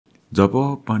जब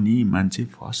पनि मान्छे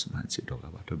फर्स्ट मान्छे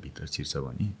ढोकाबाट भित्र छिर्छ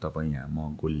भने तपाईँ यहाँ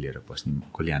म गोली लिएर पस्ने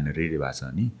गोली हान्ने रेडी भएको छ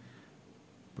भने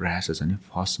प्रयास छ नि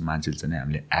फर्स्ट मान्छे चाहिँ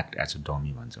हामीले एक्ट एज अ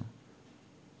डमी भन्छौँ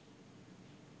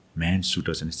म्यान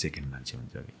सुटर चाहिँ सेकेन्ड मान्छे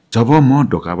हुन्छ कि जब म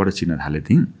ढोकाबाट छिर्न थालेको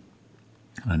थिएँ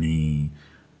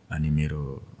अनि मेरो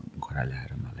घोडा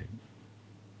ल्याएर मलाई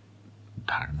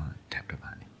ढाडमा ठ्याप्ट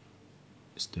हाने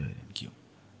यस्तो हेरेँ के हो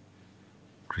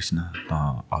कृष्ण त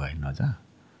अगाडि नजा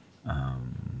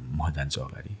म जान्छु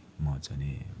अगाडि म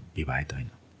चाहिँ विवाहित होइन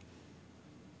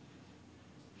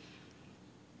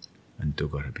अनि त्यो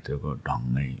घरभित्रको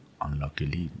ढङ्गै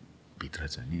अनलकिली भित्र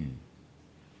चाहिँ नि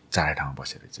चारै ठाउँमा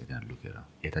बसेर चाहिँ त्यहाँ लुकेर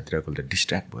यतातिरको त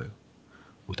डिस्ट्र्याक्ट भयो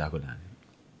उताको लाने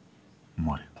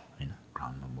मऱ्यो होइन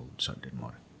ग्राउन्डमा म सडेड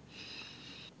मऱ्यो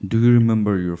do you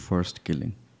remember your first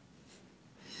killing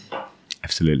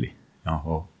absolutely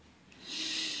हो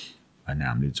अनि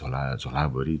हामीले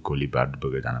झोलाभरि गोली बारुद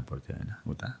बोकेर जानु पर्थ्यो होइन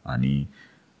उता अनि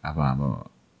अब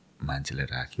मान्छेलाई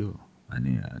राख्यो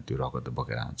अनि त्यो रगत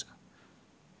बोकेर आउँछ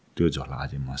त्यो झोला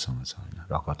अझै मसँग छ होइन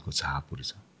रगतको छापहरू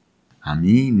छ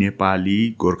हामी Nepali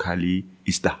Gorkhali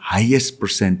is the highest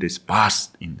percentage pass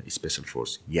in the special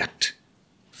force yet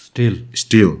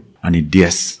still अनि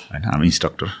डिएस होइन हामी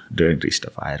इन्स्ट्रक्टर डाइरेक्टर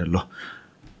स्टाफ आएर ल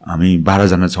हामी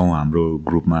 12जना छौँ हाम्रो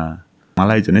ग्रुपमा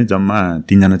मलाई चाहिँ जम्मा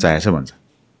 3जना चाहिएछ भन्छ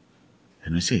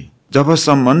हेर्नुहोस् है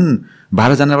जबसम्म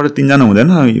 12जनाबाट 3जना हुँदैन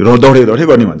दौडे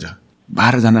गर्ने भन्छ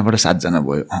 12जनाबाट 7जना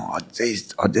भयो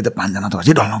अझै त 5जना त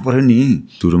अझै ढल्नु पऱ्यो नि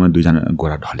सुरुमा 2जना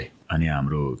गोरा ढले अनि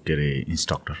हाम्रो के अरे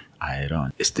इन्स्ट्रक्टर आएर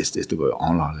यस्तो भयो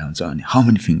औँला हल्ला हुन्छ अनि हाउ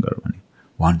मेनी फिङ्गर भने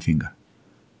 1 फिङ्गर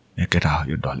केटा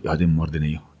यो ढल्यो अझै मर्दैन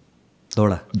यो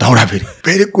दौडा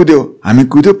फेरि कुद्यो हामी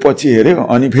कुद्यो पछि हेऱ्यो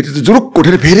अनि फेरि त जुरुक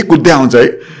उठेर फेरि कुद्दै आउँछ है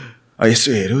यसो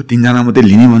हेऱ्यो 3जना मात्रै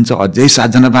लिने भन्छ अझै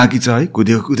 7जना बाँकी छ है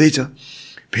कुदैछ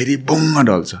फेरि बुङ्ग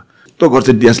ढल्छ त्यो गर्छ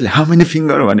डिएसले हाउ मेनी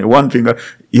फिङ्गर भने 1 फिङ्गर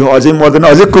यो अझै मर्दैन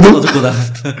अझै कुद्यो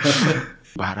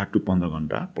 12 to 15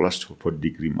 घन्टा +4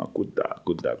 डिग्रीमा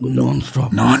कुद्दा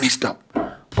नन स्टप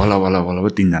बल्ल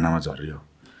 3जनामा झर्यो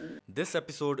This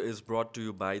episode is brought to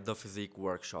you by The Physique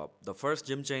Workshop, the first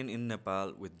gym chain in Nepal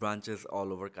with branches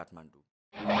all over Kathmandu.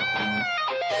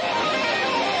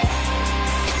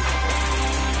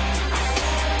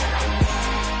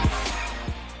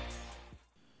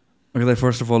 Okay,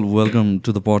 first of all, welcome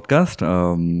to the podcast.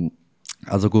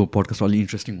 आजको podcast अलि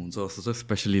interesting हुन्छ जस्तो छ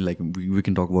specially like we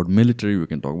can talk about military, we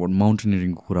can talk about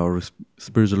mountaineering कुराहरू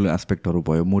spiritual एस्पेक्टहरू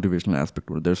भयो motivational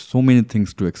एस्पेक्टहरू there are so many things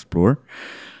to explore.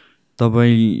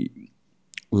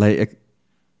 तपाईँलाई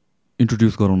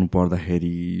introduce गराउनु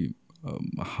पर्दाखेरि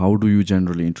how do you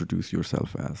generally introduce your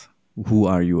self as who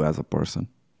are you as a person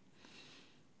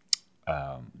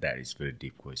That is very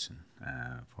deep question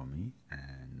for me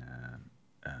and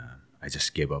I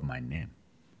just gave up my name.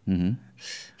 Mm-hmm.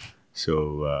 So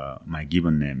my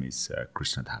given name is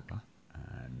Krish Thapa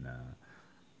and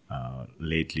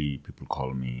lately people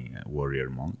call me warrior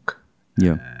monk.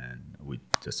 Yeah. And with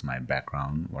just my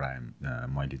background what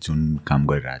मैले जुन काम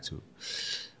गरिरहेको छु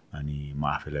अनि म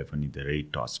आफैलाई पनि धेरै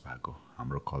टच भएको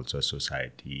हाम्रो कल्चर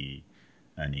सोसाइटी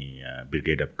अनि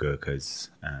brigade of Gurkhas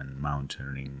and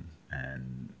mountaineering and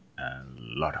a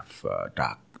lot of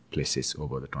dark places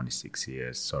over the 26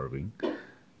 years serving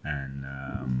and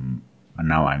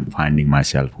now I'm finding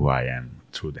myself who I am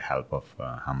through the help of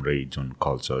hamrai jun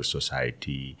culture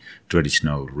society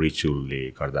traditional ritual le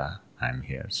garda I'm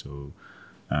here so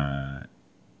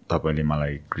तपाईले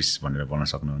मलाई Chris भनेर बोल्न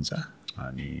सक्नुहुन्छ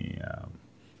अनि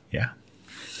या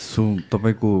so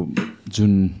तपाईको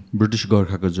जुन British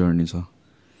गोर्खाको journey छ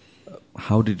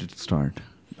how did it start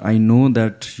I know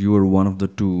that you are one of the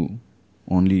two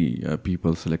only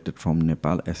people selected from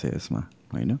Nepal एसएएसमा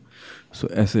होइन सो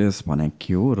एसएएस भने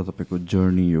के हो र तपाईँको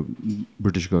जर्नी यो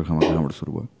ब्रिटिस गोर्खामा कहाँबाट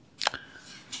सुरु भयो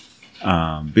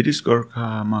ब्रिटिस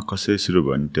गोर्खामा कसरी सुरु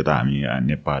भयो भने त्यो त हामी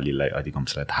नेपालीलाई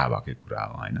अधिकांशलाई थाहा भएकै कुरा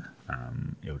हो होइन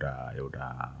एउटा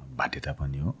बाध्यता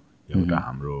पनि हो एउटा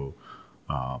हाम्रो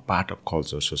पार्ट अफ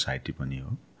कल्चर सोसाइटी पनि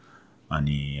हो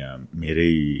अनि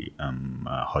मेरै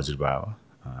हजुरबा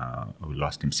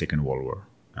lost in second world war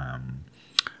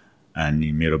अनि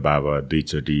मेरो बाबा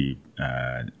दुईचोटि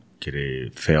के अरे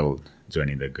fail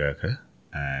joining the Gurkha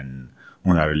and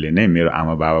उनीहरूले नै मेरो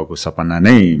आमा बाबाको सपना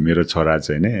नै मेरो छोरा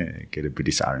चाहिँ नै के अरे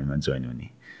ब्रिटिस आर्मीमा जोइन हुने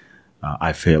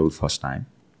I fail first time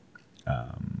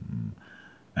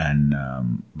and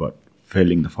but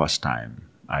failing the first time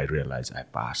I realized I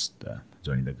passed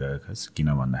joining the Gurkhas किन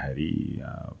भन्दाखेरि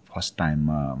फर्स्ट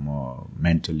टाइममा म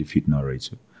मेन्टली फिट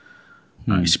नरहेछु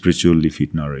स्पिरिचुअली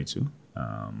फिट नरहेछु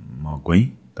म गएँ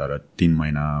तर 3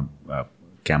 महिना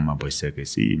क्याम्पमा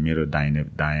बसिसकेपछि मेरो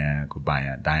दायाँको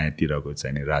दायाँतिरको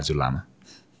चाहिँ नि राजु लामा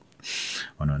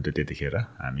हुनुहुन्थ्यो त्यतिखेर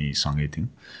हामी सँगै थियौँ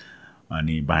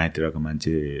अनि बायाँतिरको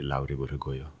मान्छे लाउरे बरु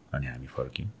गयो अनि हामी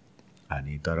फर्क्यौँ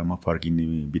अनि तर म फर्किने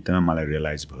बित्थामा मलाई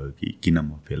रियलाइज भयो कि किन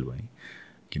म फेल भएँ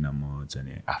किन म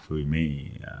चाहिँ आफैमै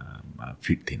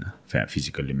फिट थिइनँ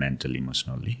फिजिकल्ली मेन्टली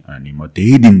इमोसनल्ली अनि म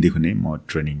त्यही दिनदेखि नै म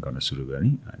ट्रेनिङ गर्न सुरु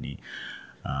गरेँ अनि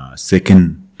सेकेन्ड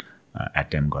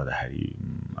एटेम्प गर्दाखेरि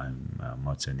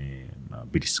म चाहिँ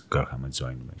ब्रिटिस गोर्खामा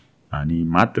जोइन भएँ अनि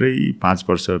मात्रै 5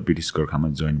 वर्ष ब्रिटिस गोर्खामा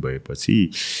जोइन भएपछि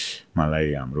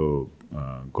मलाई हाम्रो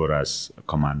गोरास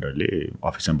कमान्डरले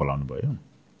अफिसमा बोलाउनु भयो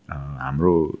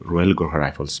हाम्रो रोयल गोर्खा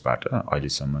राइफल्सबाट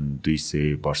अहिलेसम्म 200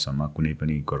 वर्षमा कुनै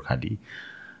पनि गोर्खाली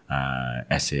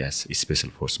SAS स्पेसल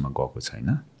फोर्समा गएको छैन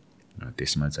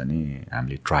त्यसमा चाहिँ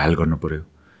हामीले ट्रायल गर्नु पर्यो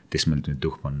त्यसमा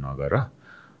दुःख पनि नगर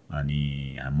अनि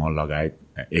म लगायत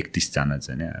 31 जना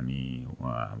चाहिँ हामी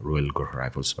रोयल गोर्खा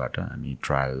राइफल्सबाट हामी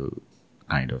ट्रायल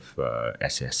काइन्ड अफ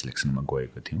SAS सिलेक्सनमा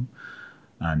गएको थियौँ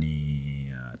अनि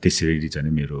त्यसरी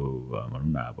चाहिँ मेरो भनौँ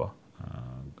न अब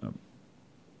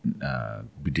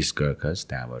ब्रिटिस गोर्खास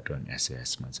त्यहाँबाट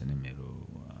SAS मा चाहिँ मेरो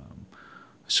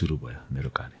सुरु भयो मेरो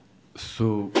कार्य सो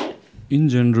इन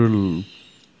जेनरल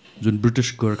जुन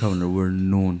ब्रिटिस गोर्खा भनेर वर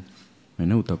नोन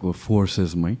होइन उताको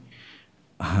फोर्सेसमै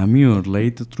हामीहरूलाई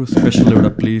त्यत्रो स्पेसल एउटा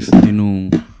प्लेस दिनु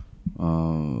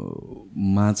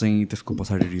मा चाहिँ त्यसको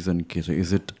पछाडि रिजन के छ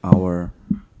इज इट आवर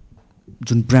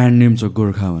जुन ब्रान्ड नेम छ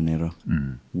गोर्खा भनेर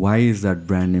why is that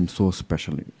brand name so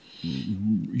special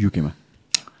युकेमा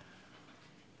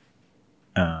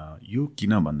यो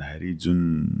किन भन्दाखेरि जुन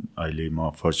अहिले म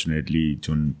फर्चुनेटली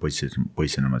जुन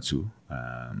पोजिसनमा छु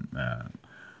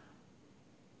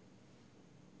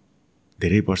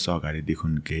धेरै वर्ष अगाडिदेखि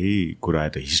केही कुरा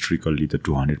त हिस्ट्रिकल्ली त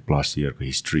 200+ इयरको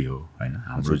हिस्ट्री हो होइन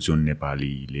हाम्रो जुन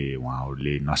नेपालीले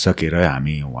उहाँहरूले नसकेर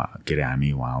हामी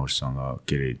उहाँहरूसँग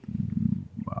के अरे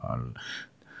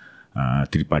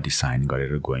त्रिपाठी साइन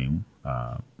गरेर गयौँ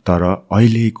तर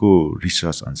अहिलेको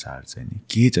रिसर्च अनुसार चाहिँ नि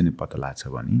के चाहिँ पत्ता लाग्छ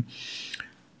भने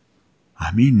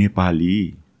हामी नेपाली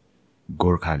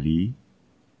गोर्खाली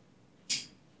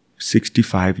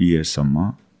 65 इयर्ससम्म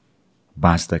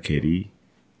बाँच्दाखेरि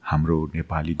हाम्रो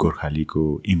नेपाली गोर्खालीको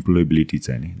इम्प्लोइबिलिटी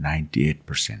चाहिँ नि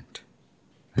 98%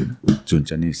 जुन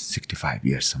चाहिँ नि 65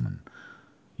 इयर्ससम्म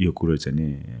यो कुरो चाहिँ नि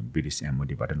ब्रिटिस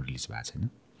एमओडीबाट रिलिज भएको छैन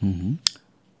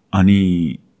अनि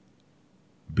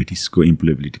ब्रिटिसको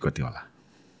इम्प्लोइबिलिटी कति होला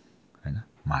हैन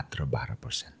मात्र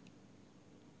 12%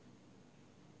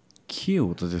 के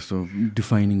हो त त्यस्तो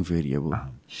डिफाइनिङ भेरिएबल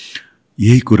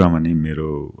यही कुरामा नै मेरो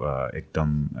एकदम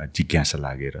जिज्ञासा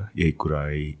लागेर यही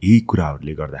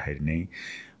कुराहरूले गर्दाखेरि नै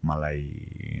मलाई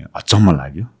अचम्म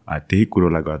लाग्यो त्यही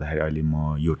कुरोलाई गर्दाखेरि अहिले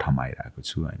म यो ठाउँमा आइरहेको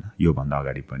छु होइन योभन्दा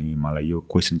अगाडि पनि मलाई यो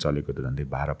क्वेसन चलेको त झन्डै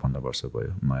 12-15 वर्ष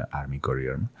भयो म आर्मी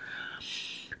करियरमा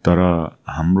तर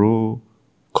हाम्रो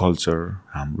कल्चर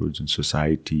हाम्रो जुन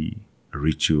सोसाइटी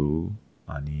रिचुअल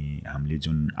अनि हामीले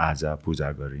जुन आजा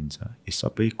पूजा गरिन्छ यी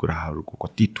सबै कुराहरूको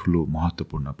कति ठुलो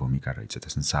महत्त्वपूर्ण भूमिका रहेछ त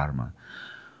संसारमा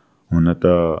हुन त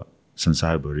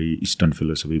संसारभरि इस्टर्न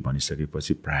फिलोसफी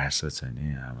भनिसकेपछि प्रायः चाहिँ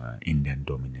नि अब इन्डियन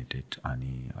डोमिनेटेड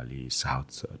अनि अलि साउथ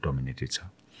डोमिनेटेड छ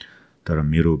तर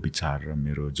मेरो विचार र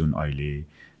मेरो जुन अहिले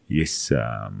यस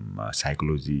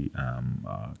साइकोलोजी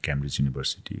क्याम्ब्रिज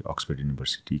युनिभर्सिटी अक्सफोर्ड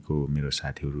युनिभर्सिटीको मेरो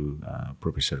साथीहरू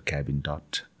professor cabin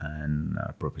dot and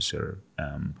professor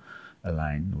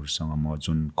अलाइनहरूसँग म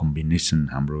जुन कम्बिनेसन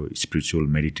हाम्रो स्पिरिचुअल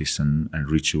मेडिटेसन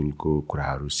एन्ड रिचुअलको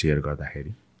कुराहरू सेयर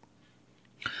गर्दाखेरि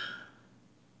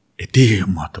यति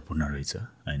महत्त्वपूर्ण रहेछ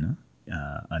होइन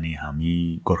अनि हामी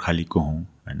गोर्खालीको हौँ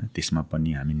होइन त्यसमा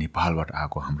पनि हामी नेपालबाट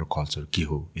आएको हाम्रो कल्चर के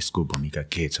हो यसको भूमिका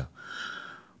के छ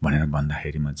भनेर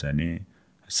भन्दाखेरिमा चाहिँ नि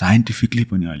साइन्टिफिकली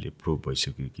पनि अहिले प्रुभ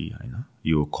भइसक्यो कि होइन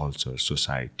यो कल्चर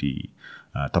सोसाइटी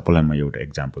तपाईँलाई म एउटा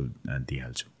इक्जाम्पल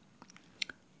दिइहाल्छु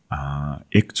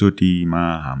एकचोटिमा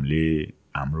हामीले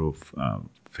हाम्रो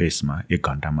फेसमा 1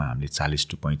 घन्टामा हामीले 40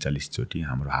 to 45 चोटि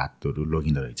हाम्रो हातहरू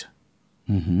लगिँदो रहेछ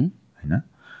होइन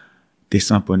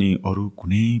त्यसमा पनि अरू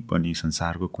कुनै पनि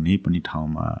संसारको कुनै पनि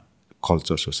ठाउँमा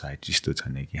कल्चर सोसाइटी यस्तो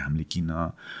छैन कि हामीले किन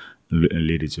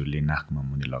लेडिजहरूले नाकमा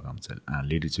मुनि लगाउँछ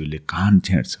लेडिजहरूले कान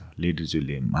छेड्छ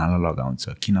लेडिजहरूले माला लगाउँछ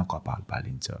किन कपाल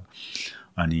पालिन्छ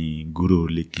अनि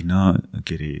गुरुहरूले किन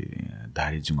के अरे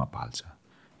दाह्री जुङ्गा पाल्छ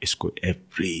यसको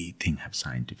everything have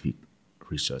scientific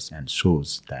research and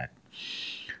shows that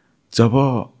जब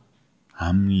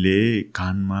हामीले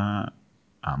कानमा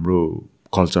हाम्रो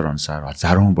कल्चर अनुसार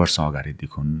हजारौँ वर्ष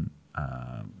अगाडिदेखि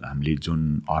हामीले जुन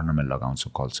अर्नामेन्ट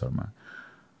लगाउँछौँ कल्चरमा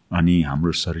अनि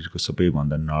हाम्रो शरीरको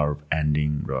सबैभन्दा नर्भ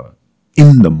एन्डिङ र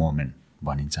इन द मोमेन्ट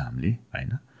भनिन्छ हामीले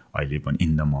होइन अहिले पनि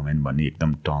इन द मोमेन्ट भन्ने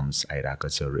एकदम टर्म्स आइरहेको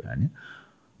छ होइन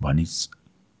भनि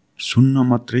सुन्न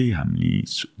मात्रै हामी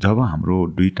जब हाम्रो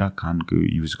दुईटा कानको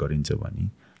युज गरिन्छ भने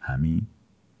हामी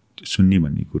सुन्ने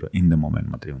भन्ने कुरा इन द मोमेन्ट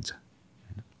मात्रै हुन्छ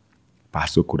हैन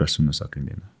पास्टको कुरा सुन्न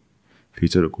सकिँदैन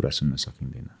फ्युचरको कुरा सुन्न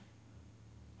सकिँदैन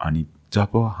अनि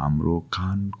जब हाम्रो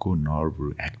कानको नर्भहरू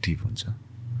एक्टिभ हुन्छ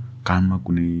कानमा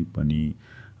कुनै पनि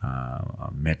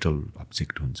मेटल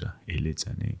अब्जेक्ट हुन्छ यसले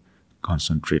चाहिँ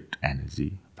कन्सन्ट्रेट एनर्जी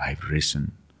भाइब्रेसन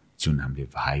जुन हामीले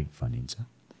भाइब भनिन्छ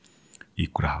यी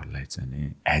कुराहरूलाई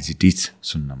चाहिँ एज इट इज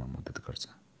सुन्नमा मद्दत गर्छ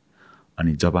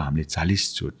अनि जब हामीले 40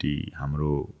 चोटि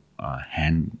हाम्रो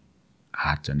ह्यान्ड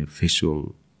हात चाहिँ फेसियल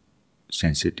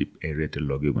सेन्सिटिभ एरियातिर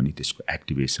लग्यो भने त्यसको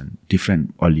एक्टिभेसन डिफ्रेन्ट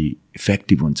अलि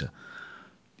इफेक्टिभ हुन्छ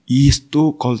यस्तो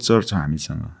कल्चर छ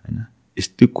हामीसँग हैन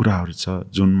यस्तो कुराहरू छ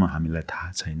जुनमा हामीलाई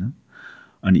थाहा छैन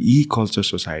अनि यी कल्चर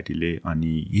सोसाइटीले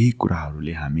अनि यही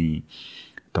कुराहरूले हामी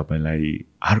तपाईलाई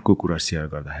अर्को कुरा शेयर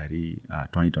गर्दाखेरि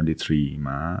 2023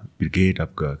 मा ब्रिगेड अफ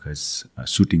गर्खास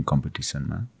सुटिङ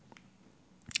कम्पिटिसनमा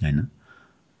हैन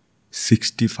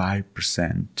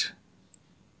 65%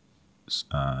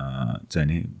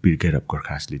 चाहिँ ब्रिगेड अफ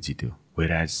गर्खासले जित्यो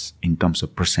whereas in terms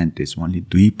of percentage only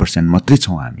 2% मात्रै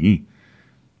छौं हामी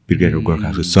ब्रिगेड अफ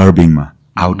गर्खासको सर्भिङमा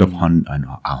out of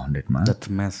 100 मा that's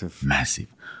massive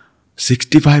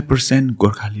 65%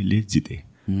 गोर्खालीले जिते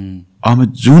अब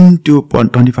जुन त्यो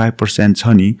 25% छ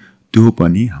नि त्यो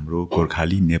पनि हाम्रो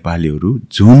गोर्खाली नेपालीहरू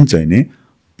जुन चाहिँ ने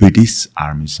ब्रिटिश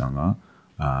आर्मीसँग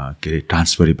के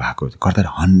ट्रान्सफर भएको गर्दा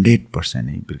 100%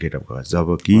 नै ब्रिगेड अफ गर्खास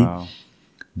जबकि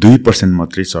 2%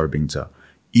 मात्रै सर्भिङ छ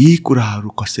यी कुराहरू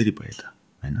कसरी भयो त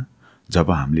हैन जब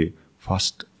हामीले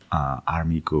फर्स्ट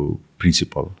आर्मीको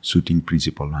प्रिन्सिपल सुटिङ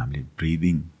प्रिन्सिपलमा हामीले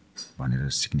ब्रिदिङ भनेर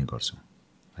सिक्ने गर्छौं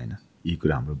हैन यी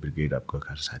कुरा हाम्रो ब्रिगेड अफ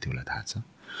गर्खास साथीहरूलाई थाहा छ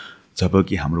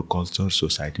जबकि हाम्रो कल्चर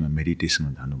सोसाइटीमा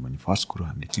मेडिटेसनमा जानु भने फर्स्ट कुरो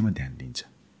हामीले केमा ध्यान दिन्छ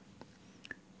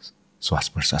श्वास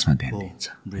प्रश्वासमा ध्यान दिन्छ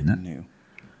हैन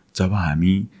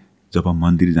जब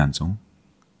मन्दिर जान्छौं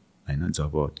हैन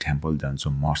जब टेम्पल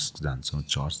जान्छौं मस्क जान्छौं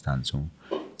चर्च जान्छौं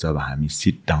जब हामी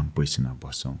सिट डाउन पोजिसनमा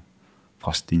बस्छौं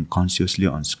फर्स्ट थिङ कन्सियसली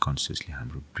अनकन्सियसली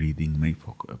हाम्रो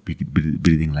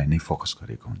ब्रिदिङलाई नै फोकस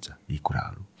गरेको हुन्छ यी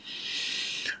कुराहरू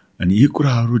अनि यी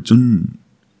कुराहरू जुन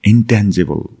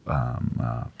इन्टेन्जिबल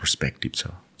पर्सपेक्टिभ छ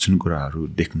जुन कुराहरू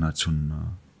देख्न छुन्न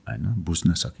हैन बुझ्न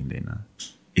सकिँदैन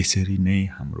यसरी नै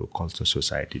हाम्रो कल्चर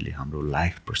सोसाइटीले हाम्रो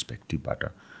लाइफ पर्सपेक्टिभबाट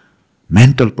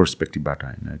मेन्टल पर्सपेक्टिभबाट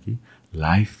हैन कि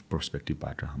लाइफ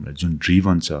पर्सपेक्टिभबाट हामीलाई जुन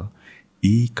ड्रिभन छ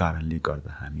यी कारणले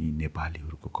गर्दा हामी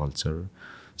नेपालीहरूको कल्चर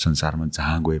संसारमा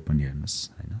जहाँ गए पनि हेर्नुस्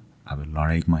हैन अब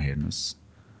लडाईमा हेर्नुस्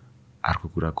अर्को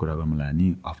कुरा गर्नुलाई नि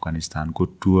अफगानिस्तानको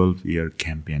 12 इयर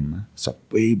क्याम्पेनमा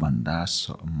सबैभन्दा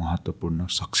महत्त्वपूर्ण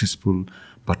सक्सेसफुल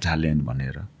बटालियन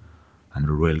भनेर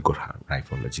हाम्रो रोयल गोर्खा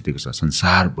राइफलले जितेको छ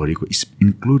संसारभरिको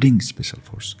इन्क्लुडिङ स्पेशल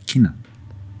फोर्स किन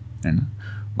हैन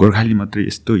गोर्खाली मात्रै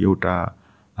यस्तो एउटा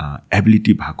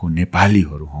एबिलिटी भएको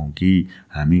नेपालीहरू हौं कि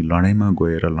हामी लडाईमा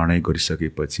गएर लडाई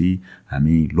गरिसकेपछि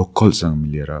हामी लोकलसँग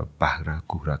मिलेर बाख्रा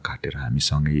कुखुरा काटेर हामी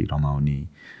सँगै रमाउने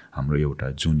हाम्रो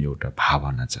जुन एउटा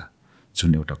भावना छ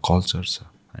जुन एउटा कल्चर छ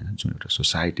हैन जुन एउटा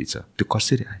सोसाइटी छ त्यो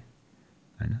कसरी आयो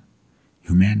हैन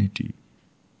ह्युम्यानिटी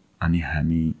अनि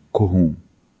हामी को हौं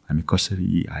हामी कसरी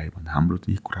आए भन्दा हाम्रो त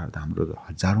यी कुराहरू त हाम्रो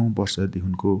हजारौं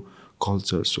वर्षदेखिको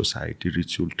कल्चर सोसाइटी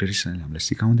रिचुअल ट्रेडिसनले हामीलाई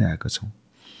सिकाउँदै आएका छौं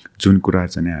जुन कुरा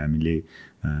चाहिँ हामीले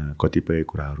कतिपय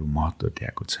कुराहरू महत्त्व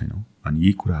दिएको छैनौं अनि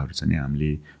यी कुराहरू चाहिँ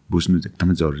हामीले बुझ्नु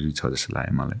एकदमै जरुरी छ जस्तो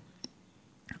लाग्यो मलाई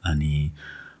अनि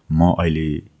म अहिले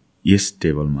यस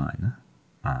टेबलमा हैन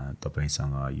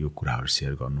तपाईसँग यो कुराहरू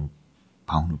शेयर गर्नु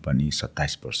पाउनु पनि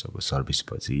 27 वर्षको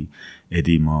सर्भिसपछि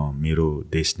यदि म मेरो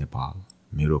देश नेपाल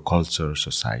मेरो कल्चर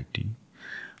सोसाइटी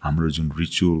हाम्रो जुन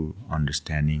रिचुअल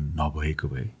अन्डरस्ट्यान्डिङ नभएको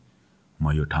भए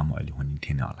म यो ठाउँमा अहिले हुने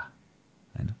थिएन होला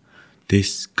हैन त्यस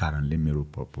कारणले मेरो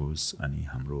पर्पज अनि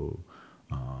हाम्रो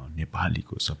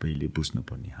नेपालीको सबैले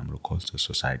बुझ्नुपर्ने हाम्रो कल्चर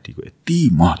सोसाइटीको यति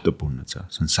महत्त्वपूर्ण छ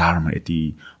संसारमा यति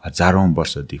हजारौं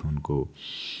वर्षदेखिको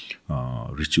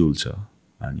रिचुअल छ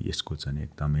अनि यसको चाहिँ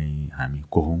एकदमै हामी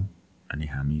को हौं अनि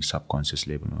हामी सबकन्सियस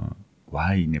लेभलमा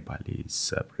why Nepali is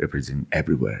represent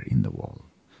everywhere in the world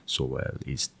so well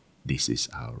is this is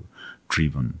our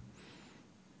driven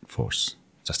force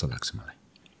जस्तो लाग्छ मलाई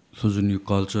सो जुन यो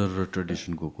कल्चर र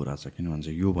ट्रेडिसनको कुरा छ किन भन्छ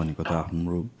यो भनेको त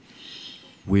हाम्रो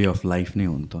वे अफ लाइफ नै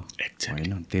हो नि त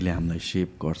हैन त्यसले हामीलाई शेप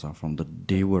गर्छ from the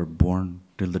day were born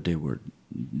till the day were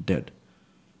dead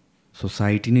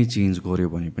society नै चेन्ज गर्यो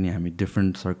भने पनि हामी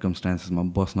डिफ्रेन्ट सर्कमस्टान्सेसमा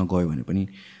बस्न गयो भने पनि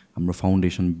हाम्रो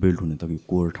फाउन्डेसन बिल्ड हुने त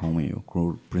कोर ठाउँमै हो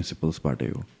कोर प्रिन्सिपल्सबाटै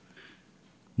हो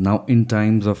now in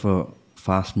times of a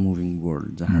fast moving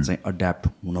world जहाँ चाहिँ अड्याप्ट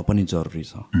हुन पनि जरुरी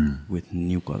छ with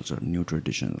new culture new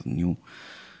traditions new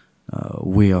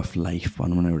way of life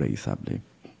भनौँ न एउटा हिसाबले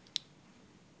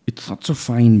it's such a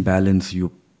fine balance यो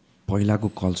पहिलाको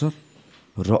कल्चर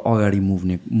र अगाडि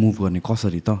मुभ गर्ने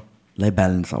कसरी त लाई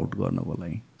ब्यालेन्स आउट गर्नको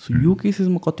लागि सो यो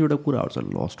केसेसमा कतिवटा कुराहरू चाहिँ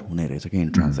लस्ट हुने रहेछ कि इन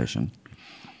ट्रान्जेक्सन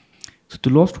सो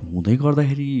त्यो लस्ट हुँदै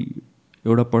गर्दाखेरि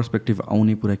एउटा पर्सपेक्टिभ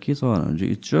आउने कुरा के छ भने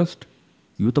चाहिँ इट्स जस्ट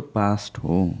यो त पास्ट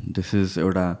हो दिस इज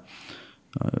एउटा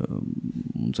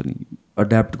हुन्छ नि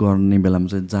एड्याप्ट गर्ने बेलामा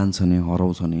चाहिँ जान्छ नि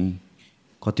हराउँछ नि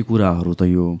कति कुराहरू त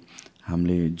यो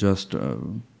हामीले जस्ट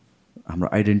हाम्रो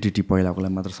आइडेन्टिटी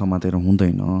पहिलाकोलाई मात्र समातेर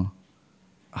हुँदैन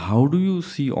how do you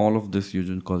C all of this यो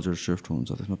जुन कल्चर सिफ्ट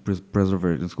हुन्छ त्यसमा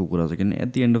प्रेजर्भेटिभ्सको कुरा चाहिँ किन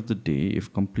at the and of the day if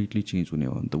completely change हुने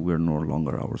हो भने त we are no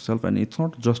लङ्गर our self and it's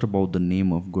not just about the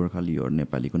name of Gorkhali or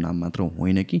नेपालीको नाम मात्र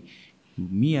होइन कि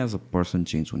me as a person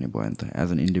change हुने भयो नि त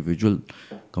as an individual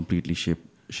completely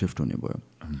shift हुने भयो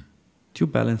त्यो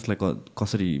ब्यालेन्सलाई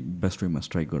कसरी बेस्ट वेमा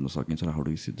स्ट्राइक गर्न सकिन्छ र how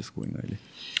do you see this going अहिले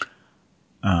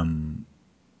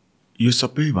यो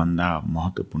सबैभन्दा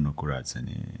महत्त्वपूर्ण कुरा चाहिँ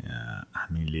नि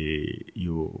हामीले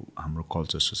यो हाम्रो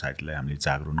कल्चर सोसाइटीलाई हामीले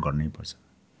जागरण गर्नैपर्छ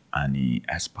अनि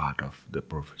एज पार्ट अफ द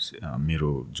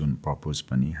मेरो जुन पर्पज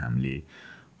पनि हामीले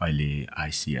अहिले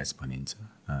आइसिएस भनिन्छ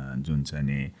जुन चाहिँ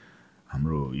नि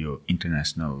हाम्रो यो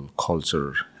international culture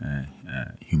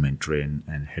human train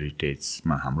and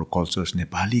हेरिटेजमा हाम्रो कल्चर्स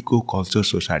नेपालीको कल्चर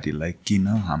सोसाइटीलाई किन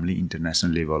हामीले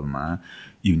इन्टरनेसनल लेभलमा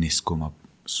युनेस्कोमा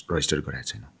रजिस्टर गराएको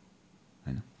छैन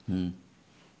होइन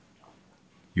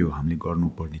यो हामीले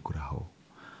गर्नुपर्ने कुरा हो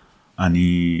अनि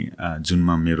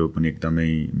जुनमा मेरो पनि एकदमै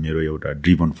मेरो एउटा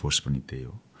ड्रिभन फोर्स पनि त्यही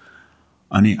हो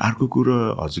अनि अर्को कुरो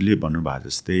हजुरले भन्नुभएको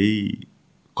जस्तै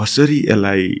कसरी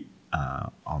यसलाई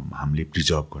हामीले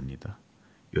प्रिजर्भ गर्ने त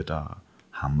यो त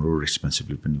हाम्रो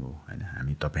रेस्पोन्सिबिलिटी पनि हो होइन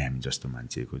हामी जस्तो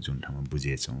मान्छेको जुन ठाउँमा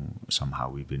बुझेछौँ समहाउ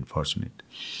वी बिन फर्चुनेट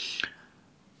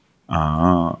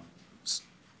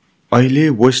अहिले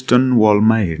वेस्टर्न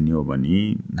वर्ल्डमा हेर्ने हो भने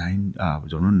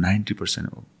 90%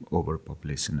 over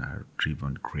population are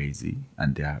driven crazy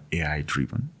and they are AI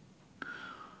driven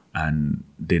and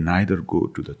they neither go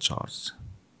to the church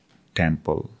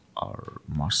temple or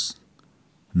Musk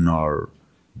Nar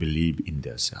believe in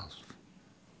their self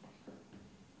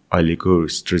अहिलेको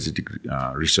स्ट्रेटेजिक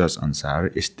रिसर्च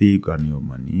अनुसार यस्तै गर्ने हो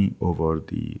भने over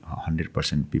the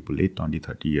 100% पिपलले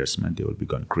 20-30 इयर्समा they will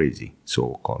become crazy so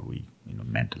call we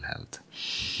mental health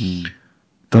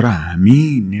तर हामी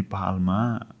नेपालमा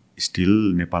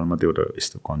नेपालमा त एउटा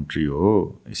यस्तो कन्ट्री हो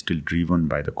still driven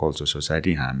by the culture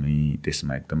society हामी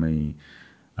त्यसमा एकदमै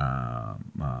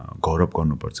गौरव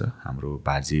गर्नुपर्छ हाम्रो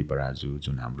बाजे बराजु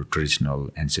जुन हाम्रो ट्रेडिसनल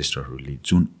एन्सेस्टरहरूले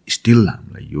जुन स्टिल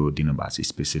हामीलाई यो दिनुभएको छ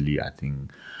स्पेसली आई थिङ्क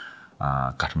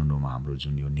काठमाडौँमा हाम्रो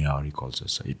जुन यो नेवारी कल्चर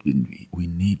छ we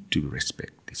need to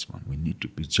respect this one we need to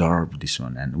preserve this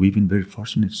one and we been very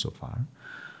fortunate so far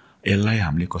यसलाई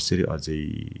हामीले कसरी अझै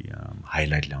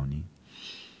हाइलाइट ल्याउने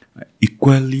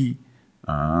इक्वल्ली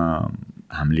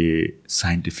हामीले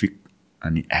साइन्टिफिक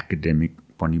अनि एकाडेमिक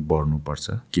पनि बढ्नुपर्छ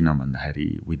किन भन्दाखेरि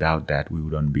without that we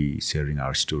wouldn't be sharing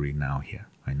our story now here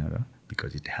होइन र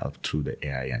because it help through the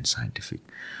AI and scientific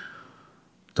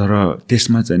तर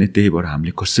त्यसमा चाहिँ नि त्यही भएर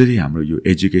हामीले कसरी हाम्रो यो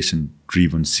एजुकेसन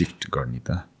ड्रिभन सिफ्ट गर्ने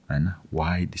त होइन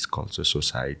why this culture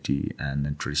society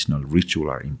and traditional ritual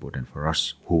are important for us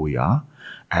who we are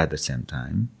at the same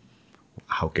time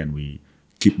how can we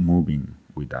keep moving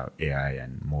with our AI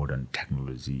and modern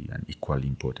technology and equally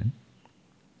important.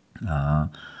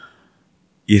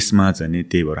 यसमा चाहिँ नि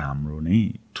त्यही भएर हाम्रो नै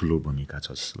ठुलो भूमिका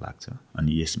छ जस्तो लाग्छ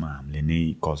अनि यसमा हामीले नै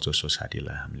कल्चर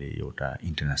सोसाइटीलाई हामीले एउटा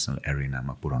इन्टरनेसनल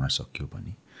एरेनामा पुर्याउन सक्यो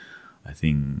भने I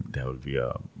think there will be a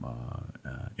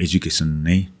education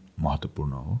नै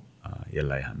महत्त्वपूर्ण हो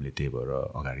यसलाई हामीले त्यही भएर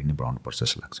अगाडि नै बढाउनुपर्छ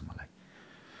जस्तो लाग्छ मलाई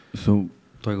सो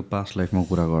तपाईँको पास्ट लाइफमा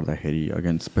कुरा गर्दाखेरि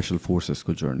अगेन स्पेसल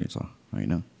फोर्सेसको जर्नी छ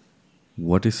होइन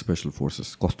वाट इज स्पेसल फोर्सेस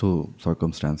कस्तो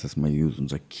सर्कमस्टान्सेसमा युज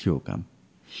हुन्छ के हो काम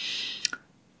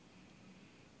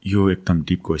यो एकदम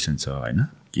डिप क्वेसन छ होइन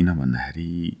किन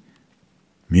भन्दाखेरि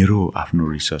मेरो आफ्नो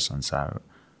रिसर्च अनुसार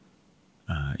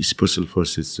स्पेसल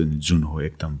फोर्सेस जुन हो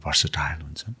एकदम भर्सटाइल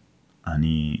हुन्छ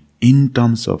अनि इन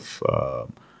टर्म्स अफ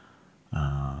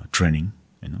ट्रेनिङ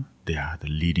होइन they are the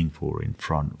leading four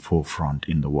front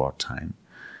in the war time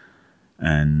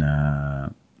and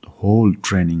whole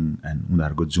training and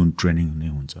उनीहरूको जुन ट्रेनिङ हुने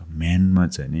हुन्छ मेनमा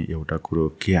चाहिँ नि एउटा कुरो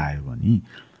के आयो भने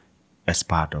as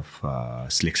part of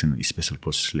selection special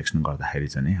force selection गर्दाखेरि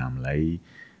चाहिँ नि हामीलाई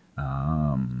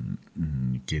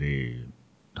के अरे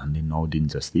झन्डै 9 दिन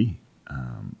जस्तै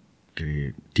के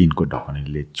अरे टिनको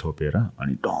ढकनीले छोपेर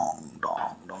अनि डङ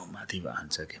डङ डङ माथि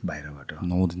हान्छ कि बाहिरबाट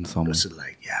 9 दिनसम्म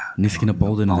लाइक निस्किन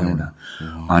पाउँदैन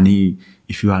अनि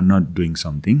if you are not doing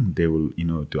something they will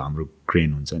त्यो हाम्रो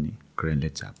क्रेन हुन्छ नि क्रेनले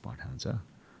चाप पठाउँछ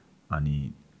अनि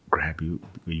ग्राब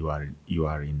यु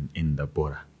आर इन द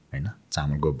बोरा होइन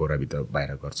चामलको बोराभित्र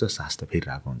बाहिर गर्छ सास त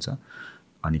फेरिरहेको हुन्छ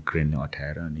अनि क्रेनले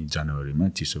अठाएर अनि जनवरीमा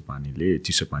चिसो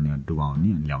पानीमा डुबाउने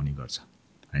अनि ल्याउने गर्छ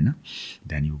होइन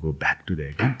then you go back to the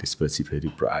eigen त्यसपछि फेरि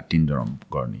पुरा टिन्डर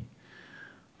गर्ने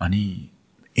अनि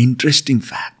interesting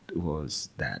fact was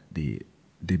that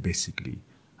they basically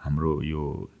हाम्रो यो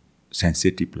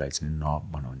सेन्सिटिभलाई चाहिँ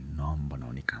नर्म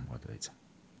बनाउने काम गर्दो रहेछ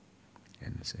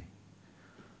हेर्नुहोस् है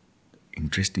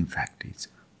इन्ट्रेस्टिङ फ्याक्ट इज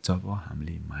जब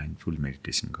हामीले माइन्डफुल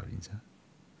मेडिटेसन गरिन्छ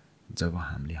जब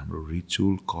हामीले हाम्रो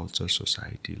रिचुअल कल्चर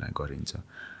सोसाइटीलाई गरिन्छ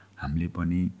हामीले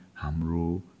पनि हाम्रो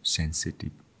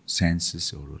सेन्सिटिभ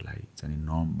सेन्सेसहरूलाई चाहिँ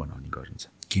नर्म बनाउने गरिन्छ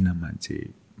किन मान्छे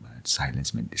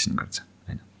साइलेन्स मेडिटेसन गर्छ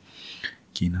होइन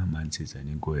किन मान्छे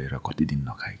चाहिँ गएर कति दिन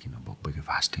नखाइकन भोकै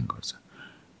फास्टिङ गर्छ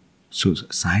so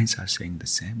science are saying the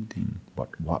same thing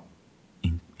but what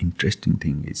interesting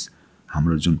thing is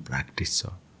हाम्रो जुन प्र्याक्टिस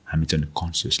छ हामी चाहिँ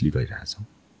कन्सियसली गरिरहेछौँ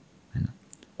होइन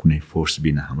कुनै फोर्स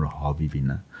बिना हाम्रो हबी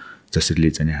बिना जसरी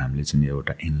चाहिँ हामीले चाहिँ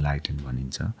एउटा एनलाइटन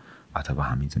भनिन्छ अथवा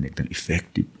हामी चाहिँ एकदम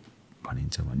इफेक्टिभ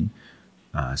भनिन्छ भने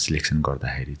सिलेक्सन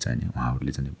गर्दाखेरि चाहिँ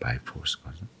उहाँहरूले चाहिँ बाई फोर्स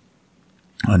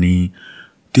गर्छ अनि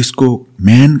त्यसको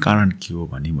मेन कारण के हो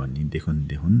भने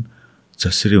देखुन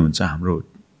जसरी हुन्छ हाम्रो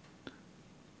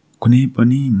कुनै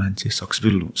पनि मान्छे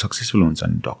सक्सेसफुल हुन्छ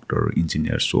नि डक्टर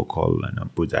इन्जिनियर सो कल होइन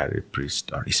पुजारी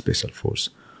priest or special force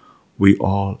we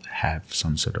all have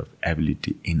some sort of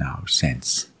ability in our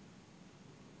sense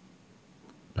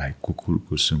like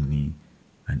kukurko sungni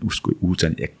and usko ऊ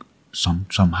चाहिँ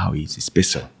somehow is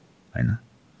special होइन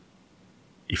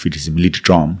if it is a military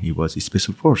drum he was a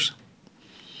special force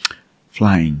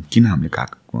flying किन हामीले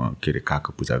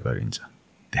कागको पूजा गरिन्छ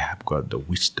they have got the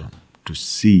wisdom to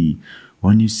see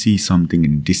when you see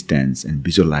something in distance and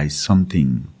visualize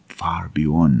something far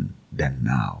beyond than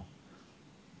now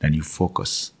then you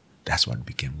focus. That's what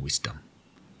became wisdom.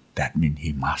 That means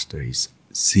he mastered his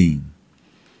seeing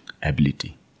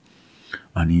ability.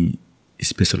 अनि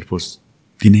special force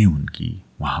तिनै हुन् कि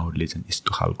उहाँहरूले चाहिँ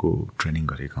यस्तो खालको training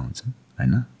गरेका हुन्छन्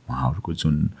होइन उहाँहरूको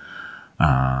जुन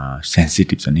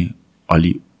सेन्सिटिभ छ नि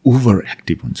अलि ओभर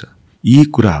एक्टिभ हुन्छ यी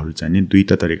कुराहरू चाहिँ नि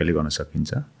दुईवटा तरिकाले गर्न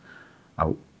सकिन्छ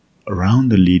अब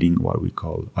around the leading what we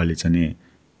call अहिले चाहिँ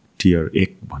टियर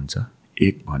 1 भन्छ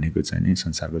 1 भनेको चाहिँ नि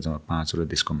संसारको जम्मा 5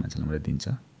 देशको मान्छेलाई मात्रै दिन्छ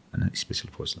होइन स्पेसल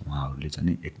फोर्सलाई उहाँहरूले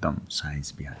चाहिँ एकदम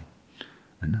साइन्स बिहाइन्ड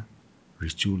होइन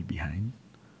रिचुअल बिहाइन्ड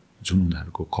जुन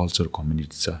उनीहरूको कल्चर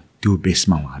कम्युनिटी छ त्यो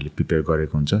बेसमा उहाँहरूले प्रिपेयर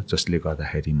गरेको हुन्छ जसले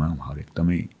गर्दाखेरिमा उहाँहरू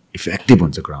एकदमै इफेक्टिभ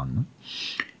हुन्छ ग्राउन्डमा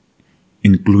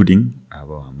इन्क्लुडिङ अब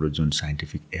हाम्रो जुन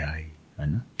साइन्टिफिक एआई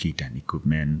होइन किट एन्ड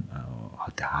इक्विपमेन्ट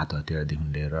हात हतियारदेखि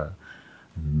लिएर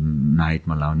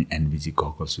नाइटमा लाउने एनभिजी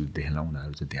गगल्सदेखि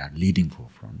उनीहरू चाहिँ they are leading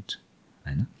for front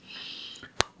होइन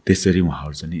त्यसरी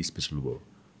उहाँहरू चाहिँ स्पेसल भयो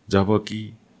जब कि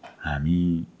हामी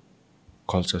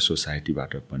कल्चर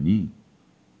सोसाइटीबाट पनि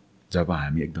जब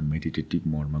हामी एकदम मेडिटेटिभ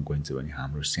मोडमा गइन्छ भने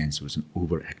हाम्रो सेन्सहरू चाहिँ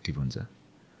ओभर एक्टिभ हुन्छ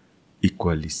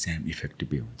इक्वल्ली सेम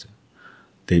इफेक्टिभै हुन्छ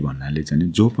त्यही भन्नाले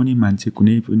चाहिँ जो पनि मान्छे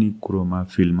कुनै पनि कुरोमा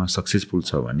फिल्डमा सक्सेसफुल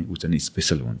छ भने ऊ चाहिँ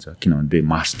स्पेसल हुन्छ किनभने they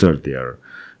master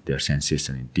there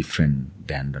sensation different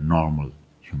then the normal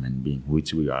human being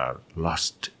which we are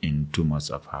lost in too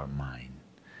much of our mind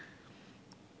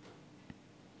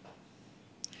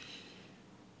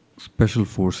Special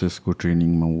Forces को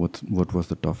training ma what was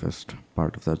the toughest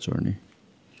part of that journey?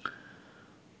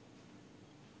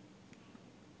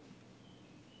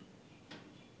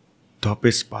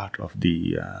 Toughest part of the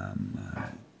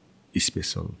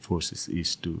Special Forces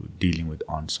is to dealing with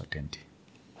uncertainty.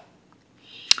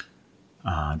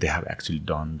 They have actually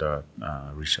done the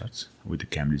research with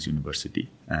the Cambridge University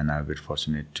and I'm very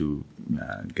fortunate to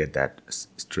get that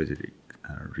strategic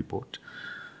report.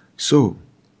 So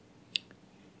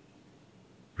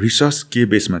research के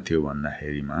बेसमा थियो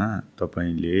भन्दाखेरिमा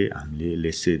तपाईँले हामीले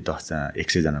लेसे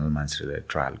 100जनालाई मान्छेलाई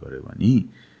trial गर्यो भने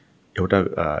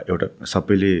एउटा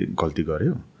सबैले गल्ती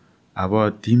गर्यो अब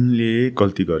तिमीले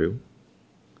गल्ती गर्यो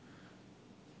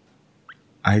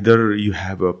either you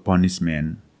have a punishment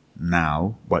now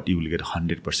but you will get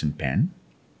 100% pain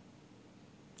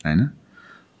होइन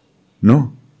no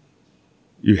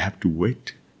you have to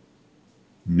weight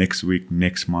next week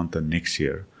next month next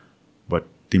year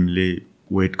but तिमीले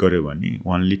वेट गर्यो भने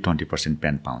ओन्ली 20%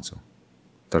 पेन पाउँछौ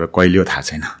तर कहिले हो थाहा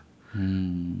छैन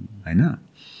होइन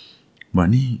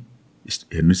भने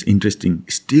हेर्नुहोस् interesting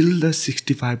still the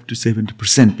 65 to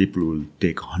 70% people will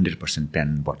take 100%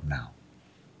 pain but now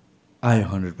I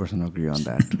 100% agree on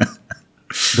that.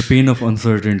 The pain of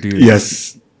uncertainty is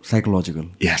yes psychological.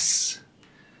 Yes,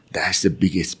 that's the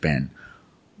biggest pain.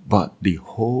 But the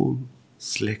whole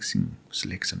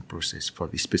selection process for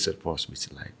the special force which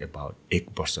like about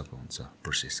 1 वर्षको हुन्छ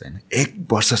process हैन 1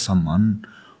 वर्षसम्म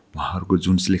उहाँहरूको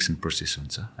जुन selection process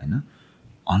हुन्छ होइन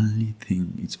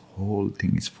whole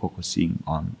thing is focusing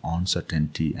on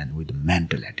uncertainty and with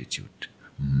mental एटिच्युड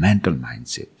mental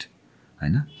mindset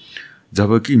होइन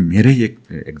जबकि मेरै एक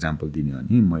एक्जाम्पल दिने हो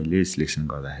भने मैले सिलेक्सन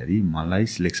गर्दाखेरि मलाई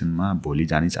सिलेक्सनमा भोलि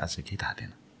जाने चाहन्छ केही थाहा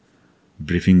थिएन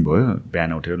ब्रिफिङ भयो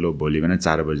बिहान उठेर लो भोलि भने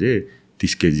 4 बजे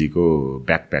 30 केजीको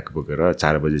ब्याकप्याक बोकेर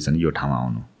 4 बजे चाहिँ यो ठाउँमा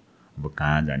आउनु अब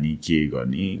कहाँ जाने के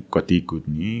गर्ने कति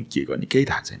कुद्ने के गर्ने केही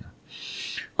थाहा छैन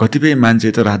कतिपय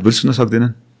मान्छे त रातभरि सुन्न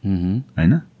सक्दैनन्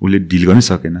होइन उसले डिल गर्नै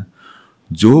सकेन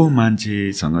जो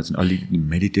मान्छेसँग चाहिँ अलिक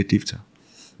मेडिटेटिभ छ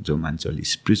जो मान्छे अलिक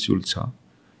स्पिरिचुअल छ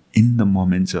इन द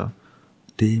मोमेन्ट छ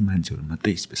त्यही मान्छेहरू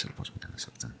मात्रै स्पेसल फोर्समा जान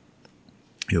सक्छन्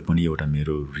यो पनि एउटा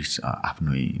मेरो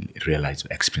आफ्नै रियलाइज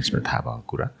एक्सपिरियन्सबाट थाहा भएको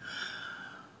कुरा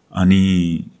अनि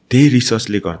त्यही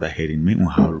रिसर्चले गर्दाखेरिमै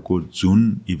उहाँहरूको जुन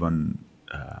इभन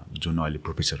जुन अहिले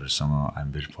प्रोफेसरहरूसँग आइ एम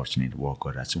भेरी फर्चुनेट वर्क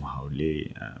गरिरहेको छु उहाँहरूले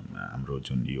हाम्रो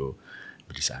जुन यो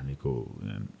ब्रिटिस आर्मीको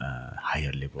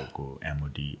हायर लेभलको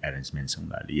एमओडी एरेन्जमेन्टसँग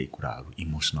उनीहरूले यही कुराहरू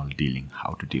emotional dealing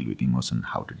how to deal with emotion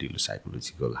how to deal with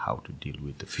psychological how to deal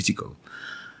with the physical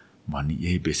भन्ने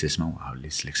यही बेसिसमा उहाँहरूले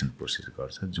सिलेक्सन प्रोसेस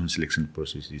गर्छ जुन selection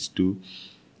process is to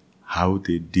how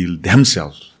they deal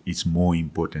themselves is more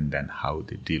important then how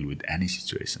they deal with any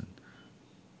situation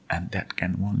and that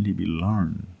can only be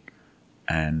learn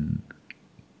and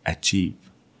achieve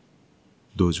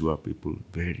those who are people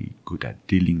very good at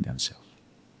dealing themselves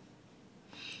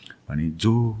अनि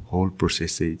जो whole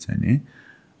process चाहिँ नि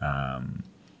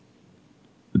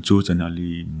जो चाहिँ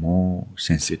अलि more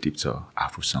sensitive छ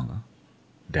आफूसँग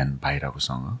then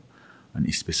बाहिरकोसँग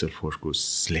अनि स्पेसल फोर्सको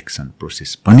सिलेक्सन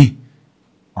प्रोसेस पनि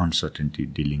अनसर्टेन्टी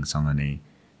डिलिङसँग नै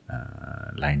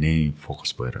लाई नै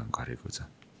फोकस भएर गरेको छ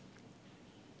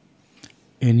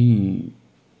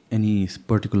any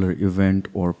particular event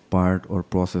or part or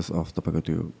process of तपाईँको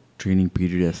त्यो ट्रेनिङ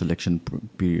पिरियड या सिलेक्सन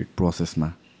पिरियड प्रोसेसमा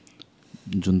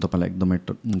जुन तपाईँलाई एकदमै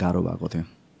गाह्रो भएको थियो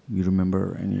you remember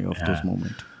any of those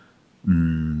moment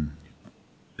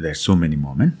there so many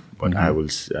moment but I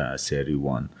will share you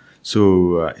one so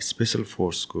special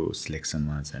फोर्सको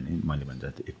सिलेक्सनमा चाहिँ नि मैले भने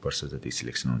जति 1 वर्ष जति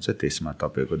सिलेक्सन हुन्छ त्यसमा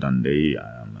तपाईँको डन्डै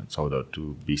 14 to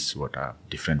 20 वटा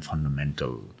different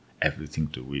fundamental everything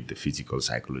to with the physical,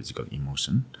 psychological,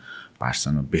 emotion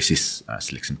पार्टसँग basis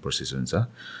selection process हुन्छ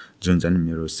जुन चाहिँ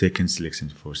मेरो सेकेन्ड सिलेक्सन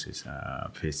प्रोसेस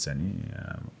फेज चाहिँ नि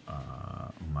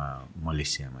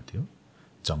मलेसियामा थियो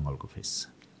जङ्गलको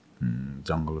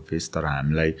फेज तर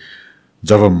हामीलाई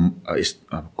जब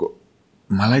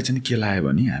मलाई चाहिँ के लाग्यो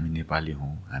भने हामी नेपाली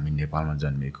हौँ हामी नेपालमा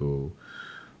जन्मेको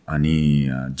अनि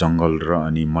जङ्गल र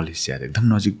अनि मलेसिया एकदम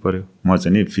नजिक पर्यो म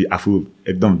चाहिँ नि आफू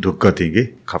एकदम ढुक्क थिएँ कि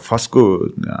फर्स्टको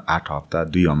 8 हप्ता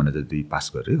 2 महिना जति पास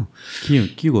गर्यो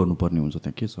के गर्नुपर्ने हुन्छ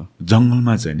त्यहाँ के छ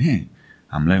जङ्गलमा चाहिँ नि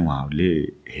हामीलाई उहाँहरूले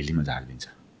हेलीमा झारिदिन्छ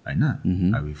होइन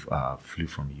eye flu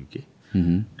from UK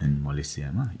and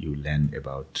मलेसियामा you land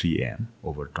about 3 AM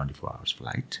over 24 hours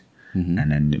flight and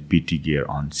then PT gear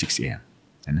on 6 AM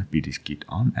होइन PT kit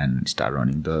on and start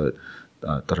running the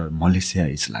तर मलेसिया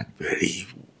इज लाइक भेरी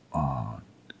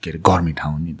के अरे गर्मी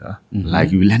ठाउँ नि त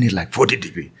like you land it like 40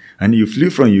 degree and you flew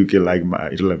from UK like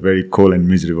it was like very cold and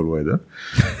miserable weather.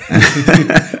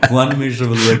 One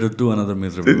miserable weather to another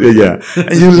miserable weather. Yeah,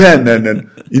 and you land and then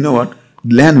you know what?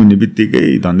 Land हुने बित्तिकै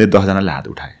धन्दै 10 जनाले हात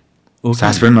उठाए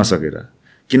सास फेर्न नसकेर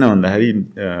किन भन्दाखेरि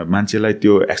मान्छेलाई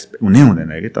त्यो हुनै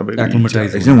हुँदैन कि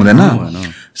तपाईँको हुँदैन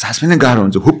सास पनि गाह्रो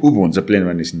हुन्छ हुप हुन्छ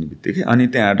प्लेनमा निस्किने बित्तिकै अनि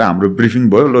त्यहाँबाट हाम्रो ब्रिफिङ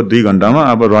भयो ल 2 घण्टामा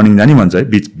अब रनिङ जाने भन्छ है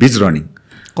बीच रनिङ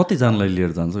कतिजनालाई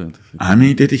लिएर जान्छ हामी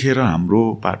त्यतिखेर हाम्रो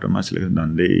पाटोमा सिलेक्सन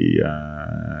झन्डै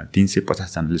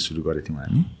 350 जनाले सुरु गरेको थियौँ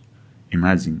हामी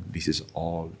imagine this is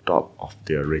all top of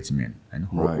there regiment होइन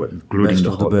including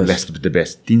the best of the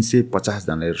best 350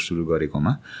 जनाले सुरु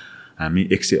गरेकोमा हामी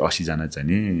 180 जना चाहिँ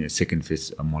नि सेकेन्ड फेज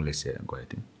मलेसिया गएको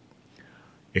थियौँ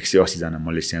 180 जना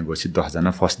मलेसिया गएपछि 10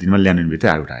 जना फर्स्ट दिनमा ल्यान्ड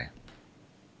हुनेबित्तिकै हात उठायो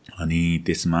अनि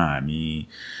त्यसमा हामी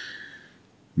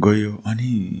गयो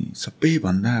अनि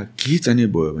सबैभन्दा के चाहिँ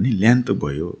भयो भने ल्यान्ड त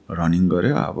भयो रनिङ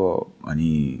गऱ्यो अब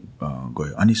अनि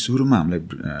गयो अनि सुरुमा हामीलाई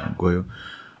गयो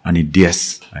अनि डिएस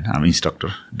होइन हाम्रो इन्स्ट्रक्टर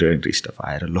डाइरेक्टर स्टाफ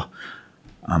आएर ल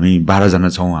हामी 12 जना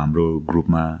छौँ हाम्रो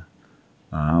ग्रुपमा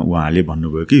उहाँले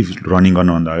भन्नुभयो कि रनिङ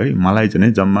गर्नुभन्दा अगाडि मलाई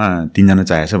चाहिँ जम्मा 3 जना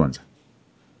चाहिएछ भन्छ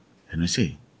हेर्नुहोस् है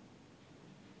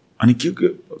अनि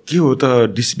के हो त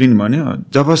डिसिप्लिन भन्यो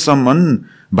जबसम्म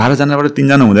 12 जनाबाट 3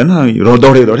 जना हुँदैन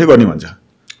दौडे गर्ने भन्छ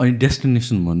अनि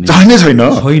डेस्टिनेसन भन्ने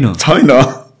छैन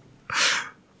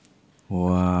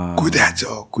कुद्याछ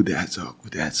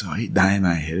है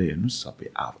दायाँमा हेरेर हेर्नुहोस् सबै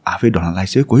आफै ढल्न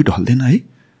लाग्छ कोही ढल्दैन है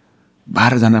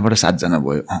 12 जनाबाट 7 जना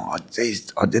भयो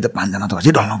अझै त 5 जना त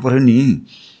अझै ढल्नु पर्यो नि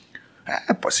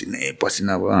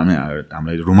पसिना भयो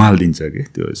हामीलाई रुमाल दिन्छ कि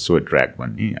त्यो स्वेट ऱ्याक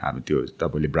भन्ने अब त्यो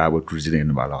तपाईँले ब्राभो टुरिस्ट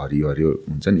हेर्नु भयो हरियो हरियो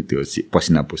हुन्छ नि त्यो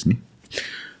पसिना पुस्ने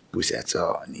पुस्या छ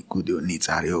अनि कुद्यो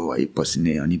निचार्यो है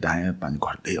पसिने अनि दायाँ पानी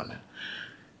घट्दै होला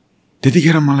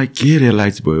त्यतिखेर मलाई के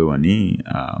रियलाइज भयो भने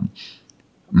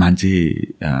मान्छे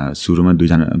सुरुमा 2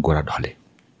 जना गोरा ढले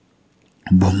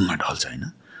बुङ्ग ढल्छ होइन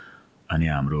अनि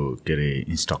हाम्रो के अरे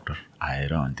इन्स्ट्रक्टर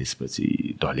आएर अनि त्यसपछि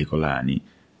ढलेकोला अनि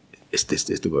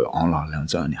यस्तो भयो औँला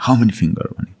हुन्छ अनि हाउ मेनी फिङ्गर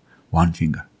भने 1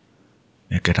 फिङ्गर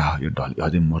केटा यो ढले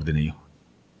अझै मर्दैन यो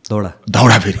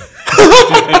दौडा फेरि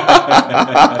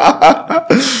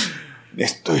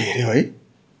यस्तो हेऱ्यो है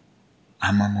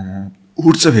आमामा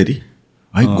उठ्छ फेरि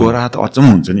है गोरा त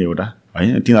अचम्म हुन्छ नि एउटा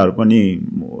होइन तिनीहरू पनि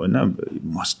होइन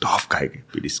मस्ट टफ खायो कि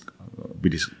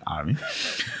ब्रिटिस आर्मी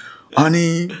अनि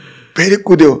फेरि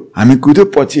कुद्यो हामी कुद्यो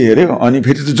पछि हेऱ्यो अनि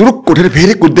फेरि त जुरुक उठेर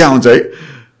फेरि कुद्दै आउँछ है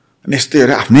अनि यस्तो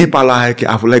हेरेर आफ्नै पाला आयो कि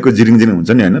आफूलाईको जिरिङ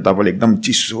हुन्छ नि होइन तपाईँले एकदम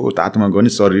चिसो तातोमा गयो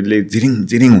भने शरीरले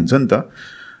जिरिङ हुन्छ नि त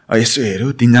यसो हेऱ्यो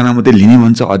 3 जना मात्रै लिने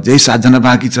भन्छ अझै 7 जना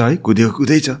बाँकी छ है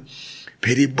कुदैछ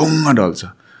फेरि बुङ्ग ढल्छ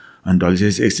अनि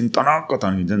ढल्छेपछि एकछिन तनक्क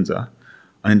तन्किन्छ नि त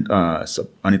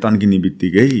अनि तन्किने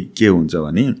बित्तिकै के हुन्छ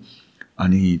भने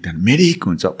अनि त्यहाँ मेडिक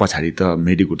हुन्छ पछाडि त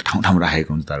मेडिकको त ठाउँ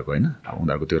राखेको हुन्छ उनीहरूको होइन अब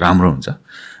उनीहरूको त्यो राम्रो हुन्छ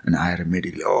अनि आएर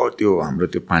मेडिकले त्यो हाम्रो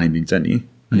त्यो पानी दिन्छ नि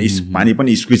अनि पानी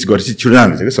पनि स्क्विज गरेपछि छिटो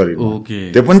जान्छ क्या शरीरमा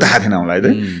त्यो पनि थाहा थिएन मलाई त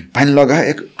पानी लगायो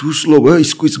एक टु स्लो भयो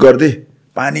स्क्विज गर्दै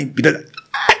पानी भित्र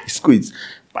स्क्विज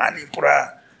पानी पुरा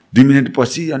 2 मिनट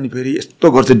पछि अनि फेरि यस्तो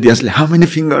गर्छ डियासले हाउ मेनी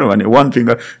फिङ्गर भने 1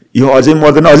 फिङ्गर यो अझै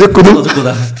मर्दैन अझै कुदौँ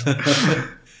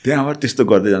त्यहाँबाट त्यस्तो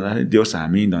गर्दै जाँदाखेरि दिवस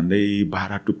हामी झन्डै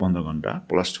 12 to 15 घन्टा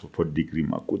 +4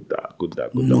 डिग्रीमा कुद्दा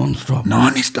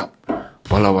नन स्टप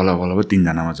बल्ल 3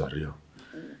 जनामा झर्यो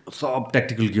सब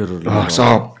ट्याक्टिकल गियरहरू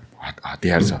सब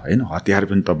हतियार छ होइन हतियार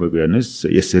पनि तपाईँको हेर्नुहोस्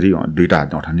यसरी 2टा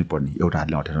हातले अठाउनै पर्ने एउटा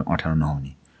हातले अठाउन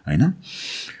नहुने होइन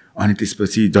अनि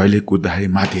त्यसपछि जहिले कुद्दाखेरि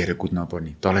माथि हेरेर कुद्न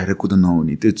पर्ने तल हेरेर कुद्न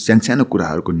नहुने त्यो सानो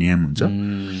कुराहरूको नियम हुन्छ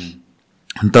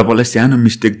अनि तपाईँलाई सानो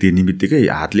मिस्टेक दिने बित्तिकै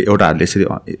एउटा हातले यसरी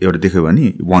एउटा देख्यो भने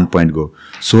 1 पोइन्ट गयो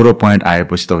 16 पोइन्ट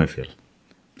आएपछि तपाईँ फेल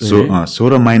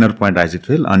 16 माइनर पोइन्ट आएपछि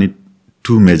फेल अनि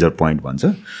 2 मेजर पोइन्ट भन्छ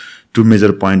 2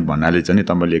 मेजर पोइन्ट भन्नाले चाहिँ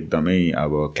तपाईँले एकदमै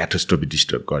अब क्याटास्ट्रोफी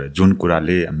डिस्टर्ब गर्यो जुन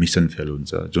कुराले मिसन फेल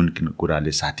हुन्छ जुन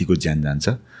कुराले साथीको ज्यान जान्छ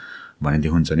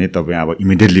भनेदेखि हुन्छ नि तपाईँ अब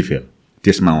इमिडिएटली फेल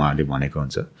त्यसमा उहाँले भनेको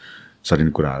हुन्छ सर्टेन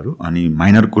कुराहरू अनि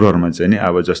माइनर कुराहरूमा चाहिँ नि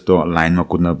अब जस्तो लाइनमा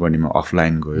कुद्न पर्नेमा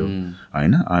अफलाइन गयो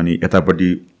होइन अनि यतापट्टि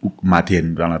माथि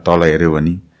हेर्नु बेला तल हेऱ्यो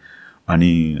भने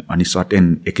अनि सर्टेन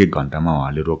 1-1 घन्टामा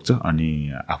उहाँले रोक्छ अनि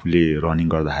आफूले रनिङ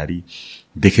गर्दाखेरि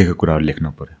देखेको कुराहरू लेख्नु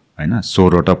पर्यो होइन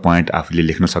 16वटा पोइन्ट आफूले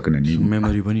लेख्न सकेन भने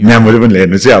मेमोरी पनि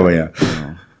हेर्नु चाहिँ अब यहाँ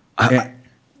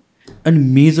अनि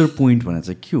मेजर पोइन्ट भनेर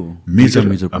चाहिँ के हो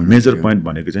मेजर पोइन्ट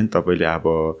भनेको चाहिँ तपाईँले अब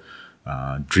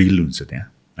ड्रिल हुन्छ त्यहाँ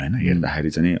होइन हेर्दाखेरि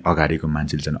चाहिँ अगाडिको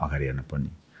मान्छेले चाहिँ अगाडि हेर्न पर्ने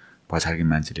पछाडिको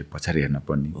मान्छेले पछाडि हेर्न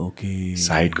पर्ने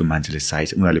साइडको मान्छेले साइड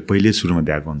उनीहरूले पहिल्यै सुरुमा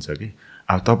दिएको हुन्छ कि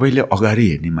अब तपाईँले अगाडि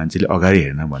हेर्ने मान्छेले अगाडि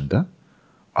हेर्न भने त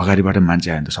अगाडिबाट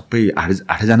मान्छे आयो भने त सबै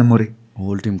 8 जना मरे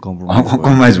होल टिम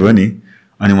कम्प्रोमाइज भयो नि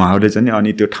अनि उहाँहरूले चाहिँ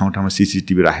अनि त्यो ठाउँ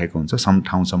सिसिटिभी राखेको हुन्छ सम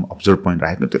ठाउँसम्म अब्जर्भ पोइन्ट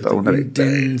राखेको त्यो त उनीहरू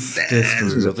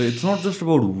it's not just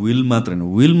about will मात्र होइन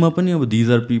विलमा पनि अब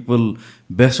these are people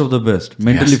best of the best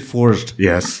mentally forced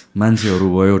मान्छेहरू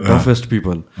भयो टफेस्ट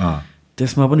पिपल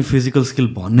त्यसमा पनि फिजिकल स्किल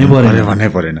भन्नै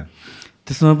परेन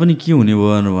त्यसमा पनि के हुने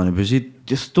भयो भनेपछि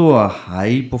त्यस्तो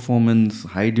हाई पर्फर्मेन्स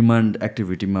हाई डिमान्ड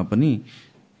एक्टिभिटीमा पनि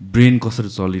ब्रेन कसरी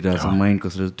चलिरहेछ माइन्ड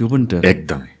कसरी त्यो पनि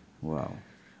एकदमै वाउ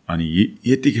अनि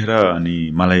यतिखेर अनि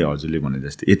मलाई हजुरले भने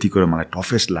जस्तै यति कुरा मलाई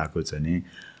टफेस्ट लागेको चाहिँ नि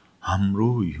हाम्रो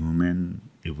ह्युमन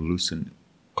इभोल्युसन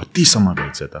कतिसम्म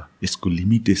रहेछ त यसको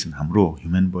लिमिटेसन हाम्रो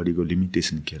ह्युमन बडीको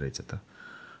लिमिटेसन के रहेछ त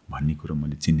भन्ने कुरो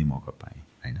मैले चिन्ने मौका पाएँ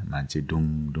होइन मान्छे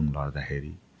डुङ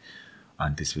लड्दाखेरि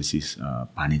अनि त्यसपछि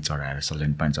पानी चढाएर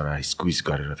सलाइन पानी चढाएर स्क्विज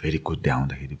गरेर फेरि कुद्दै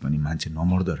आउँदाखेरि पनि मान्छे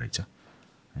नमर्दो रहेछ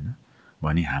होइन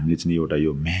भने हामीले चाहिँ एउटा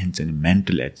यो चाहिँ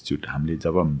मेन्टल एटिट्युड हामीले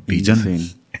जब भिजन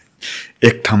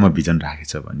एक ठाउँमा भिजन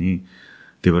राखेछ भने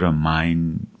त्यही भएर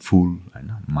माइन्डफुल होइन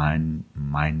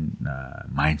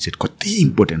माइन्डसेट कति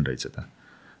इम्पोर्टेन्ट रहेछ त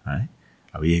है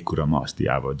अब यही कुरामा अस्ति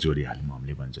अब जोडिहाल्यौँ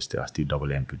हामीले भने जस्तै अस्ति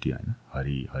डबल एम्पुटी होइन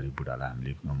हरि बुढालाई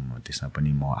हामीले त्यसमा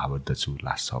पनि म आबद्ध छु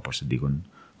लास्ट 6 वर्षदेखि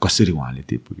कसरी उहाँले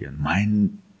त्यो पुग्यो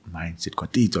माइन्डसेट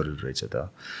कति जरुरी रहेछ त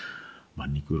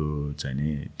भन्ने कुरो चाहिँ नि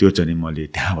त्यो चाहिँ नि मैले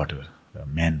त्यहाँबाट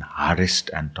main hardest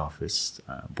and toughest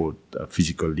both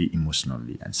physically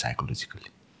emotionally and psychologically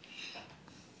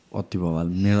अति भवाल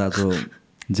मेरो आज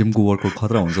जिमको वर्कआउट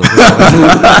खतरा हुन्छ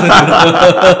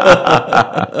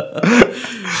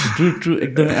ट्रु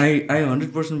एकदमै I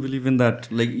 100% believe in that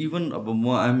like even अब म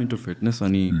आइएम इन्टु फिटनेस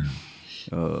अनि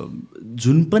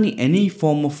जुन पनि any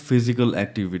form of physical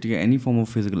activity any form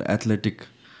of physical athletic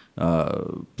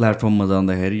प्लेटफर्ममा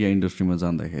जाँदाखेरि या इन्डस्ट्रीमा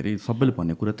जाँदाखेरि सबैले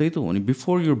भन्ने कुरा त्यही त हो नि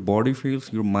before your body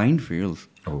fails your mind fails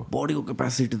बडीको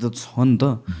क्यापेसिटी त छ नि त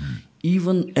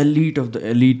even elite of the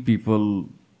elite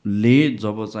पिपलले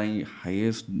जब चाहिँ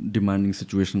हाइएस्ट डिमान्डिङ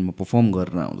सिचुएसनमा पर्फर्म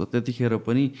गरेर आउँछ त्यतिखेर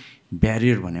पनि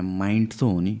ब्यारियर भने माइन्ड त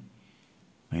हो नि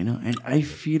होइन and I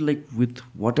feel like with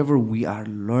what ever we are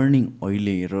learning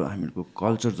अहिले र हामीहरूको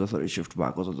कल्चर जसरी सिफ्ट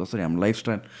भएको छ जसरी हाम्रो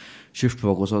लाइफस्टाइल सिफ्ट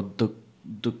भएको छ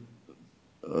the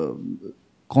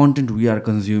content we are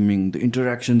consuming the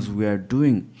interactions we are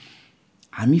doing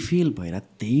हामी फेल भएर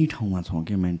त्यही ठाउँमा छौँ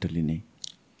क्या मेन्टली नै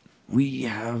we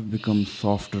have become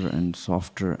softer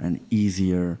and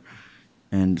easier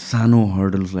and सानो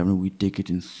हर्डल्सलाई पनि we take it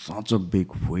in such a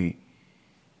big way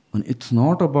अनि इट्स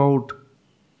नट अबाउट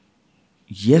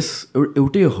यस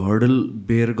एउटै हर्डल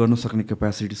बेयर गर्न सक्ने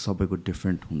क्यापेसिटी सबैको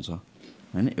डिफ्रेन्ट हुन्छ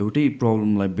होइन एउटै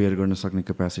प्रब्लमलाई बेयर गर्न सक्ने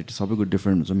क्यापेसिटी सबैको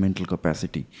डिफ्रेन्ट हुन्छ मेन्टल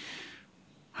क्यापेसिटी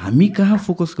हामी कहाँ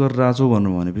फोकस गरेर आएको छौँ भन्नु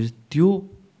भनेपछि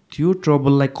त्यो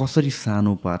ट्रबललाई कसरी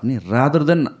सानो पार्ने रादर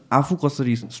देन आफू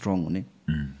कसरी स्ट्रङ हुने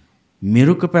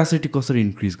मेरो क्यापेसिटी कसरी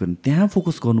इन्क्रिज गर्ने त्यहाँ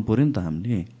फोकस गर्नु पऱ्यो नि त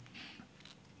हामीले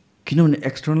किनभने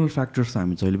एक्सटर्नल फ्याक्टर्स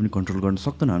हामी जहिले पनि कन्ट्रोल गर्न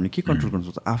सक्दैन हामीले के कन्ट्रोल गर्न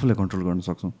सक्छौँ आफूलाई कन्ट्रोल गर्न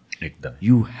सक्छौँ एकदम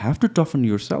you have to टफन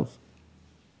your self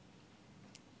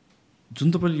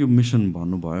जुन तपाईँले यो मिसन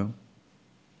भन्नुभयो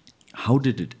हाउ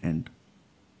डिड इट एन्ड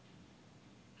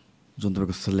जुन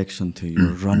तपाईँको सेलेक्सन थियो यो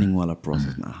रनिङवाला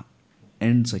प्रोसेसमा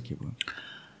एन्ड चाहिँ के भयो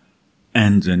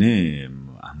एन्ड चाहिँ नि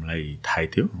हामीलाई थाहै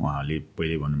थियो उहाँले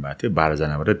पहिले भन्नुभएको थियो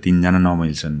 12जनाबाट 3जना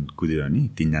नमिल्छन् कुदेर नि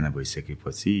 3जना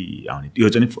भइसकेपछि आउने यो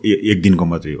चाहिँ एक दिनको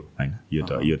मात्रै हो होइन यो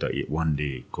त 1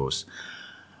 डे कोर्स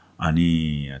अनि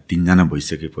 3जना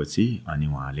भइसकेपछि अनि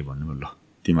उहाँले भन्नुभयो ल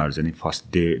तिमीहरू चाहिँ फर्स्ट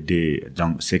डे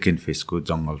सेकेन्ड फेजको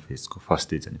जङ्गल फेजको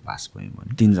फर्स्ट डे चाहिँ पास भयौँ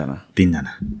भने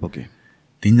 3जना ओके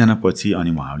 3जना पछि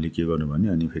अनि उहाँहरूले के गर्नु भने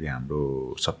अनि फेरि हाम्रो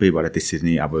सबैबाट त्यसरी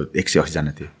नै अब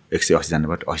 180जना थियो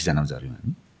 180जनाबाट 80जना झऱ्यौँ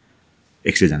हामी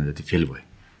 100जना जति फेल भयो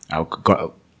अब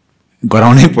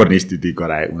गराउनै पर्ने स्थिति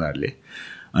गराए उनीहरूले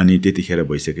अनि त्यतिखेर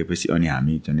भइसकेपछि अनि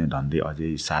हामी चाहिँ धन्दै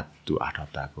अझै 7 to 8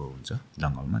 हप्ताको हुन्छ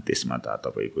जङ्गलमा त्यसमा त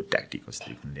तपाईँको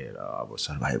ट्याक्टिकल्सदेखि लिएर अब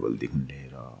सर्भाइभलदेखि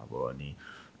लिएर अब अनि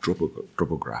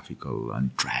ट्रोपोग्राफिकल अनि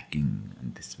ट्र्याकिङ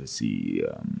अनि त्यसपछि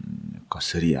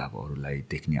कसरी अब अरूलाई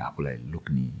देख्ने आफूलाई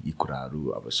लुक्ने यी कुराहरू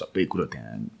अब सबै कुरो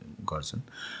त्यहाँ गर्छन्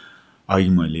अघि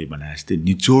मैले भने जस्तै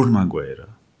निचोडमा गएर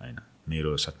होइन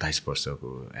मेरो 27 वर्षको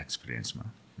एक्सपिरियन्समा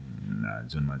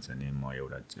जुनमा चाहिँ म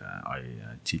एउटा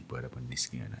चिफ भएर पनि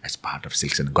निस्केँ होइन एज पार्ट अफ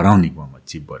सेलेक्सन गराउनेको म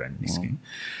चिफ भएर निस्केँ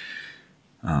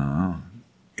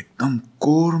एकदम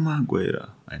कोरमा गएर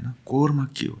होइन कोरमा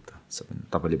के हो त सबै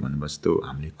तपाईँले भन्नुभयो जस्तो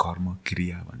हामीले कर्म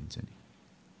क्रिया भनिन्छ नि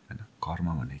होइन कर्म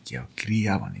भने के हो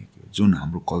क्रिया भने के हो जुन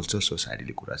हाम्रो कल्चर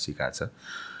सोसाइटीले कुरा सिकाएको छ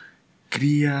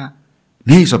क्रिया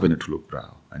नै सबैभन्दा ठुलो कुरा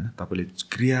हो होइन तपाईँले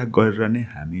क्रिया गरेर नै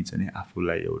हामी चाहिँ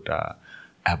आफूलाई एउटा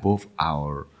एबोभ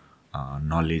आवर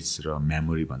नलेज र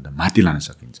मेमोरीभन्दा माथि लान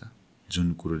सकिन्छ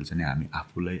जुन कुरोले चाहिँ हामी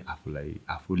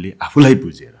आफूलाई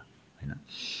बुझेर होइन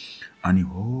अनि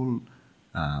whole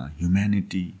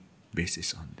humanity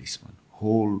basis on this one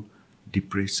whole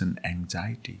depression,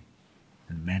 anxiety,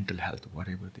 and mental health,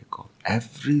 whatever they call.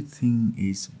 Everything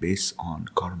is based on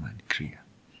karma and kriya.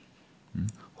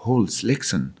 Whole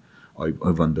selection,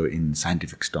 even though in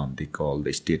scientific term they call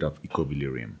the state of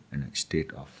equilibrium and a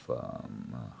state of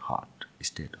heart,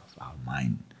 state of our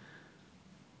mind.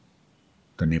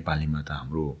 The नेपालीमा त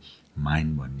हाम्रो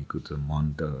mind भन्नेको त मन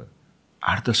त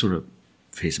 8-10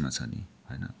 फेजमा छ नि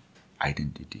होइन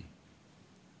आइडेन्टिटी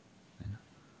होइन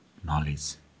नलेज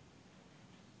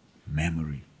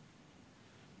मेमोरी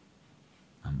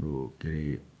हाम्रो के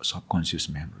अरे सबकन्सियस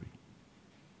मेमोरी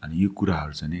अनि यो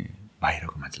कुराहरू चाहिँ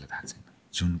बाहिरको मान्छेलाई थाहा छैन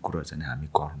जुन कुरा चाहिँ हामी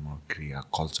कर्म क्रिया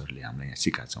कल्चरले हामीलाई यहाँ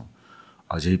सिकाएको छौँ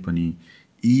अझै पनि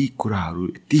यी कुराहरू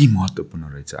यति महत्त्वपूर्ण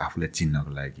रहेछ आफूलाई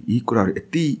चिन्नको लागि यी कुराहरू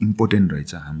यति इम्पोर्टेन्ट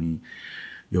रहेछ हामी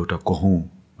एउटा कहौँ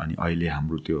अनि अहिले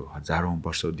हाम्रो त्यो हजारौँ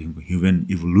वर्षदेखिको human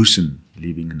evolution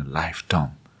living in a life term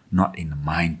not in a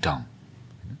mind term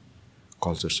होइन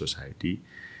कल्चर सोसाइटी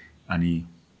अनि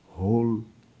whole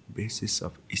basis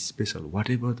of special what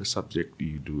ever the subject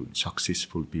you do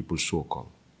successful people so call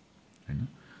होइन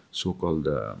सो कल द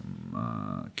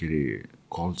के अरे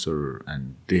culture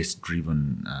and देश driven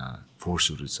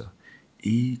फोर्सहरू छ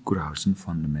यी कुराहरू चाहिँ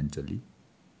फन्डामेन्टली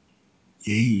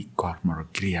यही कर्म र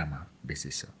क्रियामा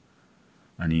बेसिस छ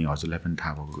अनि हजुरलाई पनि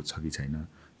थाहा भएको छ कि छैन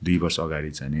 2 वर्ष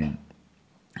अगाडि चाहिँ नि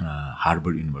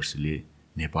हार्वर्ड युनिभर्सिटीले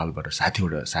नेपालबाट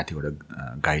 60वटा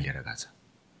गाई लिएर गएको छ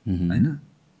होइन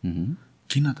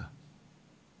किन त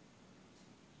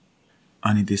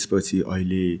अनि त्यसपछि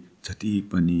अहिले जति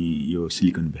पनि यो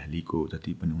सिलिकन भ्यालीको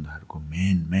जति पनि उनीहरूको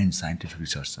मेन साइन्टिफिक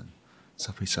रिसर्च छन्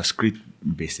सबै संस्कृत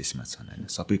बेसिसमा छन् होइन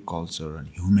सबै कल्चर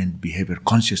अनि ह्युमन बिहेभियर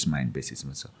कन्सियस माइन्ड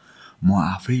बेसिसमा छ म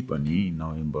आफै पनि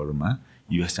नोभेम्बरमा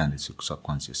युएस जाँदैछु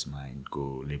सबकन्सियस माइन्डको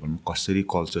लेभलमा कसरी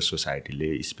culture सोसाइटीले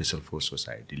special force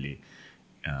सोसाइटीले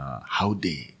how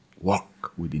they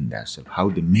work within that self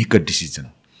how they make a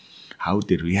decision how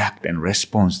they react and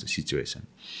response the situation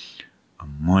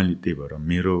मैले त्यही भएर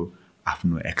मेरो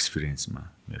आफ्नो एक्सपिरियन्समा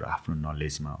मेरो आफ्नो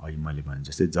नलेजमा अहिले मैले भने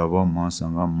जस्तै जब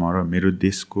मसँग मेरो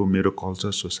देशको मेरो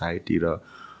कल्चर सोसाइटी र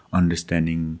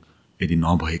अन्डरस्ट्यान्डिङ यदि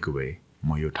नभएको भए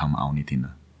म यो ठाउँमा आउने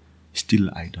थिइनँ still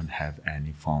I don't have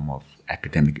any form of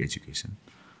academic education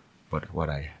but what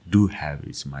I do have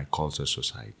is my culture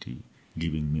society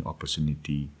giving me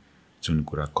opportunity जुन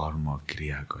कुरा कर्म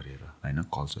क्रिया गरेर होइन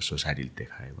कल्चर सोसाइटीले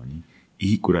देखायो भने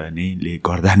यही कुरा नैले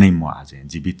गर्दा नै म आज यहाँ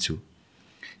जीवित छु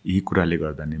यही कुराले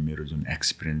गर्दा नै मेरो जुन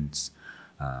एक्सपिरियन्स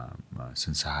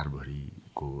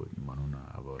संसारभरिको भनौँ न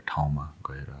अब ठाउँमा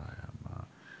गएर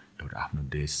एउटा आफ्नो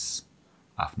देश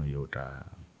आफ्नो एउटा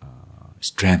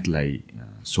स्ट्रेन्थलाई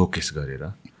सोकेस गरेर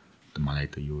त मलाई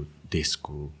त यो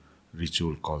देशको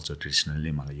रिचुअल कल्चर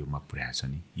ट्रेडिसनलले मलाई योमा पुर्याएको छ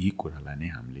नि यी कुरालाई नै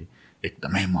हामीले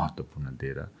एकदमै महत्त्वपूर्ण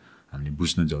दिएर हामीले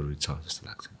बुझ्न जरुरी छ जस्तो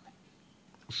लाग्छ मलाई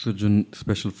सो जुन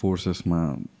स्पेसल फोर्सेसमा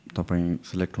तपाईँ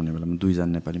सिलेक्ट हुने बेलामा 2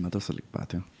 जना नेपाली मात्र सिलेक्ट भएको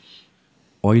थियो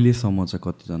अहिलेसम्म चाहिँ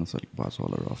कतिजना सिलेक्ट भएको छ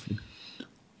होला रफली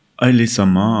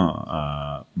अहिलेसम्म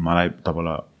मलाई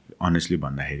तपाईँलाई अनेस्टली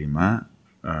भन्दाखेरिमा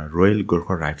रोयल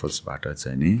गोर्खा राइफल्सबाट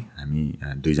चाहिँ नि हामी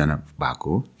 2 जना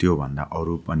भएको त्योभन्दा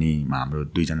अरू पनि हाम्रो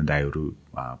 2 जना दाइहरू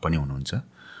पनि हुनुहुन्छ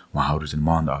उहाँहरू चाहिँ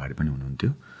मभन्दा अगाडि पनि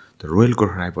हुनुहुन्थ्यो तर रोयल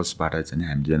गोर्खा राइफल्सबाट चाहिँ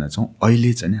हामी 2 जना छौँ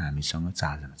अहिले चाहिँ हामीसँग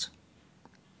 4 जना छ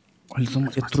अहिलेसम्म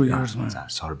यत्रो इयर्समा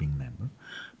सर्भिङ मेम्बर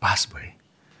पास भए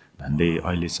झन्डै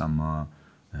अहिलेसम्म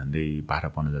झन्डै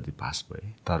 12-15 जति पास भए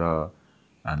तर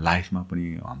लाइफमा पनि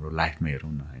हाम्रो लाइफमा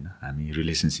हेरौँ न होइन हामी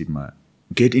रिलेसनसिपमा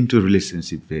get into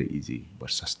relationship very easy but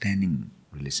sustaining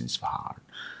relationship hard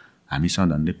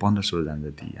हामीसँग झन्डै 15-16 जना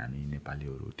जति हामी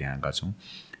नेपालीहरू त्यहाँ गएका छौँ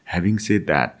ह्याभिङ सेड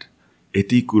द्याट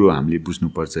यति कुरो हामीले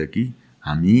बुझ्नुपर्छ कि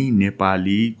हामी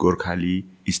Nepali Gorkhali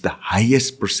is the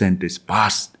highest percentage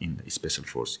pass in the special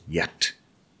force yet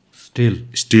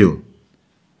still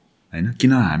होइन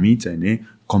किन हामी चाहिँ नि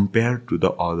compare to the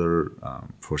other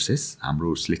forces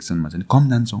हाम्रो सिलेक्सनमा चाहिँ कम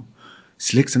जान्छौँ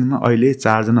सिलेक्सनमा अहिले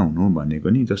 4 जना हुनु भनेको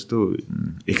नि जस्तो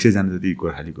 100 जना जति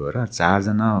गोर्खाली गएर 4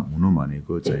 जना हुनु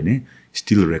भनेको चाहिँ नि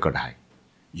स्टिल रेकर्ड हाई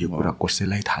यो कुरा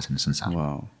कसैलाई थाहा छैन संसारमा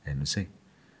हेर्नुहोस् है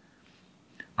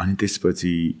अनि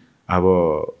त्यसपछि अब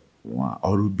उहाँ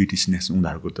अरू ब्रिटिस नेसन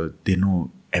उनीहरूको त they know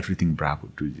everything Bravo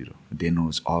 2-0 they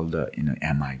knows all the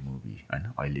MI movie होइन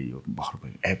अहिले यो भर्खर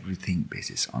भयो everything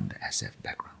basis on the SF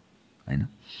background होइन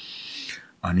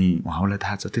अनि उहाँलाई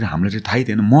थाहा छ तर हामीलाई चाहिँ थाहै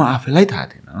थिएन म आफैलाई थाहा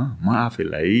थिएन म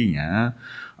आफैलाई यहाँ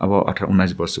अब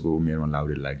 18-19 वर्षको उमेरमा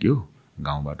लाउडे लाग्यो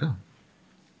गाउँबाट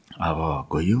अब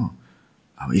गयो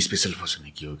अब स्पेसल फोर्स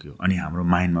भने के हो अनि हाम्रो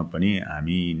माइन्डमा पनि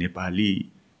हामी नेपाली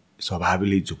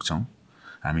स्वभावले झुक्छौँ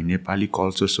हामी नेपाली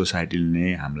कल्चर सोसाइटीले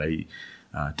नै हामीलाई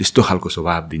त्यस्तो खालको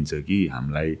स्वभाव दिन्छ कि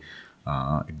हामीलाई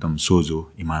एकदम सोझो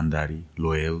इमान्दारी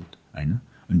लोयल होइन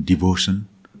अनि डिभोसन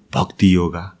भक्ति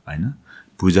योगा होइन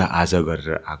पूजा आजा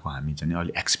गरेर आएको हामी चाहिँ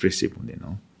अलिक एक्सप्रेसिभ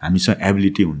हुँदैनौँ हामीसँग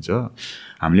एबिलिटी हुन्छ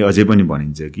हामीले अझै पनि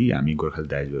भनिन्छ कि हामी गोर्खाली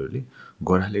दाजुहरूले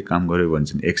गोराले काम गर्यो भने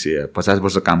चाहिँ 150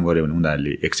 वर्ष काम गर्यो भने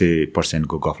उनीहरूले 100%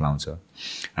 को गफ लाउँछ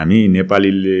हामी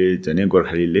नेपालीले चाहिँ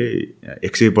गोर्खालीले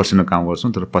 100% काम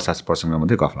गर्छौँ तर 50%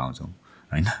 मात्रै गफ लाउँछौँ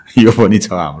होइन यो पनि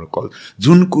छ हाम्रो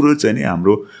जुन कुरो चाहिँ नि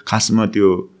हाम्रो खासमा त्यो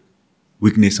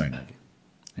विकनेस होइन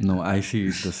no I C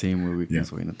is the same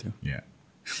weakness होइन त्यो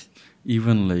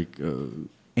इभन लाइक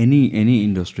any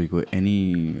industry को any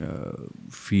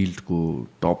field को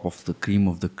top of the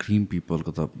cream people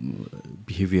को त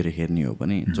behavior हेर्ने हो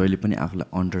भने जहिले पनि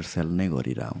आफूलाई undersell नै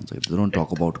गरिरहेको हुन्छ they don't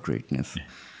talk about greatness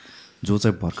जो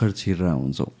चाहिँ भर्खर छिरेर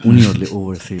हुन्छ उनीहरूले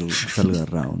oversell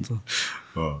गरेर हुन्छ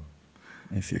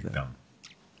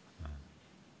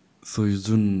सो यो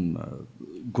जुन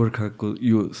गोर्खाको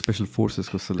यो स्पेसल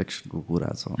फोर्सेसको सिलेक्सनको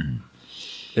कुरा छ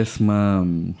यसमा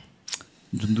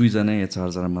जुन 2 जना या 4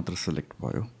 जना मात्र सिलेक्ट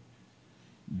भयो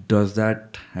does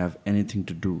that have anything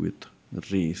to do with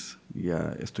race या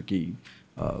यस्तो केही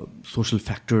सोसल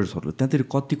फ्याक्टर्सहरू त्यहाँतिर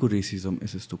कतिको रेसिजम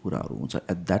यस्तो कुराहरू हुन्छ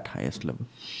एट द्याट हाइएस्ट लेभल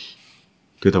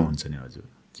त्यो त हुन्छ नि हजुर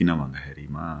किन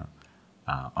भन्दाखेरिमा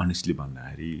अनेस्टली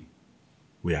भन्दाखेरि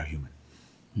we are human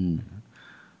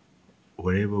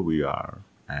wherever we are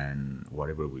and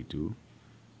whatever we do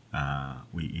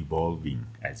we evolving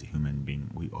as a human being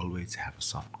we always have a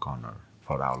soft corner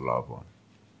for our loved one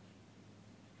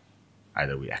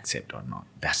either we accept or not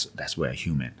that's way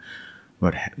human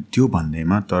but त्यो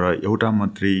भन्दैमा तर एउटा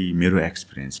मात्रै मेरो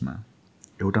एक्सपिरियन्समा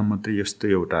एउटा मात्रै यस्तो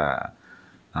एउटा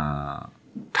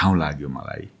ठाउँ लाग्यो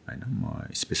मलाई होइन म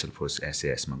स्पेसल फोर्स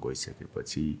SAS मा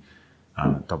गइसकेपछि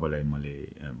तपाईँलाई मैले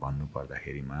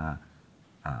भन्नुपर्दाखेरिमा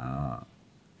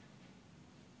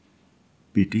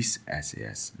ब्रिटिस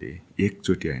SAS ले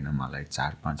एकचोटि होइन मलाई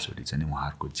 4-5 चोटि चाहिँ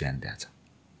उहाँहरूको ज्यान दिएछ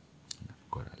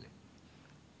गोराले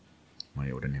म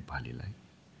एउटा नेपालीलाई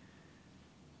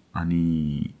अनि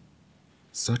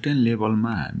सर्टेन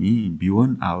लेभलमा हामी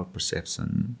beyond our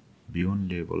perception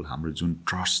beyond level हाम्रो जुन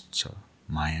ट्रस्ट छ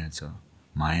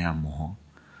माया मोह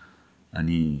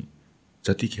अनि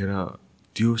जतिखेर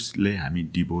त्यसले हामी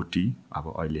डिभोटी अब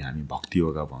अहिले हामी भक्ति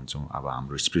योगा भन्छौँ अब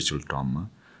हाम्रो स्पिरिचुअल टर्ममा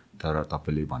तर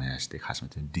तपाईँले भने जस्तै खासमा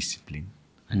चाहिँ डिसिप्लिन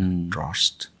होइन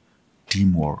ट्रस्ट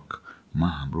टिमवर्कमा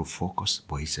हाम्रो फोकस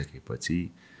भइसकेपछि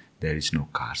there is no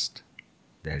caste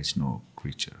there is no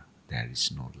क्रिचर there is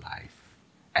no life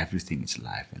everything is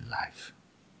life in life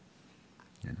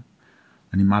होइन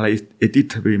अनि मलाई यति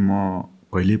थपै म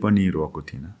कहिले पनि रोएको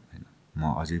थिइनँ होइन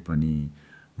म अझै पनि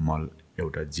म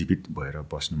एउटा जीवित भएर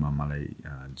बस्नुमा मलाई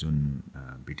जुन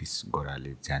ब्रिटिस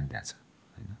गोराले ज्यान दिएछ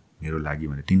होइन मेरो लागि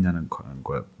भने 3 जना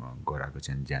गोराको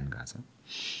चाहिँ ज्यान गएको छ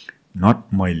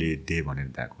नट मैले दे भनेर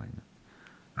दिएको होइन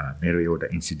मेरो एउटा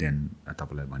इन्सिडेन्ट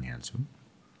तपाईँलाई भनिहाल्छु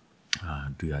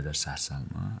 2007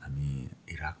 सालमा हामी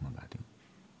इराकमा गएको थियौँ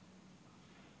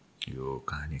यो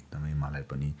कहानी एकदमै मलाई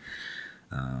पनि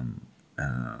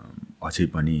अझै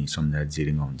पनि सम्झाएर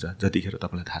जिरिङ हुन्छ जतिखेर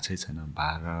तपाईँलाई थाहा छैन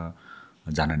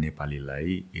 12 जना नेपालीलाई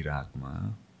इराकमा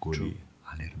गोली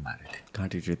हालेर मारे थिए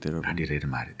घाँटी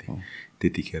मारे थिए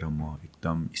त्यतिखेर म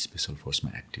एकदम स्पेसल फोर्समा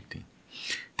एक्टिभ थिएँ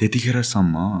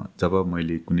त्यतिखेरसम्म जब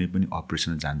मैले कुनै पनि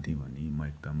अपरेसन जान्थेँ भने म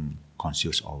एकदम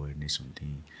कन्सियस अवेरनेस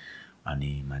हुन्थेँ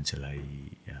अनि मान्छेलाई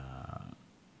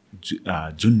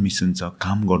जुन मिसन छ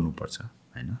काम गर्नुपर्छ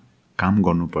होइन काम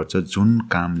गर्नुपर्छ जुन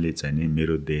कामले चाहिँ नि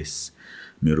मेरो देश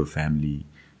मेरो फ्यामिली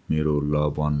मेरो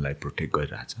लभ वानलाई प्रोटेक्ट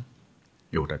गरिरहेछ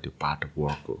एउटा त्यो पार्ट अफ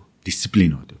वर्क हो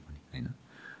डिसिप्लिन हो त्यो पनि होइन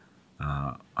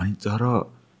अनि तर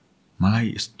मलाई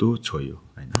यस्तो छोयो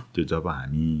होइन त्यो जब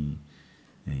हामी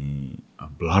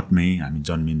ब्लडमै हामी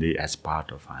जन्मिँदै एज पार्ट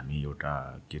अफ हामी एउटा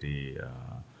के अरे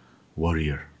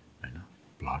वरियर होइन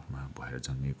ब्लडमा भएर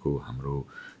जन्मेको हाम्रो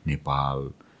नेपाल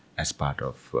एज पार्ट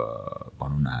अफ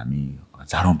भनौँ न हामी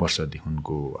हजारौँ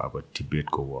वर्षदेखिको अब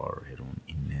तिब्बतको वार हेरौँ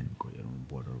इन्डियनको हेरौँ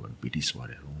बोर्डरबाट ब्रिटिस वार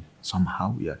हेरौँ somehow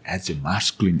we are as a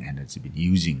masculine energy been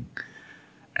using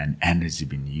an energy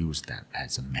been used that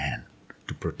as a man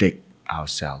to protect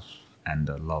ourselves and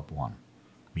the loved one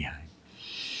behind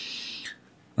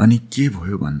अनि के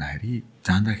भयो भन्दाखेरि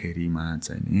जाँदाखेरिमा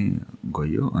चाहिँ नि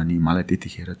गयो अनि मलाई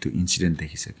त्यतिखेर त्यो इन्सिडेन्ट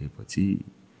देखिसकेपछि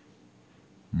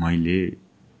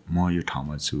म यो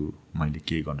ठाउँमा छु मैले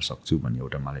के गर्न सक्छु भन्ने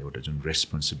एउटा मलाई एउटा जुन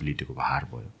रेस्पोन्सिबिलिटीको भार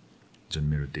भयो जुन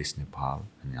मेरो देश नेपाल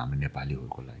अनि हाम्रो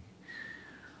नेपालीहरूको लागि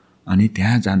अनि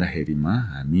त्यहाँ जाँदाखेरिमा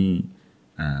हामी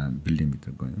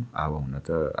बिल्डिङभित्र गयौँ अब हुन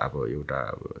त अब एउटा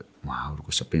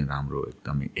उहाँहरूको सबै राम्रो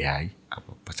एकदमै एआई अब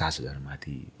 50,000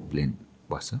 माथि प्लेन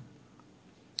बस्छ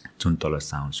जुन तल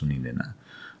साउन्ड सुनिँदैन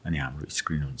अनि हाम्रो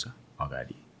स्क्रिन हुन्छ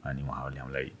अगाडि अनि उहाँहरूले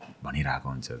हामीलाई भनिरहेको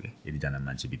हुन्छ कि यतिजना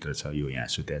मान्छे भित्र छ यो यहाँ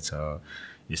सुत्या छ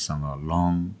यससँग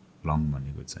लङ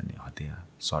भनेको चाहिँ नि हतियार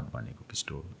सर्ट भनेको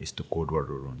पिस्टोल यस्तो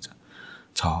कोडवर्डहरू हुन्छ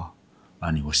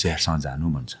अनि होसियारसँग जानु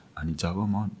भन्छ अनि जब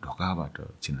म ढोकाबाट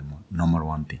चिन्नु म नम्बर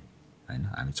 1 थिएँ होइन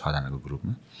हामी 6 जनाको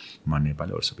ग्रुपमा म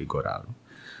नेपाली अरू सबै गोराहरू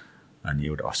अनि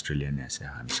एउटा अस्ट्रेलियन एसए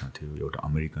हामीसँग थियो एउटा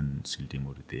अमेरिकन सिल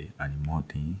टिमहरू थिए अनि म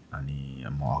थिएँ अनि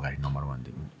म अगाडि नम्बर 1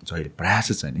 थिएँ जहिले प्रायः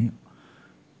चाहिँ नि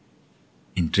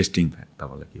इन्ट्रेस्टिङ फ्याक्ट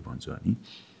तपाईँलाई के भन्छु अनि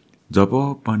जब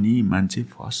पनि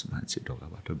फर्स्ट मान्छे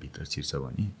ढोकाबाट भित्र छिर्छ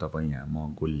भने तपाईँ यहाँ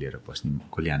म गोली लिएर पस्ने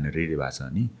गोली हान्ने रेडी भएको छ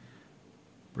अनि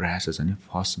प्रायः चाहिँ नि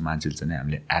फर्स्ट मान्छे चाहिँ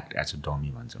हामीले एक्ट एज अ डमी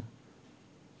भन्छौँ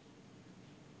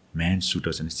म्यान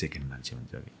सुटर चाहिँ सेकेन्ड मान्छे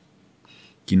हुन्छ कि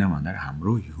किन भन्दा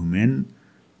हाम्रो ह्युमन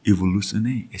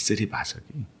इभोल्युसनै यसरी भएको छ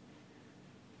कि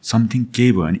समथिङ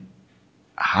केही भयो भने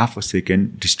हाफ अ सेकेन्ड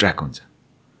डिस्ट्र्याक्ट हुन्छ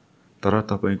तर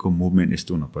तपाईँको मुभमेन्ट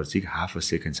यस्तो हुनुपर्छ कि हाफ अ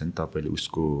सेकेन्ड चाहिँ तपाईँले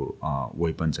उसको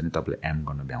वेपन चाहिँ तपाईँले एम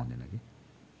गर्न भ्याउँदैन कि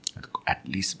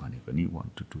एटलिस्ट भनेको नि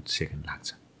 1 to 2 सेकेन्ड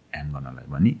लाग्छ एम गर्नलाई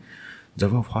भने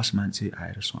जब फर्स्ट मान्छे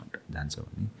आएर सर्ट जान्छ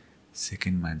भने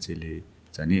सेकेन्ड मान्छेले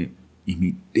चाहिँ नि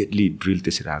इमिडिएटली ड्रिल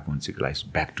त्यसरी आएको हुन्छ कि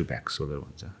like back to back shoulder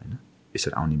भन्छ होइन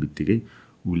यसरी आउने बित्तिकै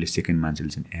उसले सेकेन्ड मान्छेले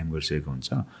चाहिँ एम गरिसकेको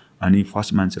हुन्छ अनि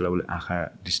फर्स्ट मान्छेलाई उसले आँखा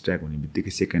डिस्ट्र्याक्ट हुने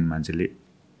बित्तिकै सेकेन्ड मान्छेले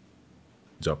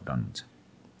जब डाउन हुन्छ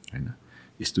होइन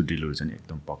यस्तो ड्रिलहरू चाहिँ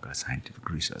एकदम पक्का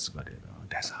साइन्टिफिक रिसर्च गरेर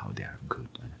that's how they are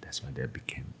good होइन द्याट्स वाइ दे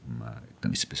बिकेम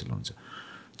एकदम स्पेसल हुन्छ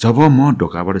जब म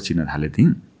ढोकाबाट चिन्न थालेँ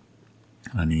थिएँ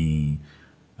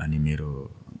अनि मेरो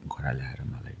घोडा ल्याएर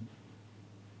मलाई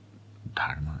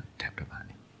ढाडमा ठ्याप्ट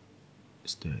बाँध्यो।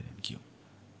 यस्तो हेरेँ के हो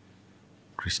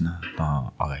कृष्ण त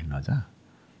अगाडि नजा,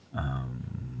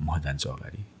 म जान्छु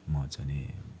अगाडि, म चाहिँ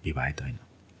विवाहित होइन।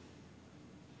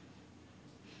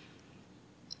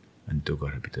 अनि त्यो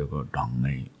घरभित्रको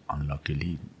ढङ्गै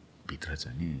अनलकिली भित्र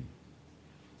चाहिँ नि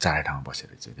चारै ठाउँमा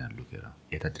बसेर चाहिँ त्यहाँ लुकेर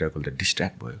यतातिरको त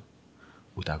डिस्ट्र्याक्ट भयो,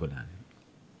 उताको लाने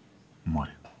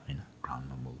मऱ्यो होइन,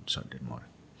 ग्राउन्डमा म सडेन मऱ्यो।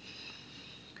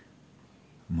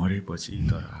 मरेपछि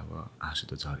तर अब आँसु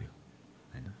त झऱ्यो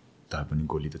होइन, तर पनि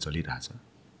गोली त चलिरहेछ।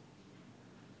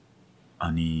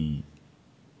 अनि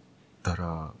तर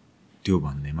त्यो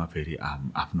भन्दैमा फेरि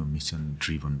आफ्नो मिसन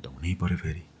ड्रिभन त हुनै पऱ्यो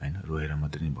फेरि होइन, रोएर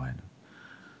मात्रै नि भएन।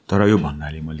 तर यो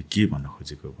भन्नाले मैले के भन्न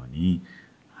खोजेको भने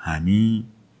हामी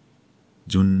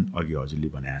जुन अघि हजुरले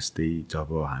भने जस्तै जब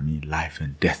हामी लाइफ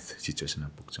एन्ड डेथ सिचुएसनमा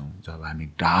पुग्छौँ, जब हामी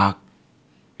डार्क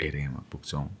एरियामा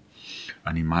पुग्छौँ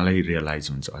अनि मलाई रियलाइज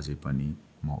हुन्छ अझै पनि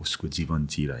म उसको जीवन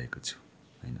जिइरहेको छु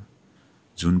होइन।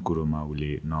 जुन कुरोमा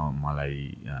उसले न मलाई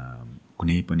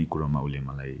कुनै पनि कुरोमा उसले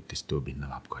मलाई त्यस्तो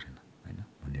भिन्नभाव गरेन होइन।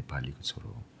 म नेपालीको छोरो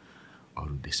हो,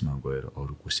 अरू देशमा गएर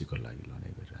अरू कसैको लागि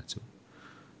लडाइँ गरिरहेको छु।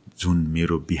 जुन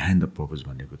मेरो बिहाइन्ड द पर्पज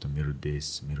भनेको त मेरो देश,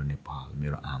 मेरो नेपाल,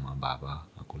 मेरो आमा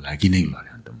बाबाको लागि नै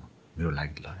लडेँ अन्त म, मेरो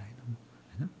लागि लडाएन म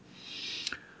होइन।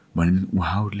 भने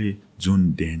उहाँहरूले जुन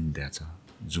देन दिएछ,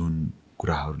 जुन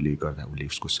कुराहरूले गर्दा उसले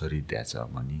उसको शरीर दिएछ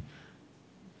भने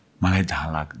मलाई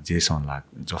जहाँ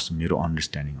जस्तो मेरो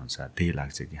अन्डरस्ट्यान्डिङ अनुसार त्यही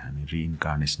लाग्छ कि हामी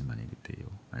रिइन्कार्नेसन भनेको त्यही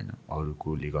हो होइन।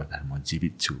 अरूकोले गर्दा म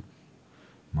जीवित छु,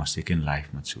 म सेकेन्ड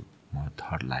लाइफमा छु, म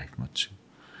थर्ड लाइफमा छु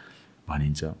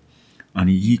भनिन्छ।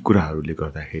 अनि यी कुराहरूले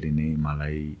गर्दाखेरि नै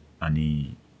मलाई अनि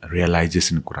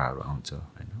रियलाइजेसन कुराहरू आउँछ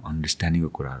होइन, अन्डरस्ट्यान्डिङको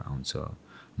कुराहरू आउँछ,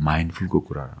 माइन्डफुलको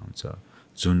कुराहरू आउँछ,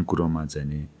 जुन कुरोमा चाहिँ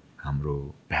नि हाम्रो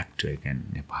back to eigen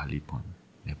नेपालीपन,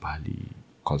 Nepali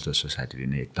culture सोसाइटीले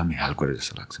नै एकदमै हेल्प गरे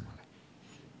जस्तो लाग्छ मलाई।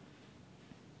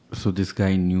 So this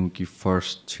guy knew कि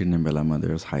फर्स्ट छिर्ने बेलामा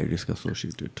there was high risk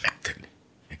associated.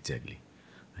 Exactly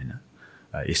होइन।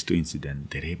 यस्तो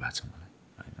इन्सिडेन्ट धेरै भएको छ मलाई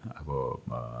होइन। अब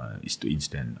यस्तो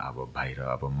इन्सिडेन्ट अब बाहिर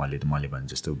अब मैले भने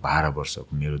जस्तो 12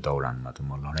 वर्षको मेरो दौरानमा त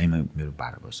म लडाइँमा मेरो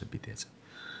 12 वर्ष बितेछ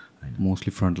होइन।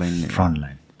 मोस्टली फ्रन्ट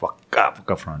लाइन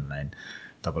पक्का फ्रन्ट लाइन।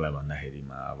 तपाईँलाई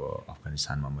भन्दाखेरिमा अब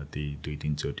अफगानिस्तानमा म त्यही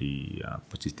 2-3 चोटि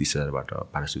 25-30 हजारबाट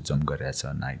प्यारासुट जम्प गरिरहेछ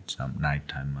नाइट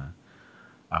टाइममा।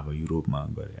 अब युरोपमा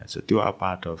गरिरहेछ त्यो अब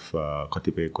पार्ट अफ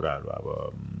कतिपय कुराहरू अब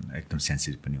एकदम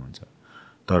सेन्सिटिभ पनि हुन्छ।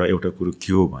 तर एउटा कुरो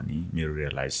के हो भने मेरो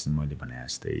रियलाइज मैले भने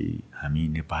जस्तै हामी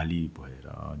नेपाली भएर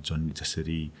जुन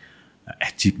जसरी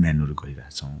एचिभमेन्टहरू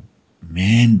गरिरहेछौँ,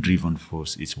 main driven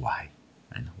force is why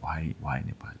होइन, वाइ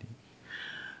नेपाली।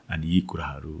 अनि यी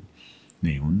कुराहरू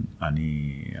नै हुन्। अनि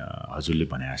हजुरले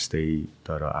भने जस्तै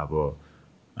तर अब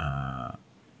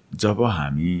जब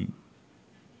हामी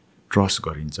ट्रस्ट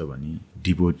गरिन्छ भने,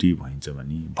 डिभोटी भइन्छ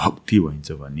भने, भक्ति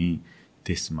भइन्छ भने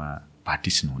त्यसमा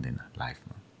पार्टिसन हुँदैन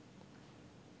लाइफमा,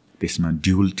 त्यसमा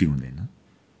ड्युअलिटी हुँदैन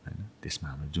होइन। त्यसमा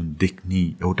हाम्रो जुन देख्ने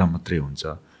एउटा मात्रै हुन्छ,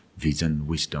 vision,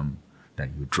 wisdom, that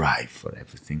you drive for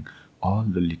everything,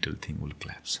 all the little thing will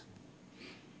collapse.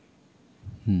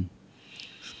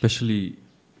 Specially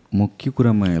म के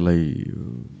कुरामा यसलाई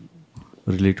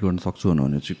रिलेट गर्न सक्छु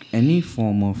भने चाहिँ एनी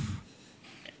फर्म अफ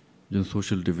जुन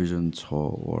सोसियल डिभिजन छ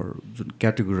ओर जुन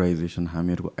क्याटेगोराइजेसन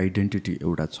हामीहरूको आइडेन्टिटी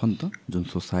एउटा छ नि त, जुन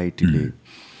सोसाइटीले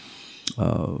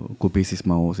को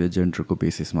बेसिसमा होस् या जेन्डरको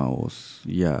बेसिसमा होस्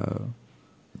या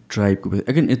ट्राइबको बेसिस,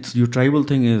 अगेन इट्स यो ट्राइबल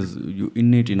थिङ इज यो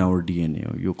इन्नेट इन आवर डिएनए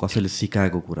हो, यो कसैले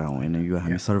सिकाएको कुरा होइन, यो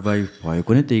हामी सर्भाइभ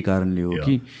भएको नै त्यही कारणले हो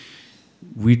कि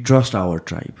we trust our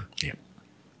tribe.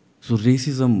 So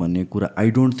racism भन्ने कुरा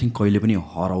आई डोन्ट थिङ्क कहिले पनि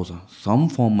हराउँछ, सम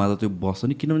फर्ममा त त्यो बस्छ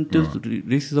नि, किनभने त्यो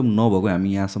रेसिजम नभएको हामी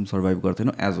यहाँसम्म survive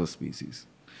गर्थेनौँ as a species.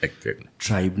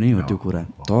 Tribe नै हो त्यो कुरा।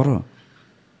 तर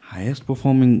हाइएस्ट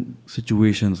पर्फर्मिङ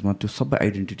सिचुएसन्समा त्यो सबै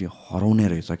आइडेन्टिटी हराउने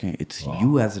रहेछ क्या। It's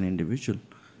you as an individual.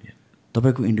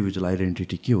 तपाईँको इन्डिभिजुअल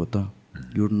आइडेन्टिटी के हो त?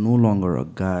 युआर नो लङ्गर अ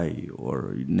गाई ओर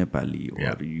नेपाली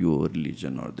ओर यो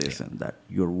religion or this and that,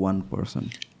 you're one person.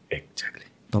 Exactly.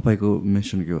 तपाईँको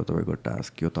मिसन के हो, तपाईँको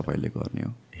टास्क के हो, तपाईँले गर्ने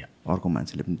हो, अर्को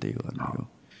मान्छेले पनि त्यही गर्ने हो।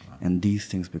 And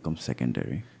these things become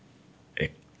secondary.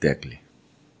 Exactly,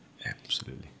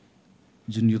 absolutely.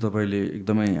 जुन यो तपाईँले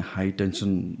एकदमै high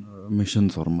tension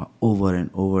मिसन्सहरूमा over and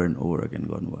over again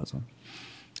गर्नुभएको छ,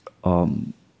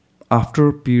 after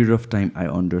a period of time I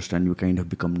understand you kind of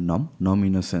become नम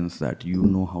in a sense that you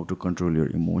know how to control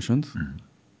your emotions,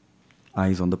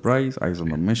 आइज on the price, आइज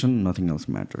on the mission, nothing else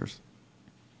matters.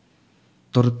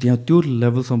 तर त्यहाँ त्यो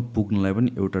लेभलसम्म पुग्नलाई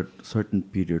पनि एउटा certain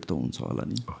period त हुन्छ होला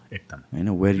नि एकदम होइन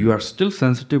where you are still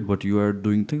sensitive but you are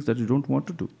doing things that you don't want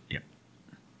to do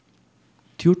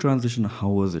त्यो transition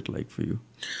how was it like for you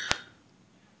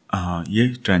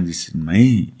यही ट्रान्जिसनमै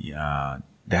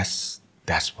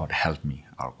that's what help me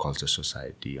our culture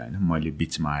society होइन मैले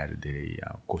बिचमा आएर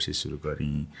धेरै कोसिस सुरु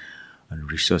गरेँ अनि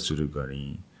रिसर्च सुरु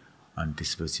गरेँ अनि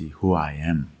त्यसपछि हु आई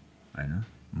एम होइन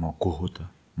म को हो त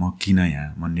म किन यहाँ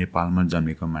म नेपालमा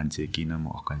जन्मेको मान्छे किन म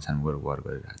अफगानिस्तानमा गएर वर्क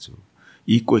गरिरहेको छु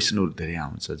यी क्वेसनहरू धेरै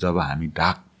आउँछ जब हामी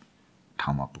डार्क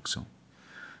ठाउँमा पुग्छौँ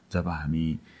जब हामी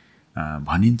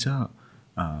भनिन्छ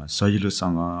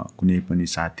सजिलोसँग कुनै पनि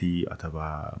साथी अथवा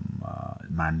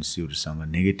मानिसहरूसँग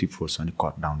नेगेटिभ फोर्स पनि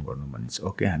कट डाउन गर्नु भनिन्छ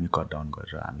ओके हामी कट डाउन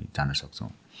गरेर हामी जान सक्छौँ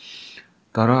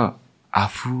तर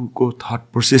आफूको थट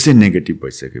प्रोसेसै नेगेटिभ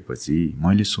भइसकेपछि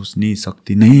मैले सोच्ने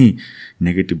शक्ति नै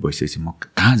नेगेटिभ भइसकेपछि म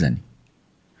कहाँ जाने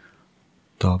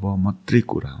तब मात्रै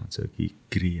कुरा आउँछ कि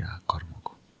क्रिया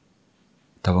कर्मको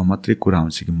तब मात्रै कुरा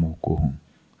आउँछ कि म को हुँ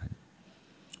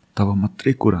तब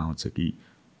मात्रै कुरा आउँछ कि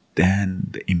then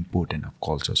the importance of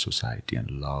culture, society and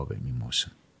love and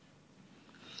emotion.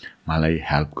 मलाई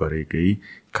हेल्प गरेकै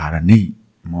कारणै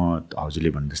म हजुरले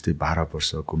भने जस्तै 12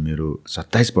 वर्षको मेरो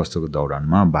 27 वर्षको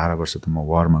दौरानमा 12 वर्ष त म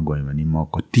वारमा गएँ भने म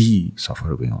कति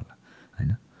सफर गएँ होला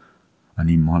होइन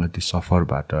अनि मलाई त्यो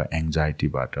सफरबाट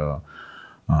एङ्जाइटीबाट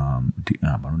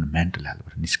भनौँ न मेन्टल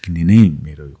हेल्थबाट निस्किने नै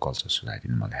मेरो कल्चर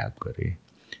सोसाइटीले मलाई हेल्प गरे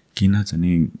किन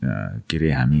चाहिँ के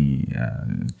अरे हामी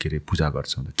के अरे पूजा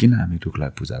गर्छौँ त किन हामी रुखलाई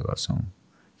पूजा गर्छौँ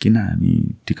किन हामी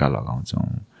टिका लगाउँछौँ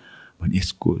भने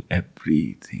यसको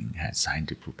everything has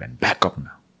scientific proof and backup न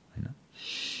होइन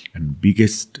एन्ड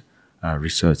बिगेस्ट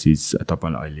रिसर्च इज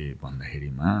तपाईँलाई अहिले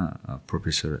भन्दाखेरिमा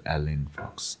professor Alan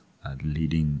fox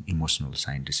leading emotional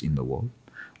scientist in the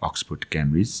world Oxford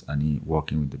Cambridge अनि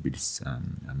working with the British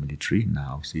military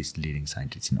now see is leading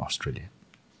scientist in Australia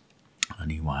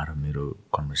अनि उहाँहरू मेरो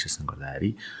conversation गर्दाखेरि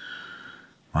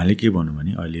उहाँले के भन्नु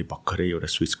भने अहिले भर्खरै एउटा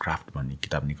स्विच क्राफ्ट भन्ने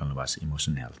किताब निकाल्नु भएको छ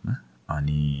इमोसन हेल्थमा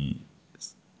अनि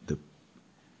the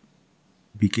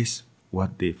biggest what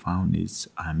they found is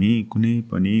हामी कुनै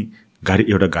पनि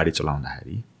एउटा गाडी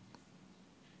चलाउँदाखेरि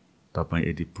तपाईँ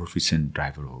यदि प्रोफिसियन्ट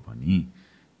ड्राइभर हो भने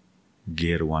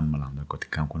गियर 1मा लाउँदा कति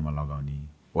कुनमा लगाउने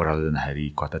ओह्रालो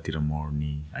जाँदाखेरि कतातिर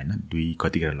मोड्ने होइन 2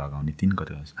 कतिखेर लगाउने 3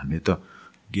 कति हामीले त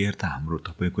गियर त हाम्रो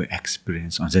तपाईँको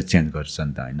एक्सपिरियन्स अझै चेन्ज गर्छ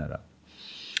नि त होइन र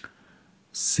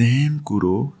सेम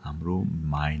कुरो हाम्रो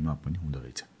माइन्डमा पनि हुँदो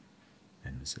रहेछ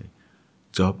हेर्नुहोस् है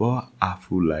जब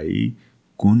आफूलाई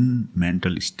कुन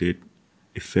mental state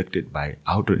affected by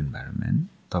outer environment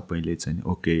तपाईँले चाहिँ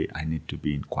okay I need to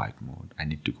be in quite mode I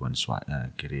need to go in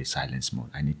के अरे silence mode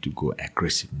I need to go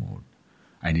aggressive mode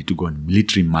I need to go in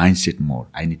military mindset mode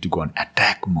I need to go in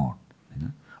attack मोड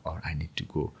होइन or I need to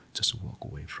go just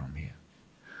walk away from here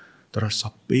तर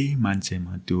सबै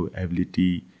मान्छेमा त्यो ability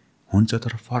हुन्छ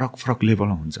तर फरक फरक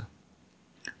लेभलमा हुन्छ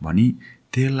भनी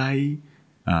त्यसलाई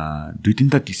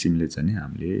 2-3 किसिमले चाहिँ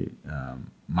हामीले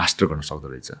मास्टर गर्न सक्दो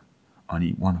रहेछ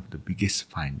अनि one of the biggest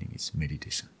finding is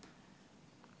meditation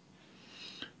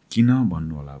किन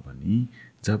भन्नु होला भने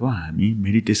जब हामी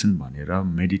मेडिटेसन भनेर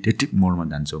मेडिटेटिभ मोडमा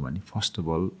जान्छौँ भने first of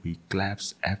all we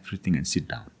collapse everything and sit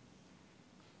down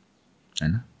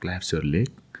होइन collapse your leg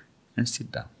and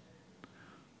sit down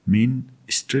main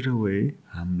straight away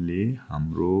हामीले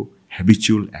हाम्रो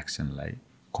हेबिचुअल एक्सनलाई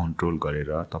कन्ट्रोल गरेर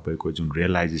तपाईँको जुन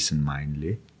रियलाइजेसन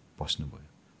माइन्डले बस्नुभयो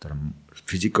तर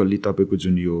फिजिकल्ली तपाईँको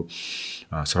जुन यो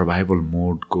सर्भाइभल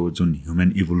मोडको जुन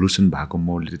ह्युमन इभोल्युसन भएको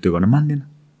मोडले त्यो गर्न मान्दैन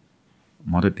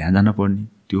म त त्यहाँ जान पर्ने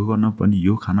त्यो गर्न पर्ने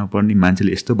यो खान पर्ने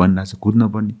मान्छेले यस्तो भनिरहेको छ कुद्न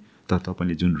पर्ने तर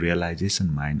तपाईँले जुन रियलाइजेसन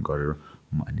माइन्ड गरेर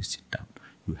म अनि sit down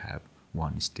you have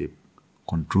one step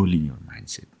controlling your mind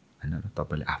set होइन र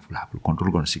तपाईँले आफूले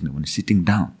कन्ट्रोल गर्न सिक्नु भने सिटिङ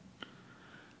डाउन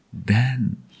देन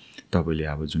तपाईँले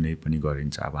अब जुनै पनि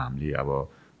गरिन्छ अब हामीले अब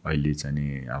अहिले चाहिँ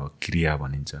नि अब क्रिया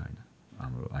भनिन्छ होइन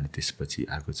हाम्रो अनि त्यसपछि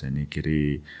अर्को चाहिँ नि के अरे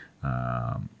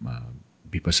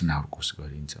विपसनाको कोर्स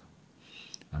गरिन्छ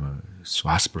अब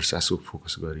श्वास प्रश्वासको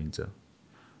फोकस गरिन्छ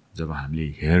जब हामीले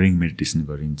हियरिङ मेडिटेसन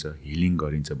गरिन्छ हिलिङ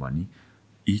गरिन्छ भने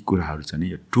यी कुराहरू चाहिँ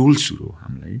यो टुल्सहरू हो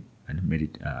हामीलाई होइन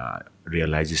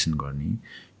रियलाइजेसन गर्ने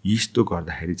यस्तो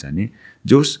गर्दाखेरि चाहिँ नि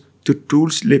जोस् त्यो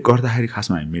टुल्सले गर्दाखेरि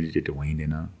खासमा हामी मेडिटेटिभ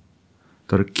होइँदैन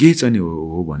तर के चाहिँ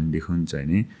हो भनेदेखि चाहिँ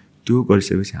नि त्यो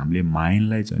गरिसकेपछि हामीले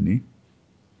माइन्डलाई चाहिँ नि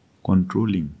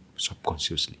कन्ट्रोलिङ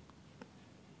सबकन्सियसली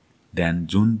देन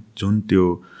जुन त्यो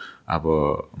अब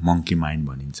मङ्की माइन्ड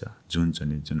भनिन्छ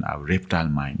जुन अब रेप्टाइल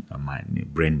माइन्ड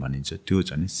ब्रेन भनिन्छ त्यो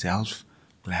चाहिँ सेल्फ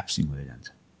क्ल्याप्सिङ हुँदै जान्छ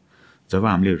जब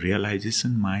हामीले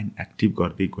रियलाइजेसन माइन्ड एक्टिभ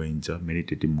गर्दै गइन्छ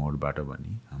मेडिटेटिभ मोडबाट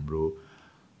भने हाम्रो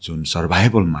जुन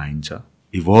सर्भाइभल माइन्ड छ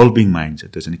इभल्भिङ माइन्ड छ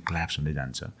त्यो चाहिँ क्ल्याप्स हुँदै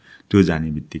जान्छ त्यो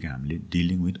जाने बित्तिकै हामीले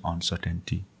dealing with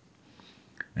uncertainty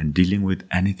and dealing with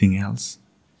anything else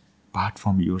part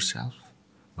from your self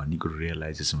भन्ने कुरो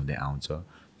रियलाइजेसन हुँदै आउँछ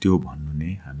त्यो भन्नु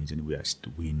नै हामी चाहिँ वी आर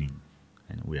विनिङ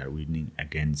होइन we are winning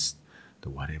against the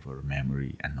what ever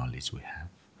memory and knowledge we have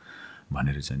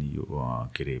भनेर चाहिँ यो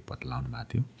के अरे पत्लाउनु भएको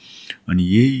थियो अनि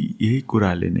यही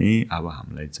कुराले नै अब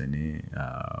हामीलाई चाहिँ नि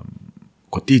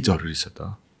कति जरुरी छ त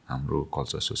हाम्रो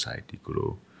कल्चर सोसाइटी कुरो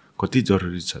कति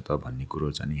जरुरी छ त भन्ने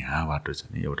कुरो चाहिँ यहाँबाट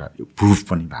चाहिँ एउटा प्रुफ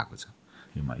पनि भएको छ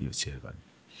यो सेयर गर्ने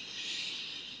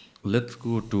लेट्स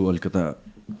गो टु अलिकता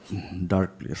डार्क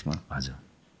प्लेसमा हजुर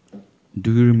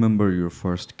do you remember your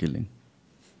first killing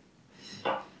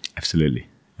absolutely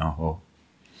हो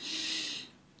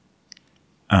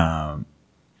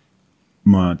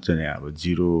म चाहिँ अब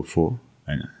 04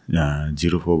 होइन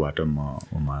 04बाट म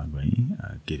उमा गएँ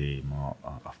के अरे म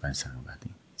अफगानिस्तान गएको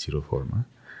थिएँ 04मा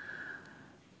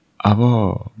अब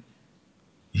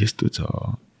यस्तो छ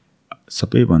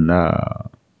सबैभन्दा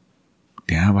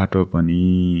त्यहाँबाट पनि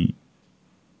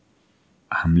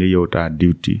हामीले एउटा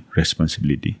duty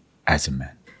responsibility as a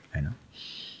man होइन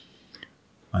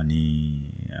अनि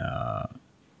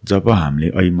जब हामीले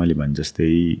अहिले मैले भने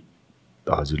जस्तै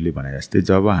हजुरले भने जस्तै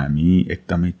जब हामी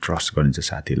एकदमै ट्रस्ट गरिन्छ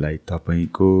साथीलाई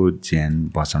तपाईँको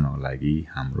ज्यान बचाउनको लागि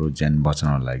हाम्रो ज्यान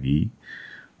बचाउनको लागि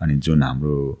अनि जुन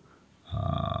हाम्रो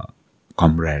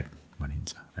कमरेड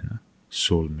भनिन्छ होइन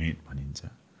सोलमेट भनिन्छ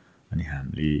अनि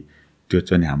हामीले त्यो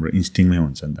चाहिँ हाम्रो इन्स्टिङमै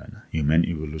हुन्छ नि त होइन ह्युमन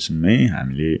इभोल्युसनमै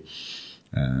हामीले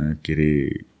के अरे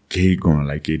केही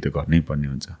गुमाउनलाई केही त गर्नै पर्ने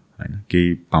हुन्छ होइन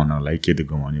केही पाउनलाई केही त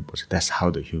गुमाउनै पर्छ that's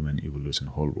how the human evolution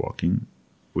whole working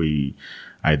we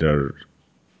either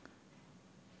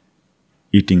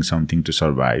eating something to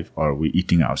survive or we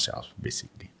eating ourselves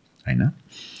basically होइन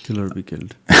kill or be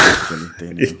killed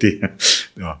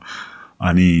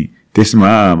अनि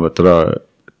त्यसमा अब तर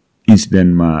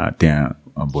इन्सिडेन्टमा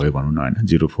त्यहाँ भयो भनौँ न होइन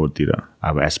 04तिर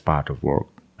अब as part of work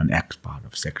and as part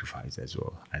of sacrifice as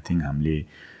well I think हामीले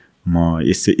म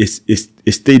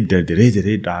यस्तै धेरै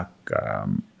धेरै डार्क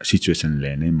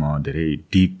सिचुएसनले नै म धेरै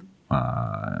डिप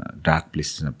डार्क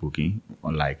प्लेसेसमा पुगेँ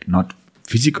like not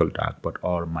physical dark but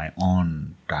or my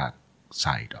own dark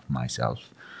side of myself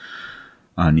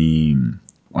अनि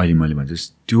अहिले मैले भने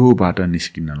त्योबाट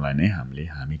निस्किनलाई नै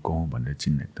हामी को हौँ भनेर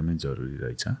चिन्न एकदमै जरुरी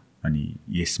रहेछ अनि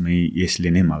यसले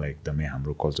नै मलाई एकदमै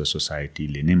हाम्रो कल्चर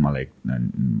सोसाइटीले नै मलाई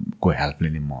को हेल्पले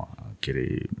नै म के अरे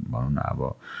भनौँ न अब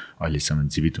अहिलेसम्म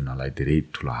जीवित हुनलाई धेरै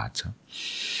ठुलो हात छ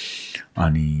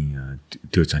अनि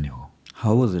त्यो चाहिँ हो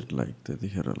हाउ वाज इट लाइक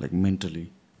त्यतिखेर लाइक मेन्टली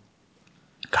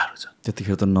गाह्रो छ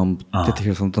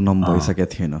त्यतिखेरसम्म त नम भइसकेको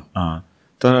थिएन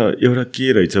तर एउटा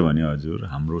के रहेछ भने हजुर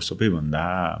हाम्रो सबैभन्दा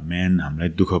मेन हामीलाई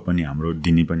दुःख पनि हाम्रो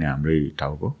दिने पनि हाम्रै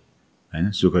टाउको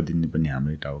होइन सुख दिने पनि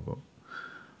हाम्रै टाउको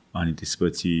अनि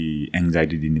त्यसपछि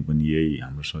एङ्जाइटी दिने पनि यही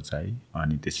हाम्रो सोचाइ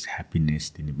अनि त्यस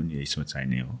ह्याप्पिनेस दिने पनि यही सोचाइ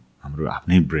नै हो हाम्रो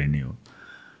आफ्नै ब्रेनै हो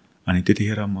अनि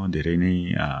त्यतिखेर म धेरै नै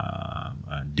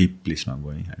डिप प्लेसमा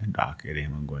गएँ होइन डार्क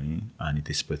एरियामा गएँ अनि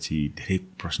त्यसपछि धेरै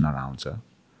प्रश्नहरू आउँछ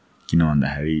किन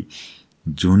भन्दाखेरि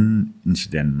जुन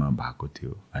इन्सिडेन्टमा भएको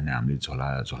थियो होइन हामीले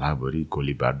झोलाभरि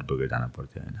गोलीबार बोकेर जानु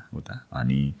पर्थ्यो होइन उता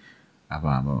अनि अब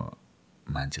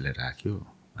मान्छेलाई राख्यो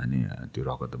अनि त्यो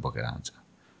रगत बोकेर आउँछ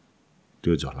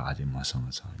त्यो झोला अझै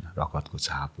मसँग छ होइन रगतको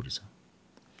छापहरू छ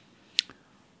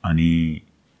अनि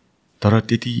तर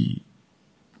त्यति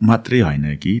मात्रै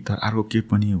होइन कि तर अर्को के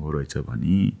पनि हो रहेछ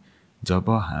भने जब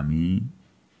हामी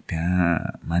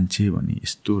त्यहाँ मान्छे भने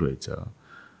यस्तो रहेछ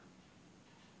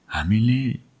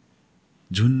हामीले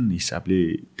जुन हिसाबले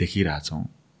देखिरहेछौँ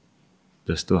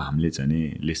जस्तो हामीले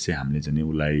चाहिँ लेट्स हामीले चाहिँ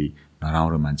उसलाई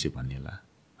नराम्रो मान्छे भन्नेला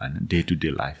होइन डे टु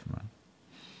डे लाइफमा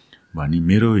भने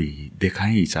मेरो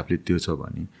देखाइ हिसाबले त्यो छ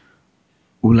भने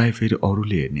उसलाई फेरि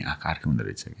अरूले हेर्ने आँखा अर्कै हुँदो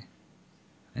रहेछ कि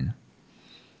होइन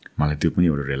मलाई त्यो पनि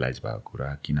एउटा रियलाइज भएको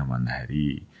कुरा किन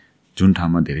भन्दाखेरि जुन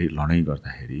ठाउँमा धेरै लडाइँ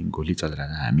गर्दाखेरि गोली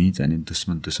चलिरहेको हामी चाहिँ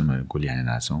दुश्मनहरू गोली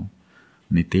हानिरहेछौँ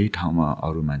अनि त्यही ठाउँमा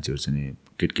अरू मान्छेहरू चाहिँ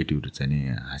केटकेटीहरू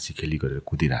चाहिँ हाँसी खेली गरेर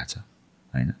कुदिरहेछ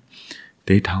होइन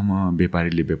त्यही ठाउँमा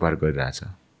व्यापारीले व्यापार गरिरहेछ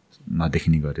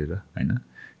नदेखिने गरेर होइन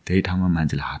त्यही ठाउँमा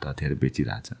मान्छेले हात हतियार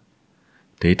बेचिरहेछ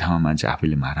त्यही ठाउँमा मान्छे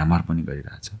आफैले मारामार पनि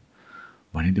गरिरहेछ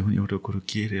भनेदेखि एउटा कुरो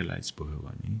के रियलाइज भयो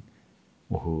भने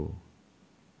ओहो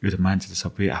यो त मान्छे त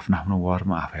सबै आफ्नो आफ्नो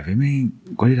वारमा आफैमै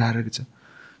गरिरहेको छ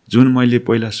जुन मैले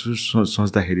पहिला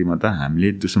सोच्दाखेरिमा त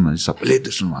हामीले दुश्मन भने सबैले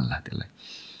दुश्मन भन्ला त्यसलाई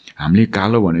हामीले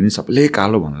कालो भन्यो भने सबैले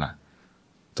कालो भन्ला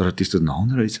तर त्यस्तो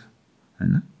नहुँदो रहेछ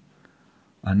होइन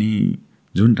अनि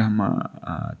जुन ठाउँमा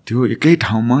त्यो एकै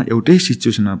ठाउँमा एउटै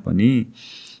सिचुएसनमा पनि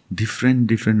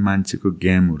डिफ्रेन्ट मान्छेको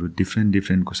गेमहरू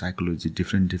डिफ्रेन्टको साइकोलोजी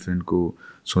डिफ्रेन्टको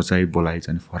सोचाइ बोलाइ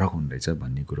चाहिँ फरक हुँदैछ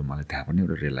भन्ने कुरो मलाई त्यहाँ पनि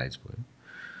एउटा रियलाइज भयो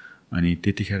अनि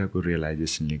त्यतिखेरको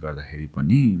रियलाइजेसनले गर्दाखेरि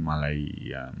पनि मलाई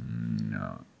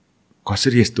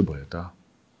कसरी यस्तो भयो त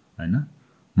हैन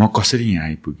म कसरी यहाँ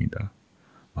आइपुगेँ त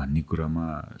भन्ने कुरामा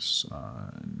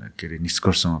के अरे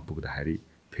निष्कर्षमा पुग्दाखेरि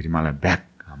फेरि मलाई ब्याक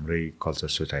हाम्रै कल्चर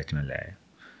सोसाइटीमा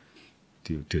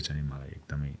ल्यायो त्यो चाहिँ मलाई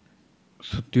एकदमै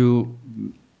त्यो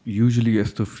युजली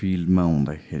यस्तो फिल्डमा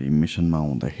हुँदाखेरि मिसनमा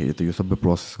हुँदाखेरि त यो सबै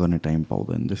प्रोसेस गर्ने टाइम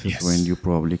पाउँदैन this is when you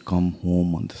probably come home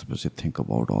अनि त्यसपछि think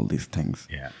about all this things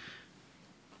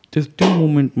त्यो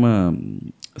मोमेन्टमा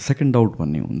सेकेन्ड डाउट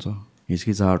भन्ने हुन्छ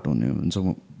हिचकिचाहट हुने हुन्छ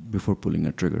बिफोर पुलिङ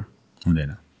अ ट्रिगर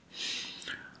हुँदैन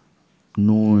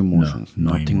नो इमोसन्स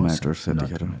नथिङ म्याटर्स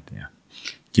त्यतिखेर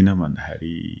किन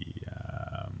भन्दाखेरि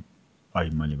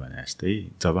अहिले मैले भने जस्तै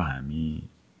जब हामी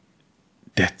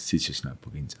डेथ सिचुएसनमा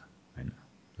पुगिन्छ होइन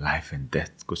लाइफ एन्ड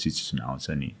डेथको सिचुएसन आउँछ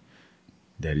नि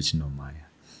there is no Maya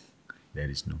there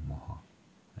is no मोह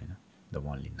होइन the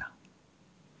only now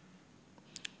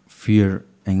fear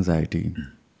anxiety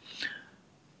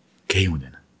केही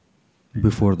हुँदैन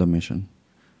बिफोर द मिसन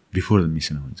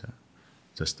हुन्छ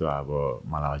जस्तो अब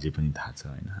मलाई अझै पनि थाहा छ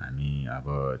होइन हामी अब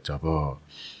जब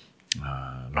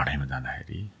लडाइँमा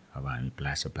जाँदाखेरि अब हामी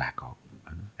प्लास ब्ल्याक हक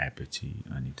होइन आएपछि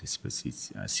अनि त्यसपछि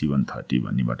C-130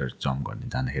 भन्नेबाट जम्प गर्ने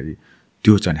जाँदाखेरि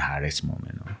त्यो चाहिँ हार्डेस्ट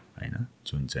मोमेन्ट हो होइन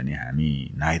जुन चाहिँ नि हामी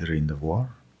neither in the war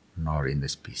Nar in the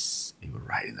piece you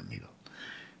right in the middle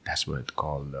that's what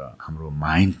call हाम्रो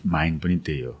माइन्ड पनि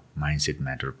त्यही हो माइन्ड सेट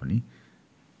म्याटर पनि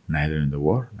neither in the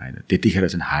war neither त्यतिखेर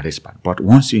चाहिँ hardest part but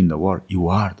once you in the war you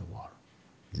are the war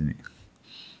isn't it?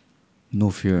 No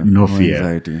fear,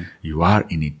 anxiety. You are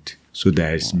in it, so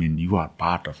that means you are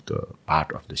part of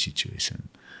the situation,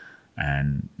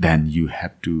 and then you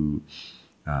have to.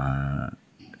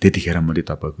 त्यतिखेर मैले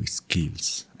तपाईको skills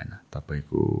हैन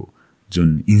तपाईको जुन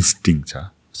instinct छ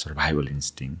survival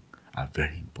instinct are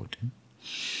very important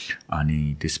अनि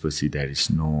त्यसपछि there is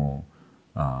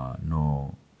no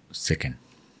second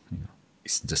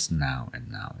it's just now and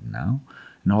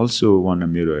and also one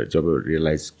मेरो जब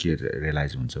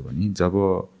रियलाइज हुन्छ भने जब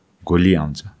गोली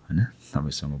आउँछ होइन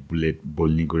तपाईँसँग बुलेट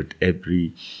बोल्ने गोली एभ्री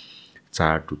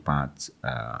 4 to 5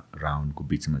 राउन्डको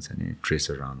बिचमा चाहिँ नि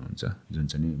ट्रेसर राउन्ड हुन्छ जुन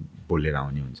चाहिँ नि बोलेर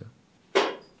आउने हुन्छ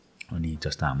अनि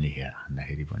जस्तो हामीले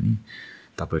हान्दाखेरि पनि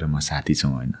तपाईँ र म साथी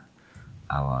छौँ होइन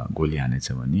अब गोली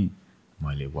हानेछ भने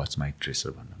मैले वाच माई ट्रेसर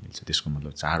भन्न मिल्छ त्यसको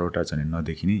मतलब 4वटा चाहिँ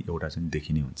नदेखिने एउटा चाहिँ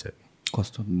देखिने हुन्छ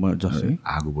कस्तो जस्तै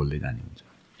आगो बोल्दै जाने हुन्छ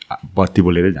बत्ती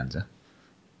बोलेरै जान्छ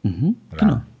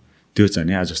त्यो चाहिँ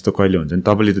नि जस्तो कहिले हुन्छ नि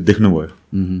तपाईँले त देख्नुभयो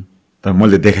तर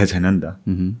मैले देखाएको छैन नि त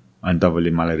अनि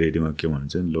तपाईँले मलाई रेडियोमा के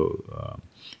भन्नुहुन्छ नि लो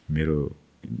मेरो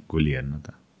गोली हेर्नु त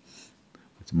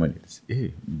मैले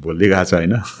बोल्दै गएको छ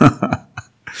होइन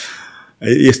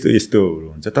यस्तो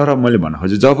हुन्छ तर मैले भन्न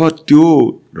खोजेँ जब त्यो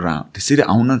त्यसरी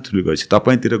आउन सुरु गरेपछि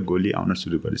तपाईँतिर गोली आउन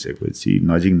सुरु गरिसकेपछि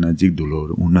नजिक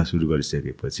धुलोहरू उड्न सुरु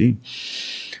गरिसकेपछि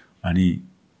अनि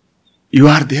यु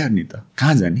आर देयर नि त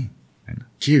कहाँ जाने होइन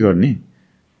के गर्ने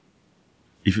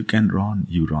if you can run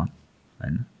you run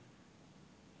होइन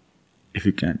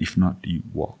if not you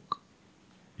walk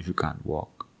if you can't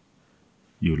walk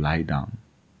you lie down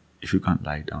if you can't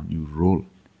lie down you role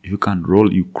if you can't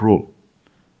role you crawl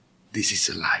this is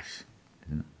a life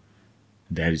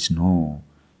there is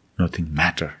nothing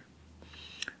matter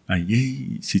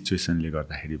यही सिचुएसनले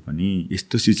गर्दाखेरि पनि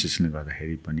यस्तो सिचुएसनले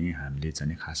गर्दाखेरि पनि हामीले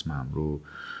चाहिँ खासमा हाम्रो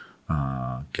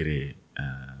के अरे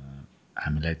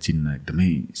हामीलाई चिन्न एकदमै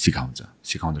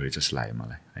सिकाउँदो रहेछ जस्तो लाग्यो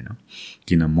मलाई होइन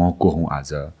किन म को हुँ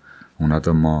आज हुन त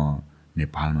म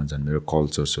नेपालमा जन्मेर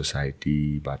कल्चर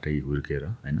सोसाइटीबाटै हुर्केर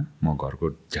होइन म घरको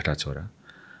जेठा छोरा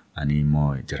अनि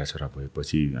म जेठा छोरा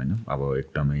भएपछि होइन अब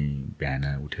एकदमै बिहान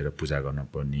उठेर पूजा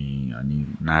गर्नुपर्ने अनि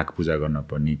नाग पूजा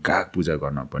गर्नुपर्ने काग पूजा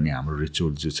गर्नुपर्ने हाम्रो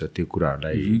रिचुअल जो छ त्यो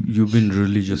कुराहरूलाई you been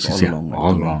religious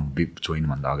all long big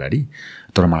जोइनभन्दा अगाडि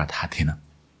तर मलाई थाहा थिएन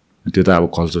त्यो त अब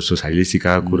कल्चर सोसाइटीले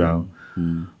सिकाएको कुरा हो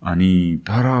अनि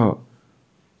तर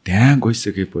त्यहाँ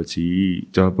गइसकेपछि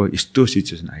जब यस्तो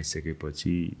सिचुएसन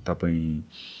आइसकेपछि तपाईँ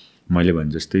मैले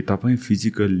भने जस्तै तपाईँ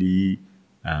फिजिकल्ली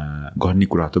गर्ने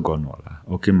कुरा त गर्नु होला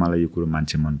ओके मलाई यो कुरो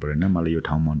मान्छे मन परेन मलाई यो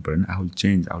ठाउँ मन परेन I will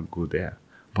change I will go there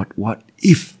but what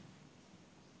if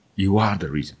you are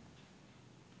the reason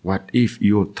what if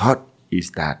your thought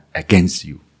is that against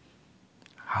you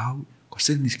how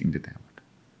कसरी निस्किन्छ त्यहाँबाट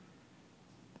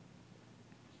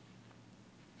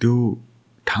त्यो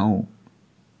ठाउँ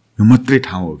यो मात्रै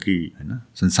ठाउँ हो कि होइन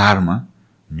संसारमा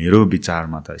मेरो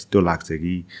विचारमा त यस्तो लाग्छ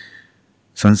कि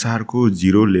संसारको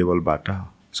 0 लेभलबाट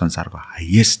संसारको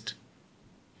हाइएस्ट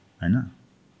होइन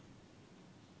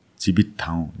जीवित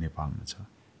ठाउँ नेपालमा छ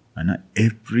हैन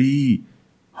every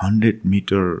 100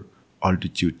 metre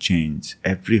altitude change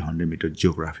every 100 metre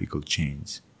geographical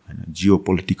change हैन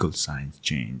geopolitical science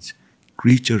change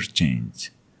क्रिचर change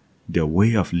their way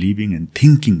of living and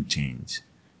thinking change.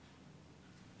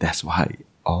 That's why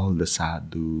all the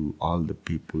sadhu, all the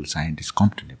people, scientists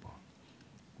come to Nepal.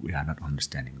 We are not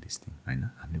understanding this thing. हैन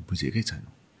हामीले बुझेकै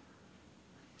छैनौँ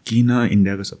किन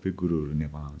इन्डियाको सबै गुरुहरू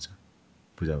नेपाल आउँछ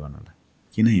पूजा गर्नलाई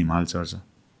किन हिमाल चढ्छ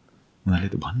उनीहरूले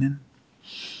त भन्दैन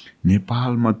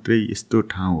नेपाल मात्रै यस्तो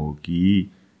ठाउँ हो कि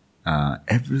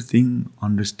एभ्रिथिङ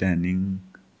अन्डरस्ट्यान्डिङ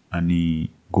अनि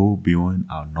go beyond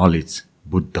our knowledge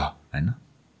Buddha हैन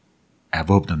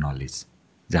above the knowledge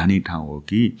जाने ठाउँ हो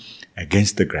कि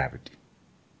against the gravity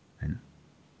हैन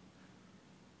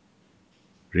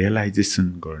रियलाइजेसन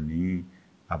गर्ने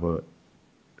अब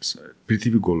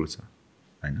पृथ्वी गोलो छ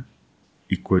हैन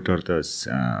इक्वेटर त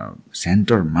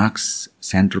सेन्टर मार्क्स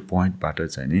सेन्टर पोइन्टबाट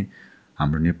चाहिँ नि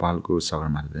हाम्रो नेपालको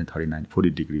सगरमाथा चाहिँ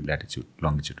 39-40 डिग्री ल्याटिट्युड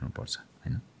लङ्गिट्युडमा पर्छ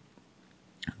हैन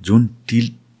जुन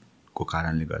टिल्टको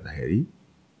कारणले गर्दाखेरि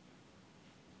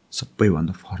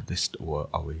सबैभन्दा farthest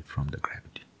away from the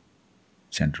gravity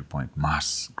central point मास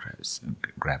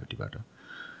ग्राभिटीबाट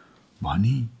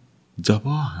भने जब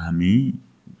हामी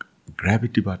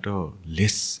ग्राभिटीबाट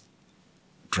लेस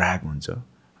ड्र्याग हुन्छ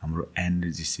हाम्रो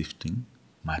एनर्जी सिफ्टिङ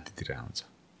माथितिर आउँछ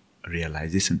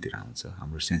रियलाइजेसनतिर आउँछ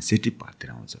हाम्रो सेन्सिटिभ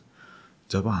पार्टतिर आउँछ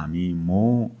जब हामी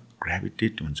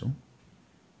ग्राभिटेट हुन्छौँ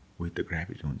विथ द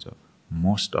ग्राभिटी हुन्छ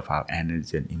most of our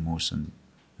energy and emotion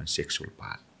and sexual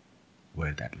part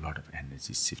where that lot of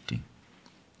energy is shifting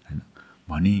हैन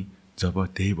भने जब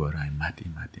त्यही भएर हामी माथि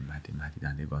माथि माथि माथि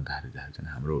जाँदै गर्दाखेरि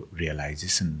हाम्रो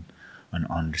रियलाइजेसन अनि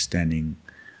अन्डरस्ट्यान्डिङ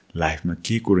लाइफमा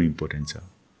के कुरो इम्पोर्टेन्ट छ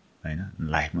हैन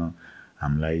लाइफमा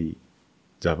हामीलाई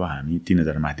जब हामी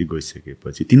 3000 माथि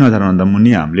गइसकेपछि 3000 भन्दा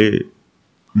मुनि हामीले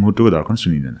मुटुको धड्कन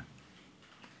सुनिदैन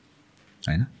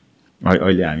हैन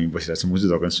अहिले हामी बसिरहेको छौँ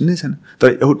मुटुको धड्कन सुन्नै छैन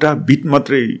तर एउटा बिट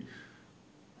मात्रै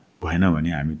भएन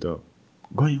भने हामी त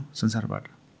गयौँ संसारबाट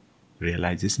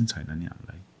रियलाइजेसन छैन नि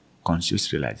हामीलाई कन्सियस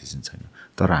रियलाइजेसन छैन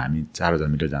तर हामी 4000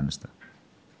 मिटर जानुस् त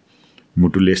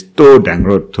मुटुले यस्तो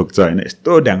ढ्याङ्ग्रो ठोक्छ हैन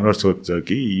यस्तो ढ्याङ्ग्रो ठोक्छ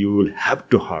कि you will have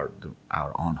to hurt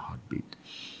our own heart beet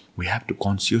we have to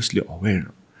consciously aware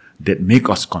that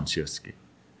make us conscious के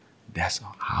that's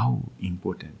how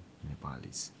important Nepal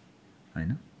is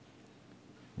हैन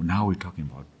नाउ वी टकिङ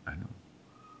अबाउट हैन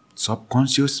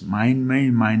सबकन्सियस माइन्डमै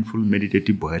माइन्डफुल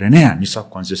मेडिटेटिभ भएर नै हामी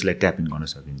सबकन्सियसलाई ट्याप इन गर्न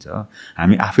सकिन्छ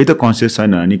हामी आफै त कन्सियस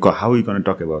छैन अनि how you gonna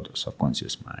talk about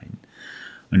subconscious mind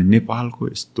अनि नेपालको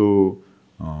यस्तो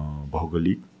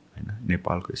भौगोलिक हैन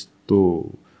नेपालको यस्तो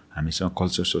हामीसँग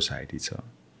कल्चर सोसाइटी छ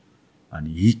अनि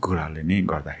यी कुराले नै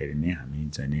गर्दाखेरि नै हामी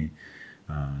चाहिँ नि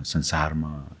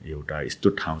संसारमा एउटा यस्तो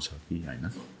ठाउँ छ कि हैन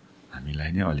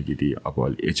हामीलाई नै अलिकति अब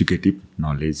executive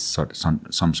knowledge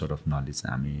some sort of knowledge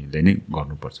हामीले नै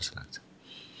गर्नुपर्छ जस्तो लाग्छ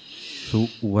so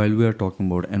while we are talking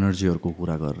about एनर्जीहरूको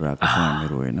कुरा गरेर आएको छौँ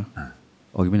हामीहरू होइन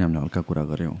अघि पनि हामीले हल्का कुरा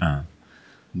गऱ्यौँ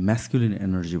म्यास्कुलिन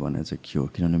एनर्जी भने चाहिँ के हो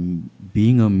किनभने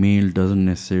being a mail doesn't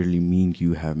necessarily mean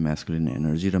you have masculine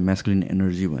energy र म्यास्कुलिन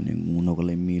एनर्जी भन्ने हुनको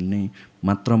लागि मेल नै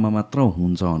मात्रामा मात्र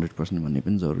हुन्छ 100% भन्ने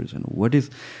पनि जरुरी छैन वाट इज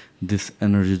दिस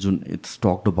एनर्जी जुन it's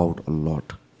talked about a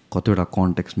lot कतिवटा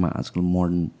कन्टेक्स्टमा आजकल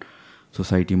मोडर्न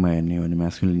सोसाइटीमा हेर्ने हो भने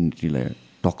म्यास्कुलिनिटीलाई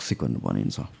टक्सिक भन्नु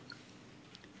भनिन्छ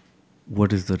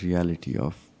what is the reality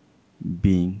of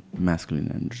being masculine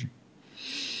energy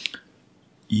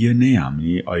यो नै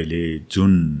हामी अहिले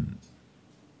जुन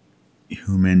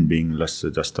ह्युमन बिइङ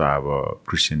जस्तो अब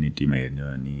क्रिस्चियनिटीमा हेर्ने हो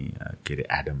भने के अरे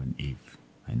एडम एन्ड इभ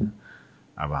हैन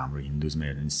अब हाम्रो हिन्दुजमा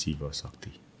हेर्ने शिव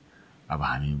शक्ति अब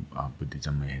हामी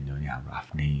बुद्धिज्ममा हेर्ने हो भने हाम्रो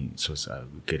आफ्नै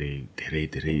के अरे धेरै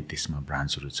धेरै त्यसमा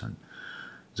ब्रान्चहरू छन्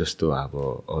जस्तो अब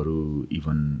अरू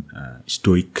इभन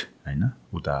स्टोइक हैन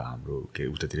उता हाम्रो के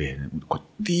उतातिर हेर्ने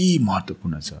कति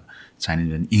महत्त्वपूर्ण छ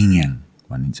चाइनिज भने इङ याङ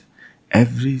भनिन्छ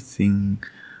everything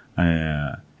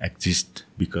exist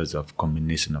because of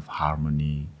combination of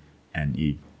harmony and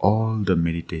if all the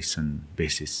meditation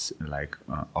basis like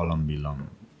Olam Bilam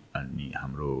and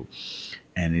hamro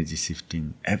energy shifting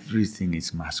everything is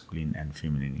masculine and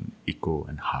feminine eco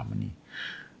and harmony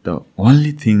the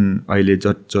only thing अहिले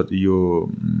जत यो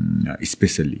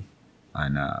specially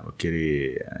हैन के रे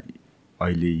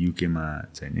अहिले UK मा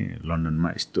चाहिँ नि लन्डनमा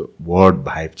यस्तो वर्ड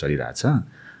भाइब चलिरहेछ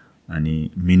अनि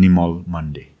मिनिमल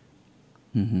मन्डे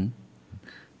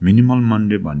मिनिमल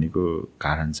मन्डे भन्नेको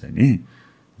कारण चाहिँ नि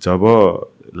जब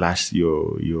लास्ट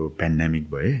यो पेन्डेमिक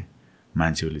भए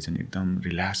मान्छेहरूले चाहिँ एकदम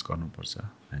रिल्याक्स गर्नुपर्छ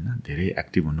हैन धेरै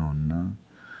एक्टिभ हुनुहुन्न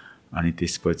अनि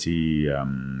त्यसपछि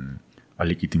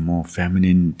अलिकति म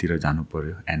फेमिनिनतिर जानु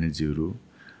पर्यो एनर्जीहरू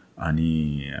अनि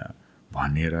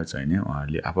भनेर चाहिँ नि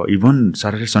उहाँहरूले अब इभन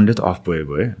सटरडे सन्डे त अफ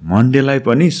भए मन्डेलाई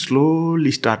पनि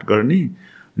स्लोली स्टार्ट गर्ने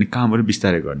अनि कामहरू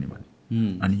बिस्तारै गर्ने भने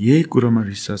अनि यही कुरोमा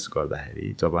रिसर्च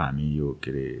गर्दाखेरि जब हामी यो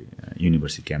के अरे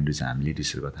युनिभर्सिटी क्याम्ब्रिज हामीले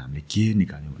रिसर्च गर्दा हामीले के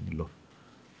निकाल्यौँ भने ल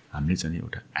हामीले चाहिँ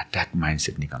एउटा एट्याक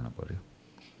माइन्डसेट निकाल्नु पऱ्यो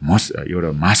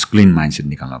एउटा मास्कुलिन माइन्डसेट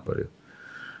निकाल्नु पऱ्यो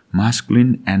मास्कुलिन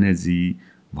एनर्जी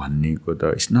भनेको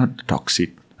त इट्स नट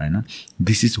टक्सिक होइन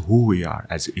this is who we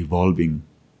are as evolving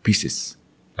pieces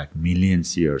like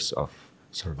millions years of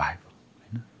survival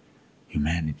होइन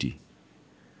ह्युम्यानिटी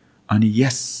अनि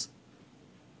यस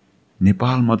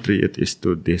नेपाल मात्रै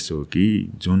यस्तो देश हो कि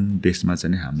जुन देशमा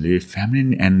चाहिँ हामीले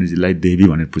फेमिनिन एनर्जीलाई देवी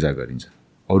भनेर पूजा गरिन्छ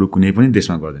अरू कुनै पनि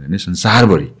देशमा गर्दैन भने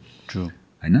संसारभरि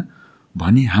होइन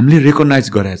भनी हामीले रेकग्नाइज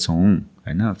गरेका छौँ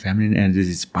होइन feminine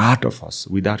energy is part of us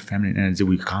without feminine energy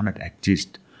we कान not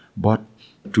exist but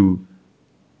to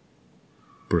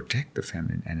protect the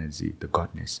feminine energy the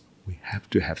goodness we have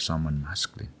to have Saman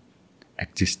masculine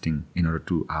existing in order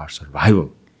to our survival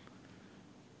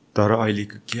तर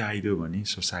अहिलेको के आइदियो भने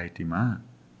सोसाइटीमा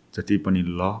जति पनि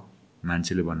ल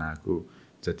मान्छेले बनाएको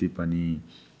जति पनि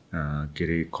के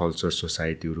अरे कल्चर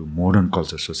सोसाइटीहरू मोडर्न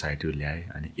कल्चर सोसाइटीहरू ल्याए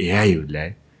अनि एआईहरू ल्याए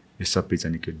यो सबै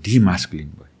चाहिँ के डिमास्कुलिन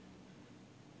भयो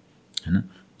होइन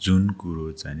जुन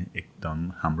कुरो चाहिँ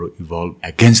एकदम हाम्रो इभल्भ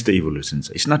एगेन्स्ट द इभोल्युसन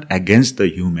छ it's not against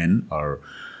the human or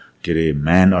के अरे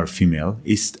man or female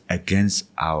it's against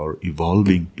our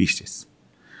evolving pieces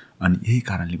अनि यही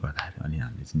कारणले गर्दाखेरि अनि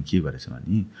हामीले चाहिँ के गरेछ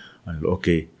भने अनि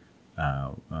okay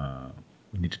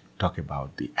we need to talk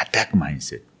about the attack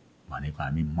mindset भनेको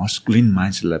हामी मस्कुलिन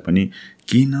माइन्डसेटलाई पनि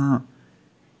किन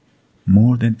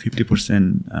more than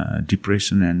 50%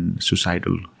 depression and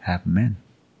suicidal have main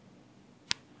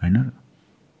होइन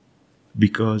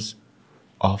because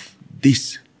of this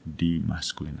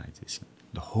डिमास्कुलिनाइजेसन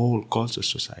the whole culture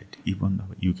society even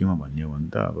अब युकेमा भन्ने हो भने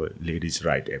त अब लेडिज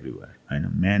राइट एभ्रिवेयर होइन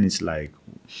man is like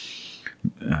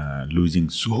losing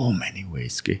so many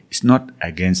ways okay it's not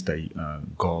against the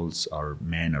girls or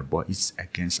men or boys it's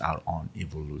against our own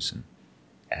evolution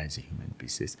as a human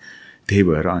species त्यही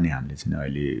भएर अनि हामीले चाहिँ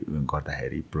अहिले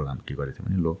गर्दाखेरि प्रोग्राम के गरेको थियो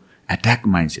भने लो एट्याक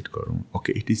माइन्डसेट गरौँ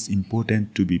okay it is important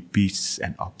to be piece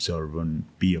and अब्जर्भेन्ट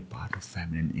be a part of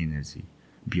feminine energy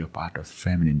be a part of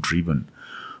feminine driven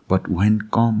but when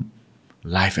com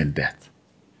life and death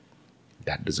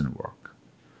that doesn't work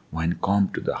when come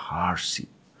to the hardship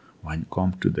when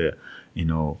come to the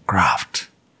craft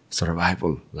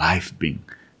survival life being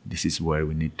this is where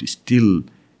we need to still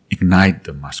ignite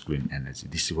the masculine energy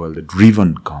this is where the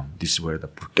driven come this is where the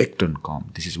protector come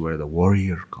this is where the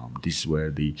warrior come this is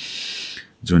where the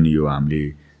जुन यो हामीले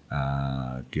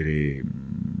के अरे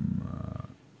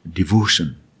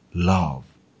devotion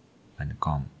love and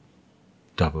कम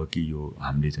तब कि यो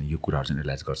हामीले चाहिँ यो कुराहरू चाहिँ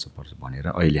रियलाइज गर्छ पर्छ भनेर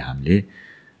अहिले हामीले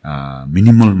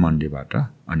मिनिमल मन्डेबाट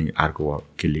अनि अर्को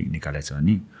के निकालेको छ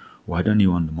भने why don't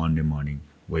you on Monday morning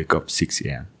wake up 6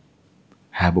 AM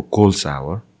have a cold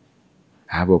shower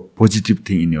have a positive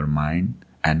thing in your mind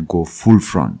and go full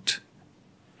front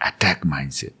attack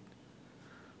mindset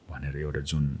भनेर एउटा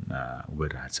जुन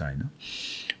गरिरहेको छ होइन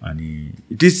अनि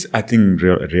it is I think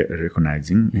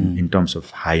recognising in terms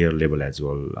of higher level as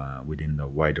well within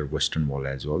the wider western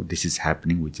world as well this is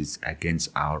happening which is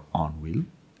against our on will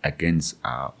against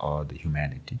the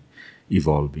humanity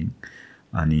evolving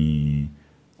and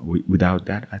without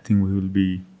that I think we will be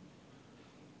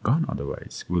gone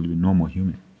otherwise we will be no more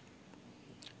human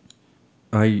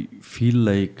I feel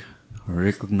like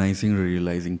recognizing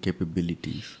realizing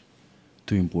capabilities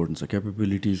too important so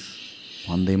capabilities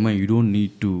on them you don't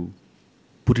need to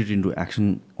put it into action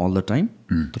all the time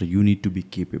but you need to be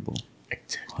capable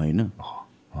exactly होइन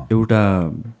एउटा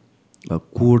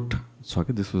quote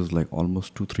this was like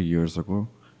almost 2-3 years ago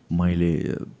मैले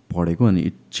पढेको अनि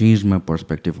it changed my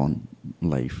perspective on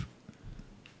life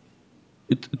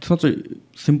it's such a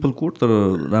simple quote तर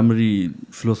राम्ररी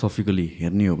philosophically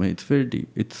हेर्ने हो भने it's very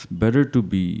deep it's better to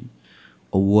be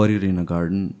a warrior in a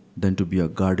garden than to be a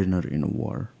gardener in a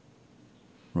war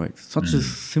right such a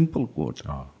simple quote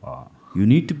you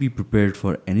need to be prepared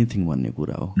for anything भन्ने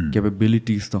कुरा हो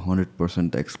capabilities त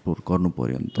 100% explore गर्नु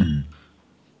पर्यो नि त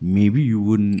maybe you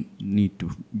wouldn't need to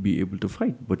be able to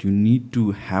fight but you need to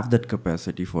have that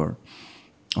capacity for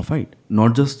a fight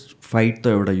not just fight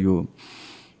the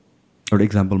एउटा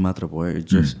example मात्र भयो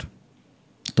it's just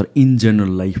तर in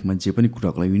general life मा जे पनि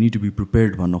कुराको लागि you need to be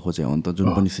prepared भन्न खोजे हो नि त जुन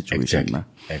पनि सिचुएसनमा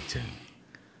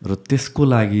र त्यसको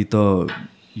लागि त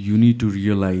you need to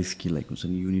realize कि like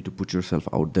you need to put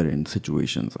yourself out there in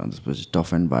situations and especially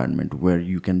tough environment where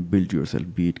you can build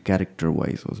yourself be it character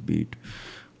wise or be it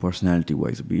personality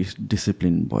wise be it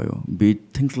discipline भयो be it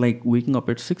things like waking up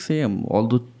at 6 AM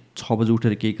although 6 बजे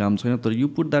उठेर केही काम छैन तर you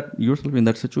put that yourself in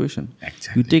that situation.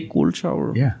 Exactly. You take cold shower.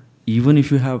 Yeah. Even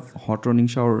if you have hot running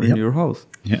shower in your house.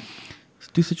 Yeah.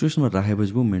 त्यो सिचुएसनमा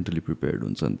राखेपछि पो mentally prepared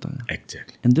हुन्छ नि त.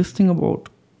 Exactly. And this thing about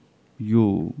यो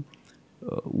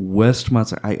वेस्टमा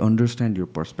चाहिँ I understand यो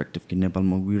perspective कि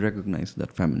नेपालमा we recognise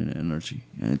that feminine energy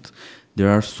and it's there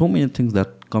are so many things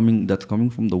that's coming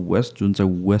from the West जुन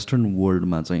चाहिँ वेस्टर्न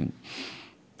वर्ल्डमा चाहिँ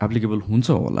एप्लिकेबल हुन्छ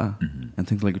होला and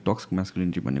things like toxic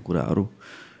masculinity भन्ने कुराहरू.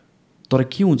 तर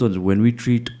के हुन्छ भने when we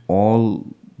treat all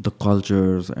the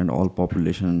cultures and all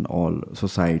population all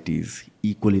societies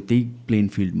equally त्यही प्लेन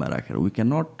फिल्डमा राखेर we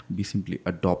can not be simply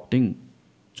adapting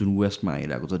जुन वेस्टमा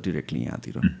आइरहेको छ डिरेक्टली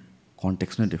यहाँतिर.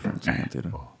 कन्टेक्स्ट नै डिफ्रेन्ट छ यहाँतिर.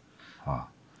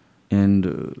 And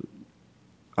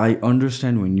I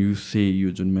understand when you से यो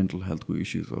जुन मेन्टल हेल्थको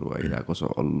इस्युजहरू आइरहेको छ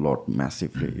a lot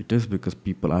massively it is because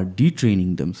people are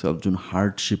डिट्रेनिङ themselves. जुन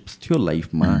हार्डसिप्स थियो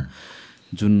लाइफमा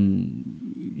जुन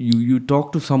you talk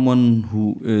to someone who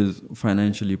is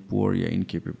financially poor yeah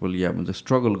incapable या भन्छ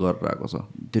स्ट्रगल गरेर आएको छ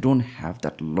they don't have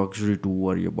that luxury to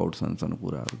worry about सानो सानो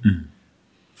कुराहरू.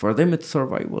 For them it's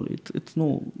survival. It's no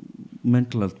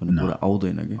mental health भन्ने कुरा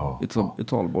आउँदैन कि. It's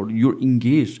all about your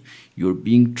engage your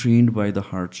being trend by the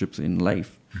hardships in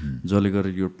life जसले गर्दा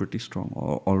युर प्रिटी स्ट्रङ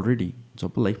अलरेडी.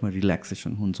 जब लाइफमा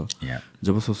रिल्याक्सेसन हुन्छ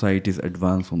जब सोसाइटिज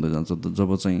एडभान्स हुँदै जान्छ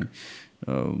जब चाहिँ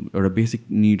एउटा बेसिक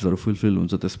निड्सहरू फुलफिल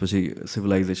हुन्छ त्यसपछि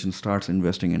civilisation starts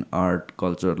investing in art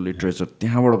culture literature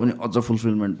त्यहाँबाट पनि अझ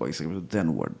फुलफिलमेन्ट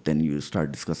भइसकेपछि then you start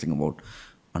discussing about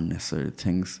unnecessary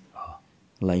things.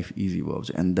 Life easy भयो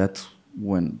and that's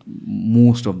when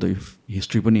most of the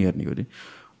history पनि हेर्ने गरी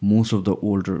most of the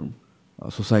older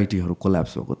सोसाइटीहरू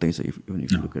collapse भएको त्यही छ. Even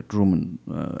if you look at Roman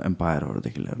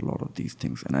एम्पायरहरूदेखि लिएर lot of this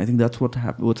things and I think that's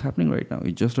what's happening right now.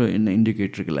 It's just in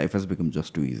indicator कि life has become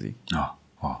just to easy.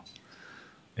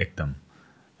 एकदम.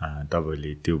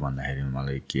 तपाईँले त्यो भन्दाखेरि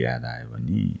मलाई के याद आयो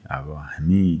भने अब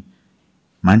हामी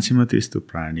मान्छे मात्रै यस्तो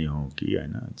प्राणी हो कि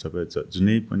होइन जब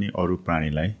जुनै पनि अरू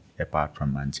प्राणीलाई एपार्ट फ्रम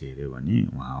मान्छे हेऱ्यो भने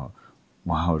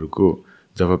उहाँहरूको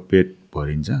जब पेट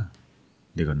भरिन्छ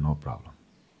दे गट नो प्रब्लम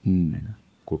होइन.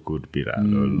 कुकुर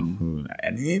बिरालो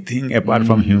anything apart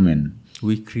from human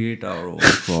we create our own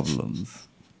problems.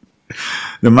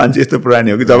 मान्छे यस्तो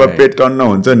प्राणी हो कि जब पेट टन्न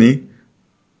हुन्छ नि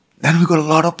then we got a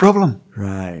lot of problem.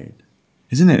 Right.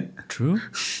 Isn't it?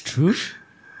 True.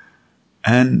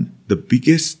 And the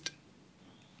biggest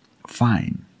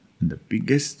fine, the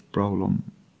biggest problem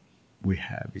we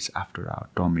have is after our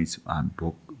tummies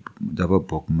जब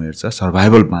भोक मेर्छ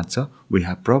survival बाँच्छ we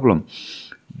have problem.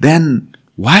 Then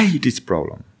why it is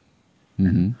problem?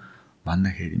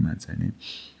 भन्दाखेरिमा चाहिँ नि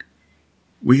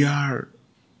we are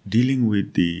dealing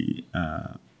with the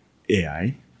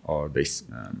AI or the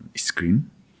screen.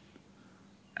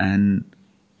 And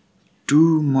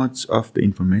too much of the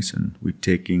information we're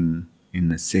taking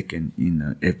in a second,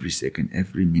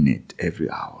 every minute, every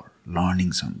hour,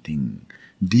 learning something,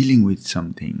 dealing with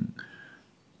something.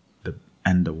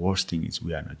 And the worst thing is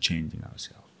we are not changing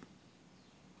ourselves.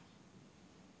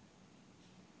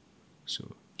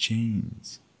 So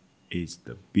change is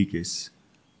the biggest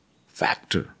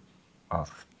factor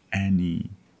of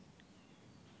any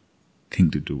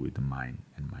thing to do with the mind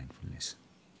and mindfulness.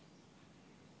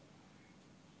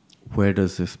 Where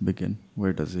does this begin?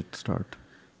 Where does it start?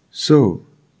 So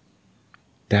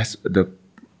that's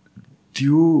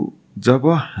त्यो जब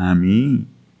हामी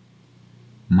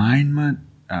माइन्डमा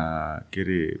के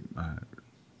अरे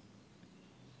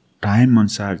time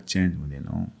अनुसार change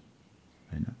हुँदैनौँ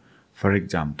होइन. For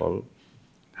example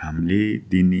हामीले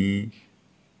दिने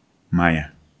माया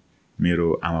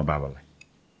मेरो आमा बाबालाई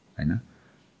होइन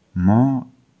म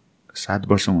 7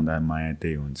 वर्ष हुँदा माया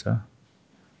त्यही हुन्छ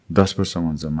 10 वर्षमा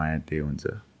हुन्छ माया त्यही हुन्छ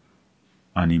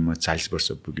अनि म 40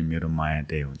 वर्ष पुगेँ मेरो माया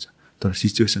त्यही हुन्छ. तर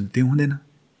सिचुएसन त्यही हुँदैन.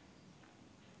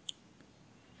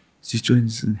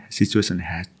 Situation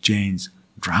ह्याज change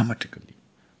dramatically.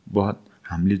 बट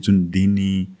हामीले जुन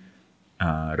दिने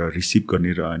र रिसिभ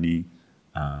गर्ने र अनि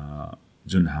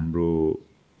जुन हाम्रो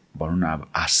भनौँ न अब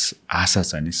आशा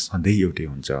छ नि सधैँ एउटै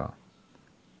हुन्छ.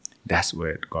 That's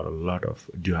where got a lot of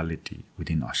duality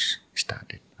within us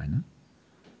started होइन.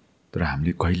 तर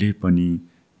हामीले कहिल्यै पनि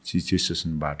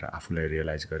सिचुएसनबाट आफूलाई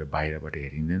रियलाइज गरेर बाहिरबाट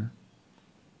हेरिँदैन.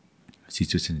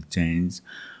 Situation change.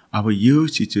 अब यो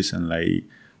सिचुएसनलाई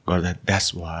गर्दा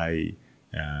द्याट्स वाइ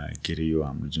के अरे यो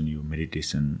हाम्रो जुन यो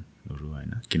मेडिटेसनहरू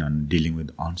होइन किनभने डिलिङ विथ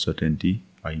अनसर्टेन्टी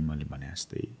अहिले मैले भने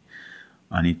जस्तै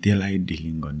अनि त्यसलाई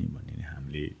डिलिङ गर्ने भन्ने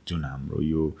हामीले जुन हाम्रो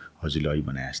यो हजुरले अहिले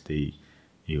भने जस्तै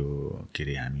यो के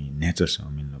अरे हामी नेचरसँग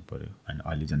मिल्नु पऱ्यो. अनि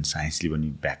अहिले झन् साइन्सले पनि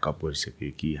ब्याकअप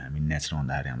गरिसक्यो कि हामी नेचरमा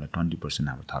हुँदाखेरि हामीलाई 20%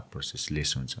 हाम्रो थट प्रोसेस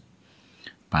लेस हुन्छ.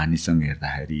 पानीसँग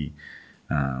हेर्दाखेरि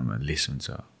लेस हुन्छ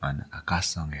होइन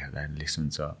आकाशसँग हेर्दा लेस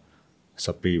हुन्छ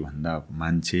सबैभन्दा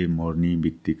मान्छे मर्ने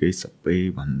बित्तिकै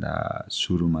सबैभन्दा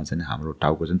सुरुमा चाहिँ हाम्रो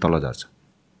टाउको चाहिँ तल झर्छ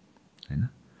होइन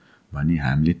भने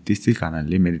हामीले त्यसै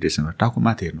कारणले मेडिटेसन गरेर टाउको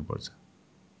माथि हेर्नुपर्छ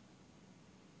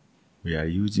we are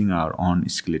using our own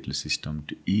skeletal system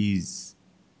to ease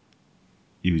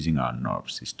using our nerve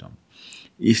system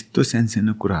यस्तो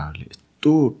सानो कुराहरूले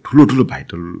यस्तो ठुलो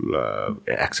भाइटल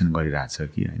एक्सन गरिरहेछ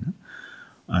कि होइन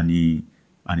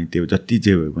अनि त्यो जति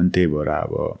जे भयो भने त्यही भएर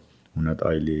अब हुन त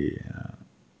अहिले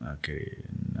के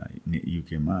अरे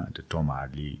युकेमा त्यो टम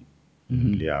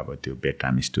हार्लीले अब त्यो बेड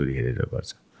टाइम स्टोरी हेरेर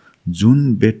गर्छ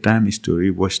जुन बेड टाइम स्टोरी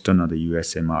वेस्टर्न अथवा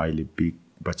युएसएमा अहिले बिग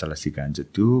बच्चालाई सिकाइन्छ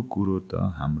त्यो कुरो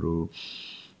त हाम्रो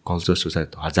कल्चर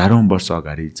सोसाइटी हजारौँ वर्ष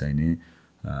अगाडि चाहिँ नि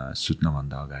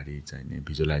सुत्नभन्दा अगाडि चाहिँ नि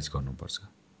भिजुअलाइज गर्नुपर्छ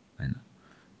होइन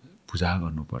पूजा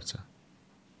गर्नुपर्छ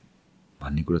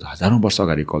भन्ने कुरो त हजारौँ वर्ष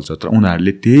अगाडि कल्चर तर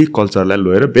उनीहरूले त्यही कल्चरलाई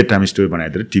लिएर बेड टाइम स्टोरी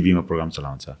बनाइदिएर टिभीमा प्रोग्राम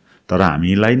चलाउँछ तर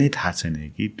हामीलाई नै थाहा छैन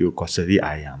कि त्यो कसरी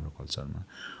आयो हाम्रो कल्चरमा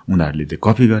उनीहरूले त्यो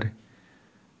कपी गरे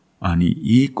अनि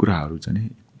यी कुराहरू चाहिँ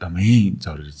एकदमै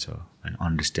जरुरी छ होइन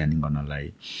अन्डरस्ट्यान्डिङ गर्नलाई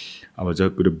अब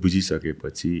जब कुरो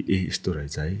बुझिसकेपछि यस्तो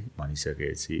रहेछ है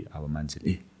भनिसकेपछि अब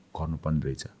मान्छेले गर्नुपर्ने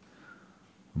रहेछ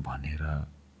भनेर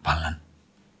भन्लान्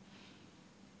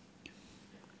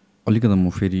अलिकति म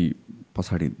फेरि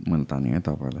पछाडि मैले ताने है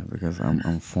तपाईँलाई because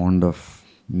I'm fund of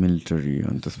military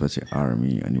अनि त्यसपछि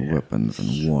आर्मी अनि वेपन्स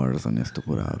अनि वार्स अनि यस्तो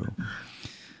कुराहरू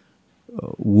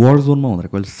वार जोनमा हुँदा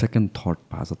कहिले सेकेन्ड थट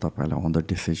भएको छ तपाईँलाई अन द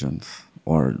डिसिजन्स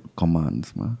अर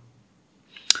कमान्ड्समा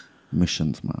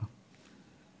मिसन्समा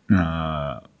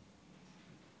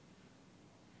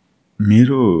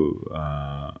मेरो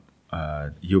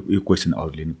यो क्वेसन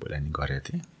अरूले नि पहिला नि गरेको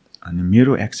थिएँ अनि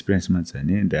मेरो एक्सपिरियन्समा चाहिँ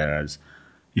नि there are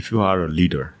if you are a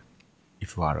leader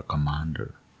if you are a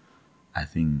commander I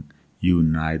think you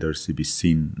neither should be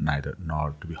seen neither nor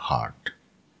to be heard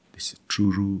this is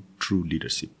true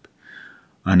leadership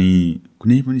अनि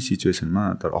कुनै पनि सिचुएसनमा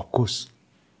तर अफकोर्स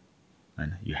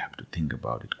होइन you have to think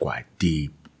about it quite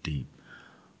deep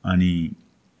अनि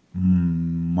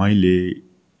मैले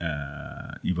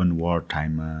even वार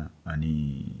टाइममा अनि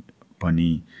पनि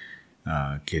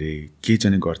के अरे के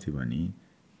चाहिँ गर्थेँ भने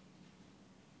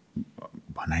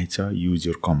भनाइ छ युज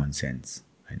योर कमन सेन्स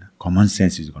होइन कमन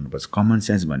सेन्स युज गर्नुपर्छ कमन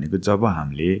सेन्स भनेको जब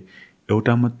हामीले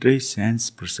एउटा मात्रै सेन्स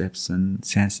पर्सेप्सन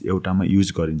सेन्स एउटामा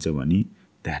युज गरिन्छ भने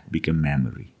द्याट बिकम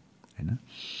मेमोरी होइन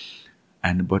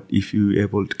and but if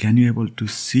you can you able to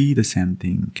see the same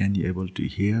thing can you able to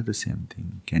hear the same thing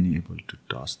can you able to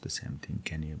touch the same thing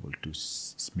can you able to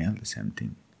smell the same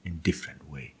thing in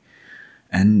different way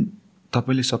and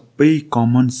तपाईँले सबै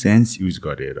common sense use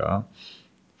गरेर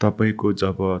तपाईँको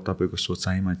जब तपाईँको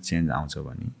सोचाइमा change आउँछ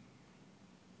भने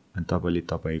अनि तपाईँले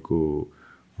तपाईँको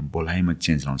बोलाइमा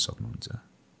चेन्ज ल्याउन सक्नुहुन्छ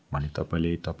भने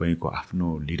तपाईँले तपाईँको आफ्नो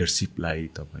लिडरसिपलाई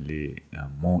तपाईँले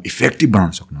म इफेक्टिभ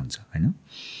बनाउन सक्नुहुन्छ होइन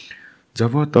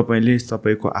जब तपाईँले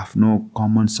तपाईँको आफ्नो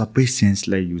कमन सबै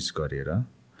सेन्सलाई युज गरेर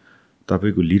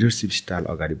तपाईँको लिडरसिप स्टाइल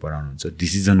अगाडि बढाउनुहुन्छ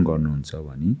डिसिजन गर्नुहुन्छ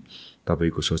भने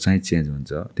तपाईँको सोचाइ चेन्ज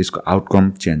हुन्छ त्यसको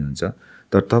आउटकम चेन्ज हुन्छ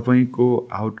तर तपाईँको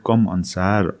आउटकम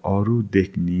अनुसार अरू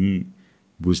देख्ने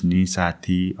बुझ्ने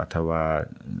साथी अथवा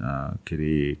के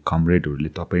अरे कमरेडहरूले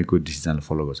तपाईँको डिसिजनलाई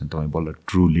फलो गर्छन् तपाईँ बल्ल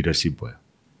ट्रु लिडरसिप भयो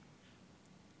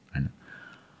होइन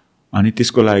अनि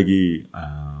त्यसको लागि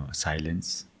साइलेन्स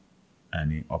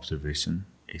अनि अब्जर्भेसन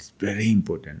इज भेरी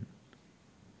इम्पोर्टेन्ट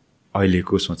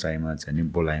अहिलेको सोचाइमा चाहिँ नि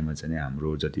बोलाइमा चाहिँ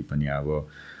हाम्रो जति पनि अब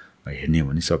हेर्ने हो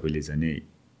भने सबैले चाहिँ नि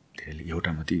धेरैले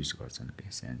एउटा मात्रै युज गर्छन्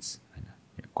कि सेन्स होइन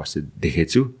कसै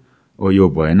देखेछु ओ यो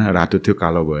भएन रातो थियो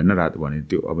कालो भएन रातो भने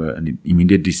त्यो अब अनि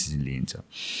इमिडिएट डिसिजन लिइन्छ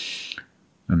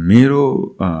मेरो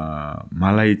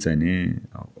मलाई चाहिँ नि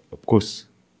अफकोर्स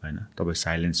होइन तपाईँ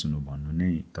साइलेन्स हुनु भन्नु नै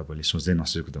तपाईँले सोच्दै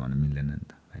नसोचेको त भन्नु मिल्दैन नि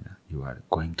त होइन you are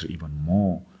going through even more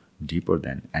deeper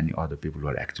then any other people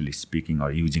are actually speaking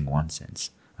or using one sense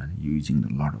होइन using the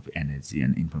lot of energy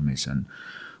and information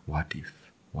what if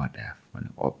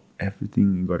होइन everything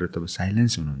गरेर तपाईँ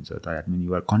साइलेन्स हुनुहुन्छ that mean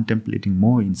you are contemplating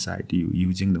more inside you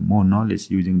using the more knowledge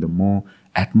using the more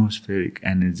atmospheric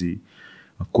energy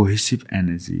cohesive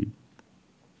energy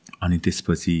अनि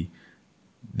त्यसपछि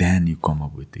then you come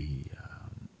up with the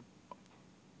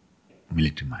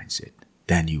military mindset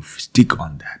then you stick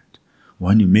on that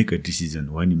when you make a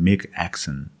decision when you make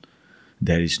action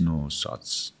there is no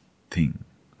such thing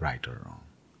right or wrong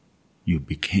you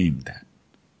became that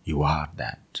you are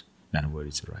that then where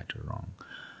is right or wrong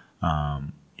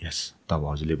yes तब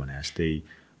हजुरले भने जस्तै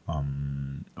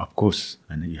of course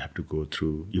and you have to go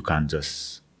through you can't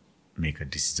just make a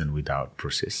decision without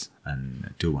process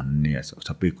and त्यो भन्ने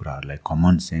सबै कुराहरूलाई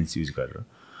common sense use गरेर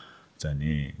चाहिँ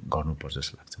नि गर्नुपर्छ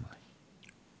जस्तो लाग्छ मलाई।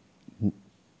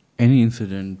 Any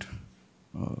incident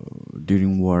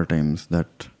during war times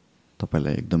that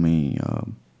तपाईँलाई एकदमै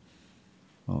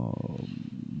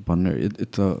भन्ने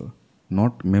it's a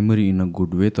not memory in a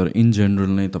good way तर इन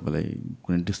जेनरल नै तपाईँलाई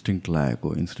कुनै डिस्टिङ्क्ट लागेको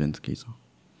इन्सिडेन्ट केही छ?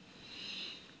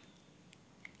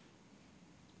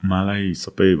 मलाई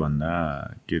सबैभन्दा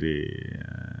के अरे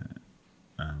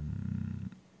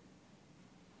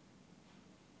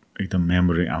एकदम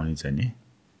मेमोरी आउने चाहिँ नि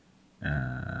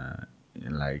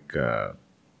लाइक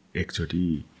एकचोटि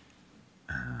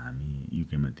हामी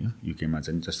युकेमा थियौँ। युकेमा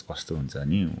चाहिँ जस्तो कस्तो हुन्छ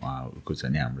नि उहाँहरूको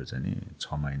चाहिँ नि हाम्रो चाहिँ नि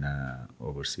 6 महिना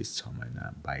ओभरसिज, 6 महिना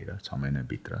बाहिर, 6 महिना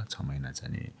भित्र, 6 महिना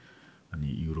चाहिँ नि अनि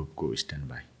युरोपको स्ट्यान्ड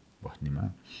बाई बस्नेमा।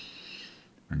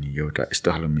 अनि एउटा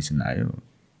यस्तो खालको मिसन आयो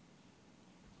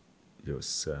यो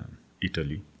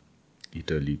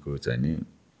इटलीको चाहिँ नि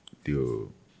त्यो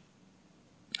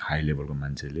हाई लेभलको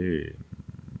मान्छेले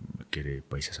के अरे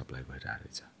पैसा सप्लाई गरिरहेको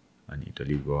रहेछ। अनि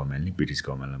इटली गभर्मेन्टले ब्रिटिस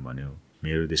गभर्मेन्टलाई भन्यो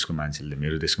मेरो देशको मान्छेले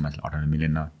अटाउन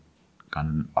मिलेन,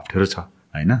 कानुन अप्ठ्यारो छ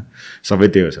होइन, सबै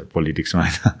त्यही हो सर पोलिटिक्समा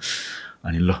होइन।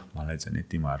 अनि ल मलाई चाहिँ नि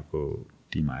तिमीहरूको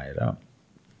टिम आएर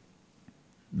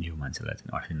यो मान्छेलाई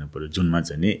चाहिँ अठाउनु पऱ्यो, जुनमा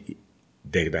चाहिँ नि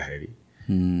देख्दाखेरि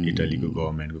इटलीको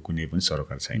गभर्मेन्टको कुनै पनि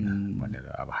सरकार छैन भनेर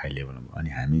अब हाई लेभलमा। अनि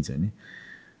हामी चाहिँ नि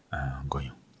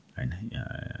गयौँ होइन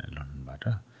लन्डनबाट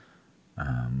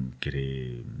के अरे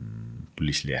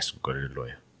पुलिसले एस्क गरेर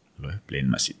लयो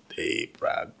प्लेनमा सिधै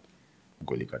पुरा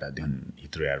गोली कटादियो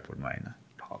हिथ्रो एयरपोर्टमा होइन,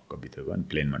 ठक्क भित्र गयो। अनि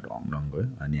प्लेनमा डङ गयो।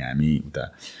 अनि हामी उता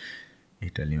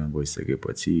इटलीमा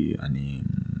गइसकेपछि अनि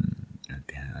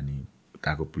त्यहाँ अनि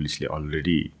उताको पुलिसले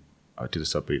अलरेडी अब त्यो त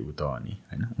सबै उता हो नि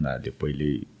होइन, उनीहरूले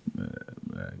पहिल्यै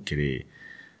के अरे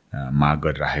माग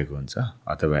गरिराखेको हुन्छ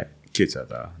अथवा के छ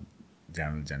त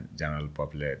जनरल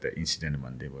पपुलर त इन्सिडेन्ट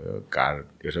भन्दै भयो, कार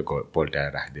एउटा पल्टाएर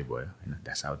राख्दै भयो होइन,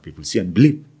 that's how people C and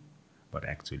believe. But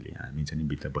actually हामी चाहिँ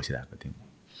भित्र बसिरहेको थियौँ।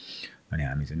 अनि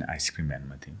हामी चाहिँ आइसक्रिम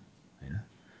भ्यानमा थियौँ होइन,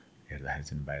 हेर्दाखेरि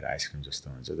चाहिँ बाहिर आइसक्रिम जस्तो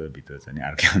हुन्छ तर भित्र चाहिँ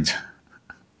अर्कै हुन्छ।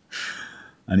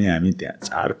 अनि हामी त्यहाँ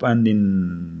 4-5 दिन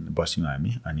बस्यौँ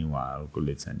हामी। अनि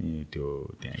उहाँहरूकोले चाहिँ नि त्यो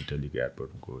त्यहाँ इटलीको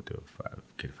एयरपोर्टको त्यो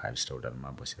के अरे 5 स्टार होटलमा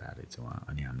बसिरहेको रहेछ उहाँ।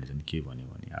 अनि हामीले चाहिँ के भन्यो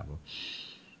भने अब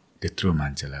त्यत्रो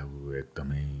मान्छेलाई ऊ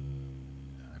एकदमै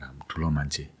ठुलो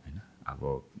मान्छे होइन, अब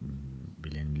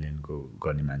बिलियनको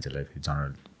गर्ने मान्छेलाई फेरि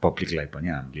जनरल पब्लिकलाई पनि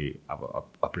हामीले अब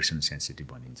अपरेसन सेन्सिटिभ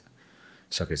भनिन्छ,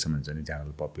 सकेसम्म चाहिँ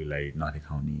जनरल पब्लिकलाई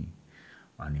नदेखाउने।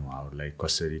 अनि उहाँहरूलाई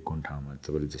कसरी कुन ठाउँमा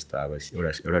तपाईँले जस्तो अब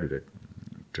एउटा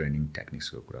ट्रेनिङ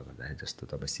टेक्निक्सको कुरा गर्दाखेरि जस्तो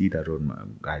तपाईँ सिधा रोडमा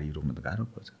गाडी रोक्नु त गाह्रो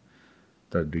पर्छ,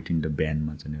 तर 2-3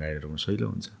 ब्यान्डमा चाहिँ गाडी रोक्नु सजिलो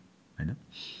हुन्छ होइन।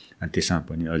 अनि त्यसमा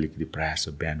पनि अलिकति प्रायः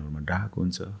जस्तो ब्यान्डहरूमा डार्क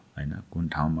हुन्छ होइन, कुन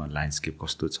ठाउँमा ल्यान्डस्केप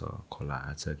कस्तो छ, खोला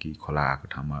आएको छ कि खोला आएको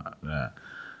ठाउँमा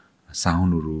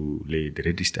साउन्डहरूले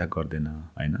धेरै डिस्ट्र्याक्ट गर्दैन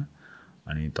होइन।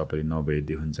 अनि तपाईँले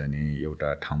नभएदेखि हुन्छ नि एउटा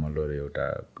ठाउँमा लगेर एउटा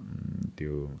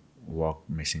त्यो वक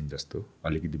मेसिन जस्तो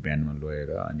अलिकति ब्यान्डमा लगेर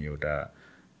अनि एउटा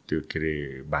त्यो के अरे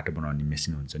बाटो बनाउने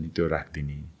मेसिन हुन्छ नि त्यो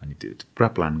राखिदिने। अनि त्यो पुरा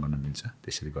प्लान गर्न मिल्छ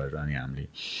त्यसरी गरेर। अनि हामीले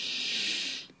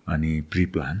अनि प्रि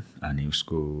प्लान अनि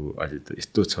उसको अझै त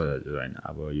यस्तो छ होइन,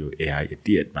 अब यो एआई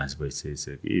यति एडभान्स भइसकेको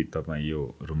छ कि तपाईँ यो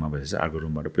रुममा बसेपछि अर्को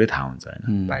रुमबाट पुरै थाहा हुन्छ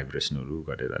होइन, भाइब्रेसनहरू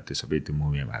गरेर त्यो सबै त्यो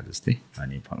मुभीमा भए जस्तै।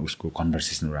 अनि उसको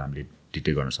कन्भर्सेसनहरू हामीले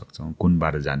डिटेक्ट गर्न सक्छौँ, कुन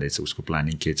बाटो जाँदैछ, उसको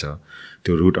प्लानिङ के छ,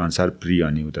 त्यो रुट अनुसार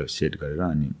अनि उता सेट गरेर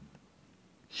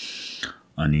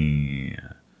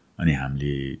अनि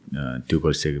हामीले त्यो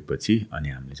गरिसकेपछि अनि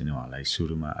हामीले चाहिँ उहाँलाई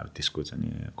सुरुमा अब त्यसको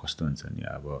चाहिँ कस्तो हुन्छ नि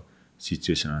अब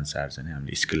सिचुएसन अनुसार चाहिँ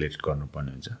हामीले स्केलेट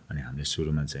गर्नुपर्ने हुन्छ। अनि हामीले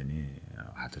सुरुमा चाहिँ नि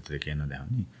हाततिर केही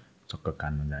नदेखाउने, चक्क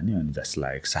कानमा जाने अनि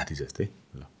जसलाई एक साथी जस्तै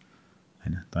ल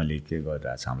होइन तैँले के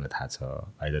गरिरहेको छ हामीलाई थाहा छ,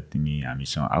 आइदर तिमी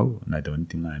हामीसँग आऊ नभए त भने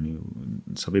तिमीलाई हामी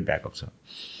सबै ब्याकअप छ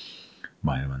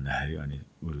भनेर भन्दाखेरि अनि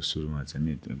ऊ सुरुमा चाहिँ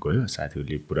नि गयो,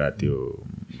 साथीहरूले पुरा त्यो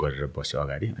गरेर बस्यो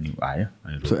अगाडि। अनि आयो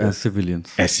अनि as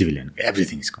civilian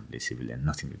everything is complete civilian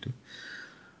nothing to do.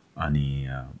 अनि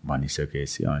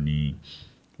भनिसकेपछि अनि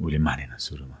उसले मानेन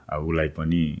सुरुमा, अब उसलाई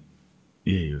पनि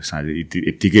यो साँझ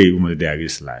यत्तिकै उमेर देखाएको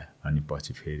जस्तो लाग्यो। अनि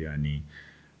पछि फेरि अनि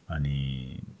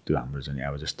त्यो हाम्रो चाहिँ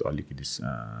अब जस्तो अलिकति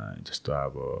जस्तो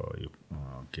अब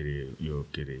यो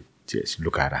के अरे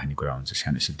लुकाएर राख्ने कुरा हुन्छ,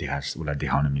 सानो यसो उसलाई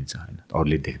देखाउन मिल्छ होइन,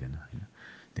 अरूले देख्दैन होइन।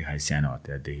 देखाए सानो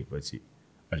हतियार देखेपछि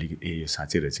अलिकति यो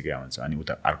साँच्चै रहेछ क्या हुन्छ। अनि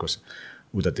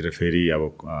उतातिर फेरि अब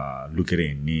लुकेर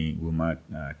हिँड्ने उमा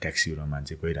ट्याक्सीबाट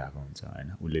मान्छे गइरहेको हुन्छ होइन,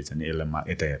 उसले चाहिँ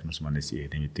यसलाई यता हेर्नुहोस् भनेपछि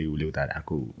हेर्ने बित्तिकै उसले उता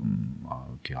अर्को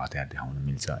के हतियार देखाउन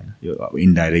मिल्छ होइन। यो अब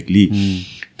इन्डाइरेक्टली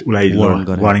उसलाई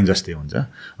वार्निङ जस्तै हुन्छ।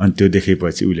 अनि त्यो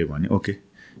देखेपछि उसले भन्यो ओके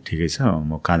ठिकै छ,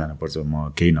 म कहाँ जानुपर्छ,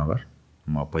 म केही नगर,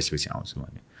 म पछि आउँछु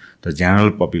भन्यो। तर जेनरल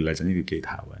पब्लिकलाई चाहिँ केही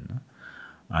थाहा भएन।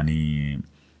 अनि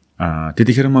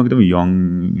त्यतिखेर म एकदम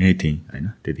यङै थिएँ होइन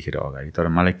त्यतिखेर अगाडि तर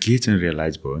मलाई के चाहिँ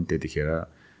रियलाइज भयो भने त्यतिखेर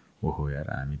ओहो यार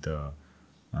हामी त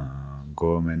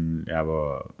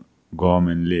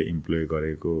गभर्मेन्टले इम्प्लोय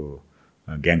गरेको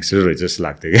ग्याङ्स्टर रहेछ जस्तो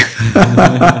लाग्थ्यो क्या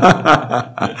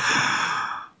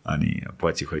अनि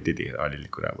पछि खोइ त्यतिखेर अलिअलि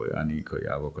कुरा भयो अनि खोइ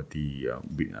अब कति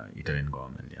इटालियन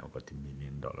गभर्मेन्टले अब कति $1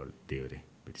 million दियो अरे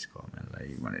ब्रिटिस गभर्मेन्टलाई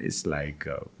भने it's like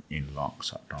in long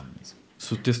short term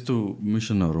so त्यस्तो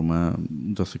मिसनहरूमा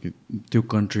जस्तो कि त्यो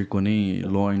कन्ट्रीको नै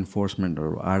ल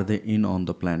इन्फोर्समेन्टहरू are they in on the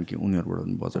plan कि उनीहरूबाट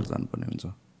पनि बजार जानुपर्ने हुन्छ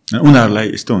उनीहरूलाई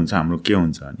यस्तो हुन्छ हाम्रो के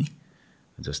हुन्छ नि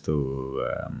जस्तो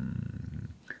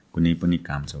कुनै पनि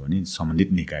काम छ भने सम्बन्धित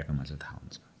निकायको मात्र थाहा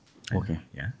हुन्छ ओके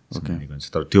हुन्छ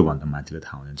तर त्योभन्दा माथिलाई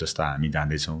थाहा हुँदैन जस्तो हामी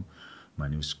जाँदैछौँ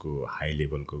भने उसको हाई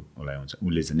लेभलको उसलाई हुन्छ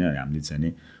उसले चाहिँ नि हामीले चाहिँ नि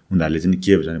उनीहरूले चाहिँ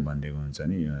के चाहिँ भनिदिएको हुन्छ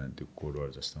नि त्यो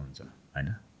कोडहरू जस्तो हुन्छ होइन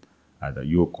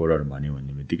यो कोडहरू भन्यो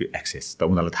भन्ने बित्तिकै एक्सेस त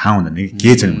उनीहरूलाई थाहा हुँदैन कि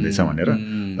के चाहिँ हुँदैछ भनेर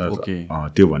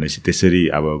त्यो भनेपछि त्यसरी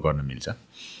अब गर्न मिल्छ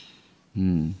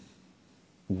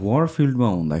वार फिल्डमा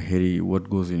हुँदाखेरि what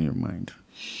goes in your mind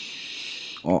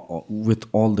with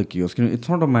all the chaos it's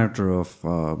not a matter of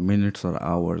minutes or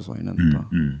hours होइन नि त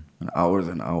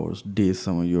hours and hours days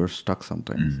you're stuck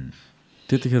sometimes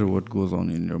त्यतिखेर what goes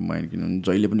on in your mind किनभने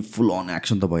जहिले पनि full on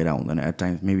action त भइरहेको हुँदैन at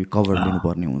times maybe cover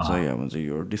लिनुपर्ने हुन्छ या भन्छ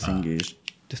you're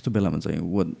disengaged त्यस्तो बेलामा चाहिँ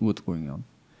what's going on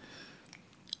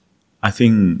I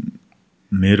think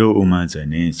मेरो उमा चाहिँ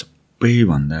नि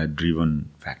सबैभन्दा ड्रिभन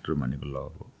फ्याक्टर भनेको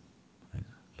लभ हो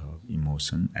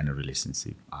emotion and a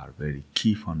relationship are very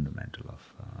key fundamental of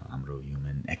हाम्रो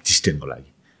human existence को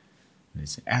लागि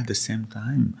at the same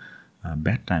time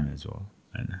bad time as well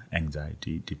and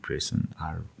anxiety depression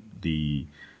are the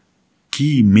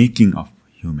key making of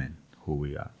human who we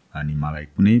are अनि मलाई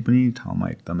कुनै पनि ठाउँमा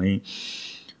एकदमै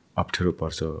अप्ठ्यारो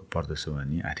पर्दछ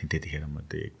भने I think त्यतिखेर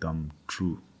मात्रै एकदम ट्रु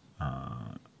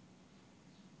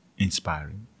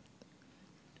इन्स्पायरिङ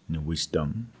विस्डम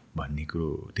भन्ने कुरो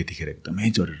त्यतिखेर एकदमै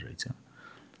जरुरी रहेछ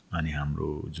अनि हाम्रो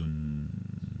जुन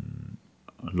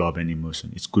love and emotion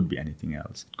it could be anything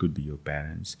else it could be your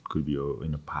parents it could be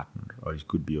your partner or it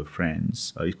could be your friends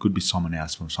or it could be someone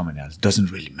else from someone else doesn't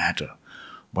really matter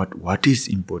but what is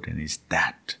important is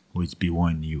that which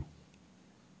beyond you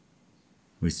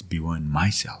which beyond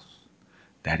myself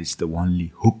that is the only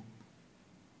hook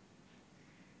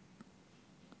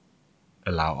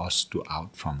allow us to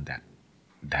out from that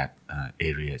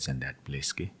areas and that place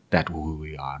that who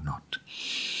we are not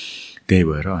त्यही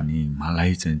भएर अनि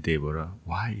मलाई चाहिँ त्यही भएर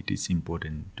why it is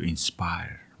important to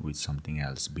inspire with something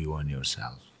else beyond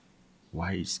yourself why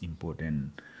it's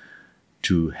important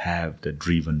to have the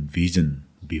driven vision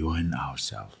beyond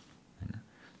ourselves हैन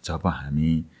जब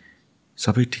हामी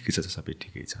सबै ठिकै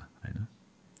छ हैन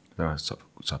तर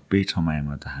सबै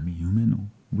समयमा त हामी ह्युमन हो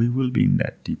we will be in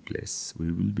that deep place we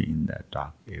will be in that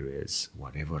dark areas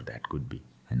whatever that could be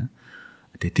हैन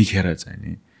त्यतिखेर चाहिँ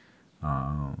नि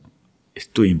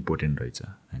यस्तो इम्पोर्टेन्ट रहेछ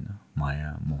हैन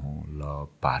माया मोह लभ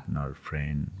पार्टनर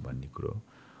फ्रेन्ड भन्ने कुरो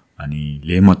अनि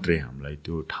ले मात्रै हामीलाई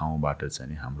त्यो ठाउँबाट चाहिँ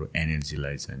नि हाम्रो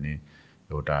एनर्जीलाई चाहिँ नि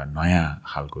एउटा नयाँ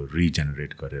खालको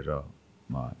रिजेनेरेट गरेर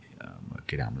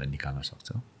के अरे हामीलाई निकाल्न सक्छ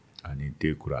अनि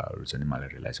त्यो कुराहरू चाहिँ मलाई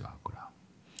रियलाइज भएको कुरा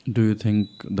Do you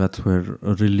think that's where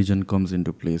religion comes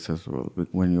into place as well?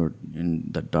 When you're in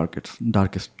the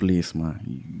darkest place,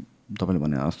 तपाईँले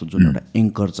भने जस्तो जुन एउटा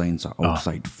एङ्कर चाहिन्छ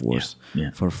outside force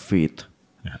for faith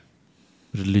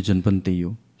religion पनि त्यही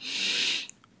हो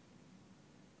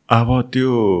अब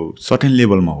त्यो सर्टेन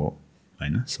लेभलमा हो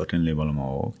होइन सर्टेन लेभलमा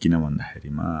हो किन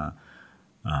भन्दाखेरिमा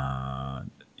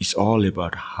it's all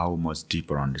about how much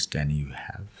deeper understanding you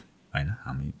have होइन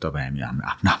हामी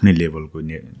आफ्नो आफ्नै लेभलको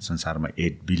संसारमा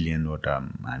 8 बिलियनवटा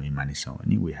हामी मानिस छौँ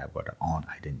भने we have got on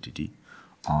identity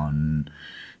on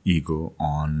ego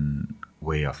on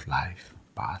way of life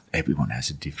path every one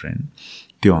has a different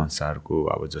त्यो अनुसारको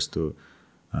अब जस्तो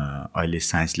अहिले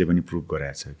साइन्सले पनि प्रुभ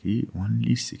गराएको छ कि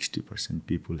only 60%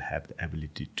 people have the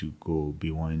ability to go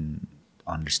beyond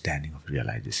understanding of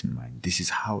realisation mind this is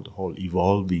how the whole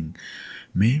evolving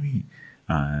maybe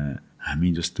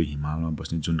हामी जस्तो हिमालयमा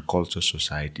बस्ने जुन कल्चर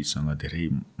सोसाइटीसँग धेरै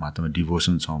मात्रामा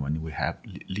डिभोसन छौँ भने we have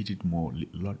little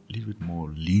bit more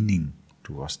leaning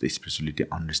towards the spirituality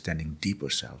understanding deeper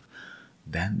self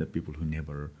then the people who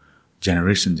never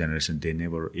generation they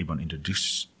never even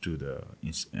introduced to the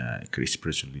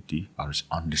spirituality or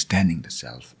understanding the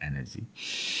self energy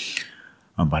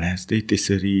but as they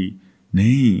त्यसरी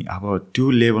नै अब त्यो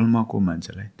लेभलमा को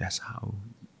मान्छेलाई that's how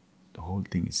the whole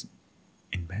thing is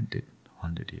invented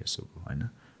 100 years ago हैन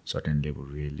certain level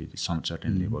reality some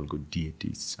certain level को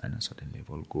deities हैन certain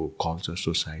level को culture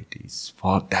societies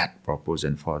for that purpose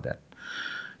and for that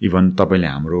even तपाईँले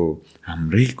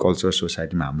हाम्रै कल्चर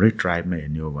सोसाइटीमा हाम्रै ट्राइबमा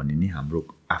हेर्ने हो भने नि हाम्रो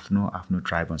आफ्नो आफ्नो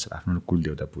ट्राइब अनुसार आफ्नो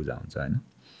कुलदेवता पूजा हुन्छ होइन.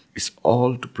 It's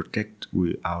all to protect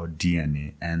our DNA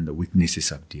and the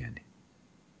weaknesses of DNA,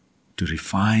 to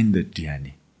refine the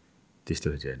DNA.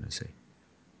 त्यस्तो चाहिँ हेर्नुहोस् है.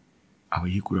 अब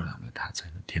यो कुराहरू हामीलाई थाहा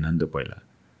थिएन नि त पहिला.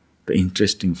 द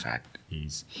इन्ट्रेस्टिङ फ्याक्ट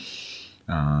इज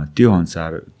त्यो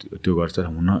अनुसार त्यो गर्छ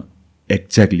हुन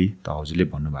एक्ज्याक्टली त हजुरले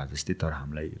भन्नुभएको जस्तै. तर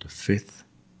हामीलाई एउटा फेथ,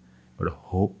 एउटा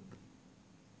होप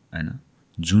होइन,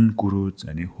 जुन कुरो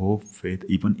चाहिँ hope, faith,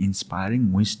 even inspiring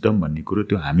wisdom भन्ने कुरो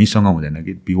त्यो हामीसँग हुँदैन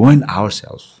कि beyond our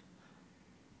self.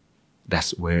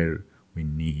 That's where we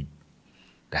need,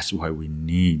 that's why we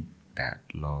need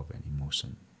that love and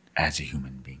emotion as a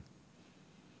human being.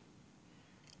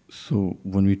 So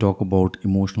when we talk about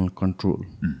emotional control,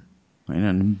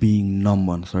 and being numb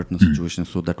on certain situations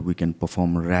so that we can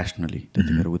perform rationally,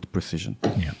 with precision.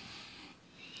 Yeah.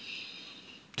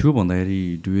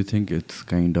 Do you think it's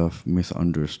kind of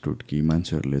misunderstood कि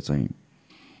मान्छेहरूले चाहिँ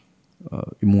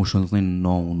emotions नै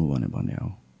नहुनु भने हो?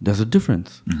 There's a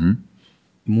difference.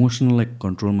 Emotional like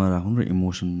control मा राख्नु र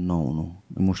emotion नहुनु.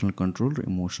 Emotional control र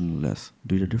emotionless.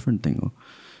 दुईटा different thing हो.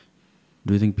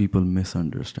 Do you think people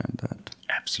misunderstand that?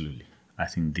 Absolutely. I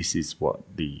think this is what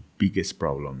the biggest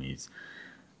problem is.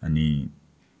 अनि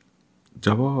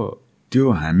जब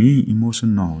त्यो हामी इमोसन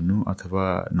नहुनु अथवा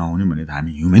नहुनु भने त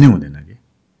हामी ह्युमनै हुँदैन कि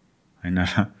होइन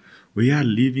र. We are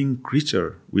living creature.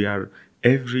 We are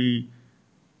every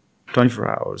 24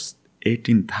 hours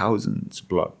 18,000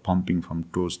 blood pumping from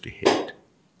toes to head.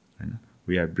 होइन.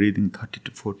 We are breathing 30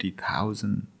 to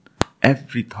 40,000.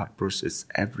 Every thought process,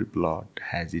 every blood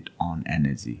has its own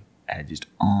energy, has its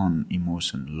own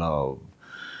emotion, love,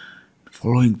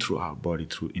 flowing through our body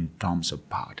in terms of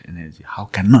part energy. How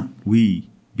cannot we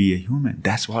be a human?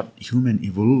 That's what human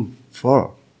evolved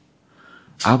for.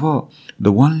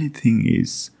 The only thing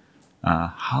is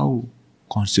how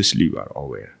consciously you are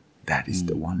aware. That is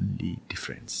the only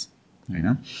difference.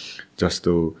 होइन.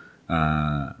 जस्तो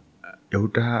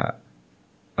एउटा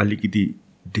अलिकति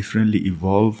differently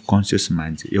evolve conscious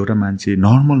मान्छे, एउटा मान्छे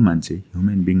normal मान्छे,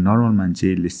 human being normal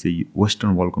मान्छे, चाहिँ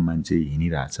वेस्टर्न वर्ल्डको मान्छे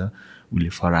हिँडिरहेछ, उसले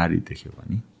फरारी देख्यो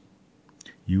भने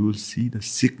you will see the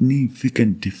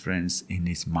significant difference in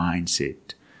his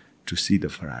mindset to see the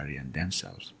Ferrari and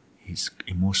themselves. He's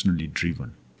emotionally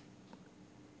driven.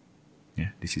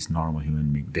 Yeah, this is normal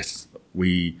human being.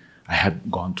 I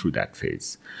have gone through that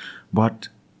phase. But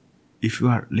if you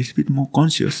are a little bit more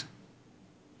conscious,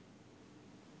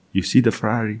 you see the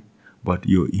Ferrari, but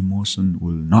your emotion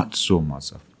will not so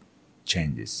much of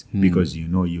changes because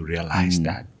you realize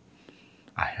that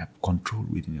I have control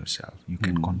within yourself. You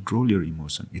can control your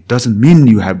emotion. It doesn't mean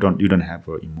you don't have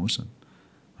an emotion.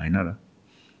 I know that.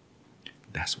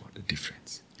 That's what the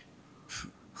difference.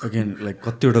 Again, like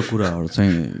कतिवटा कुराहरू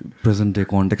चाहिँ present day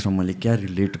कन्टेक्स्टमा मैले क्या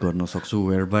relate गर्न सक्छु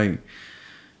whereby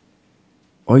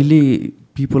अहिले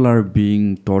people are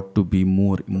being taught to be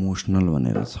more emotional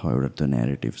भनेर छ एउटा त्यो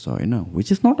नेरेटिभ छ होइन,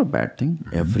 which is not a bad thing.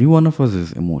 Every one of us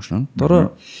is emotional. तर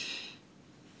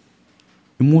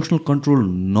इमोसनल कन्ट्रोल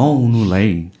नहुनुलाई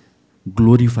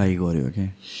ग्लोरिफाई गर्यो क्या.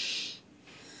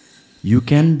 You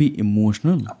can be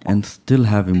emotional and still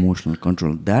have emotional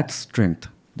control. That's strength.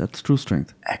 That's true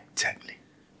strength. Exactly.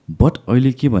 But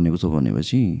अहिले के भनेको छ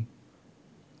भनेपछि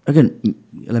again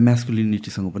यसलाई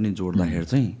म्यास्कुलिनिटीसँग पनि जोड्दाखेरि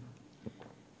चाहिँ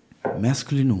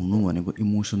म्यास्कुलिन हुनु भनेको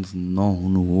इमोसन्स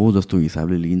नहुनु हो जस्तो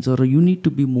हिसाबले लिइन्छ र you need to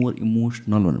be more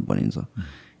emotional भनेर भनिन्छ.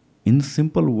 In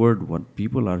simple word what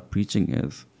people are preaching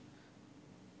is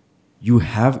you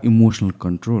have emotional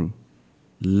control,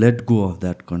 let go of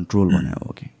that control भने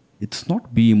हो कि. It's not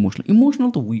be emotional.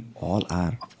 Emotional त we all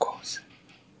are. Of course.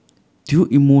 त्यो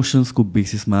इमोसन्सको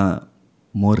बेसिसमा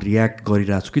म react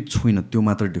गरिरहेको छु कि छुइनँ त्यो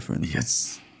मात्र difference.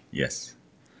 Yes.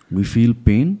 We feel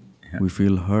pain, we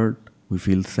feel hurt, we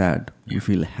feel sad, we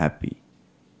feel happy.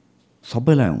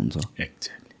 सबैलाई हुन्छ.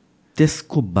 Exactly.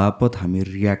 त्यसको बापत हामी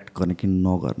रियाक्ट गर्ने कि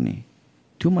नगर्ने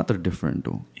त्यो मात्र डिफरेन्ट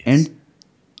हो. एन्ड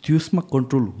त्यसमा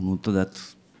कन्ट्रोल हुनु त that's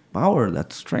power,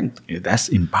 that's strength, that's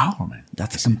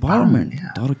empowerment.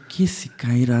 तर के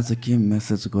सिकाइरहेछ, के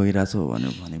मेसेज गइरहेछ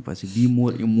भनेपछि be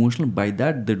more emotional. By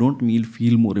that they don't meal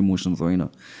feel more emotions होइन,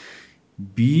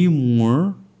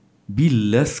 be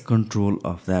less control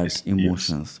of that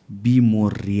emotions, be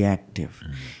more reactive.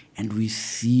 And we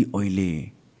C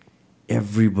अहिले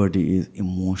everybody is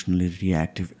emotionally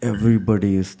reactive, everybody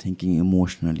is thinking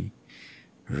emotionally.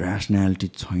 Rationality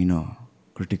छैन,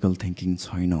 critical thinking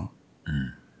छैन,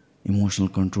 emotional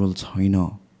control छैन.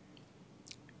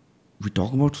 We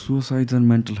talk about suicides and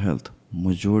mental health.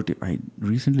 Majority, I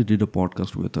recently did a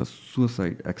podcast with a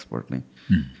suicide expert.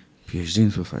 PhD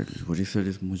in suicide. What he said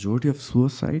is majority of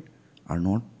suicide are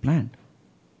not planned.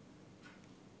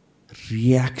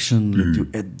 Reaction with you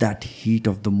at that heat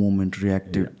of the moment,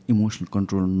 reactive, emotional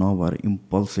control, नभएर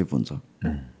impulsive हुन्छ.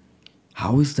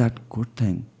 How is that good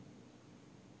thing?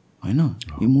 होइन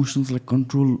इमोसन्सलाई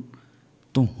control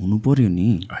त हुनु पर्यो नि.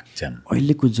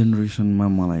 अहिलेको जेनेरेसनमा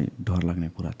मलाई डर लाग्ने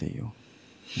कुरा त्यही हो.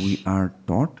 We are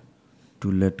taught to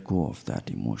let go of that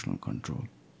emotional control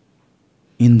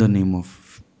in the name of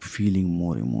feeling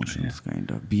more emotions, kind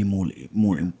of be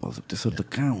more impulsive. त्यसो त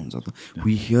कहाँ हुन्छ त?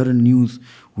 We hear a news,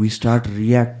 we start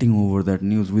reacting over that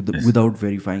news without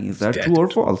verifying is that true or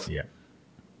false.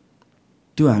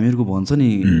 त्यो हामीहरूको भन्छ नि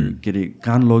के अरे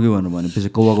कान लग्यो भनेपछि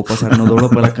कौवाको पछाडि नदौड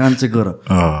पहिला कान चेक गर.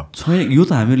 छैन, यो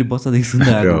त हामीहरूले बच्चादेखि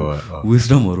सुन्दै आएको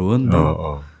विजडमहरू हो नि त.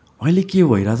 अहिले के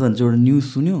भइरहेछ भने चाहिँ एउटा न्युज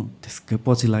सुन्यो त्यसकै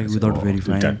पछि लाग्यो विदाउट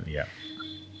भेरिफाइङ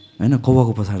होइन,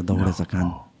 कौवाको पछाडि दौडेछ कान,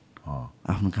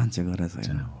 आफ्नो कान चेक गरेछ.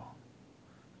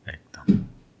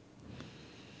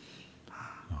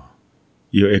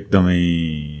 यो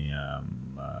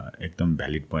एकदम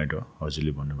भ्यालिड पोइन्ट हो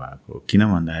हजुरले भन्नुभएको. किन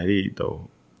भन्दाखेरि त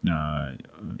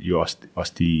यो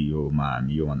अस्ति योमा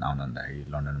हामी योभन्दा आउँदाखेरि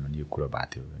लन्डनमा यो कुरा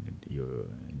भएको थियो, यो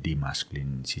डिमास्कुलिन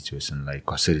सिचुएसनलाई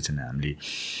कसरी चाहिँ हामीले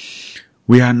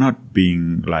we are not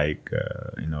being like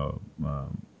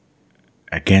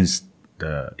against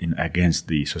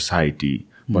the society,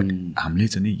 but हामीले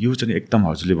चाहिँ यो चाहिँ एकदम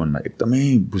हजुरले भन्नुभयो एकदमै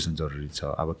बुझ्नु जरुरी छ.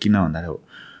 अब किन भन्दाखेरि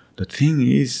द थिङ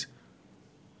इज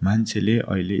मान्छेले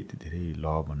अहिले यति धेरै ल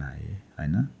बनाए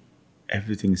होइन,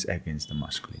 everything is against the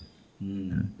masculine.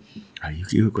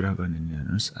 यो कुरा गर्ने नि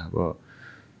हेर्नुहोस्, अब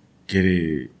के अरे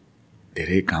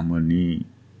धेरै काम गर्ने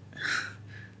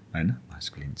होइन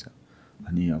मास्कुलिन छ.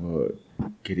 अनि अब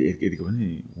के अरे यतिको पनि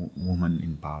वुमन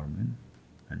इम्पावरमेन्ट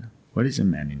होइन. What is a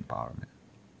man empowerment?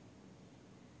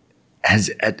 Has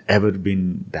it ever been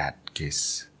that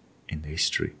case in the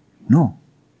history? No.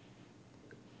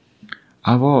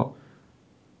 अब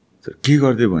के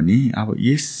गर्दै भने अब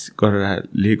यस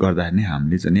गर्दाले गर्दाखेरि नै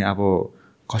हामीले चाहिँ अब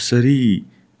कसरी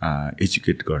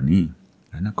एजुकेट गर्ने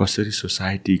होइन, कसरी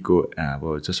सोसाइटीको अब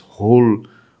just whole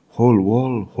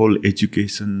world, whole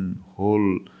education, whole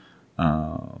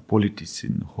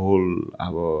politician, whole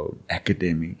अब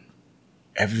academic,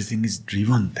 everything is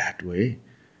driven that way,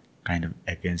 kind of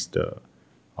against the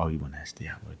अघि भने जस्तै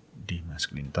अब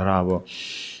डिमास्कुलिन. तर अब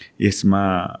यसमा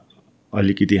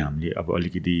अलिकति हामीले अब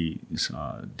अलिकति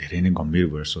धेरै नै गम्भीर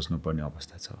भएर सोच्नुपर्ने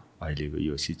अवस्था छ अहिलेको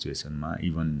यो सिचुएसनमा.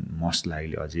 इभन मोस्ट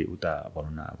लाइकली अझै उता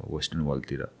भनौँ न अब वेस्टर्न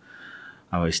वर्ल्डतिर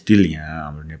अब स्टिल यहाँ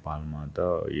हाम्रो नेपालमा त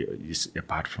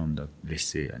apart from the let's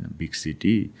say होइन big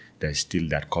city, that still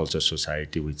that culture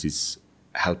society which is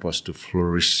help us to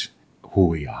फ्लोरिस who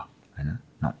we are होइन,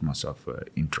 not much of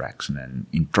interaction and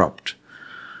interrupt.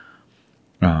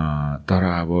 तर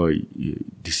अब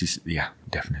this is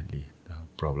definitely the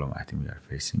problem I think we are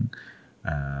facing.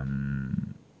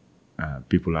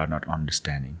 People are not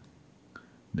understanding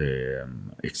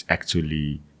it's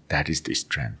actually that is the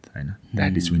strength, होइन.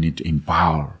 That is we need to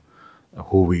empower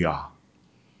who we are.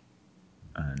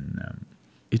 And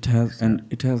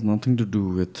it has nothing to do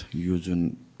with यो जुन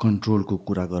कन्ट्रोलको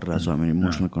कुरा गरिरहेको छ हामी,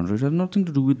 emotional control. It has nothing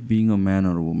to do with being a man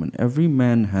or woman. Every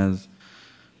man has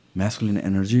masculine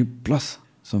energy plus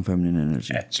some feminine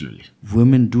energy. Absolutely.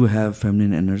 Women do have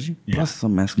feminine energy plus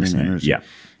some masculine energy.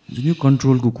 जुन यो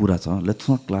कन्ट्रोलको कुरा छ, let's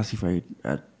not classify it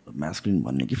at masculine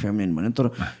भन्ने कि feminine भन्ने, तर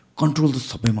control त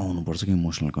सबैमा हुनुपर्छ कि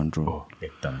इमोसनल कन्ट्रोल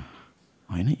एकदम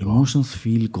होइन. इमोसन्स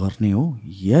फिल गर्ने हो,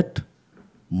 यट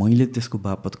मैले त्यसको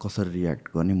बापत कसरी रियाक्ट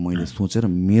गर्ने मैले सोचेर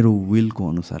मेरो विलको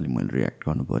अनुसारले मैले रियाक्ट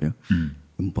गर्नु पऱ्यो,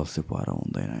 इम्पल्सिभ भएर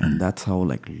हुँदैन. And that's how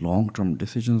like long term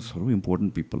डिसिजन्सहरू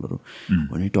important पिपलहरू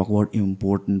when you talk about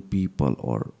important people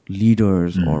or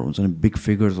leaders or हुन्छ नि big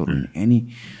figures or in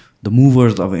the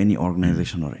movers of any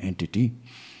organization or entity,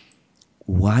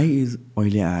 why is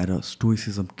अहिले आएर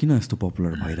stoicism किन यस्तो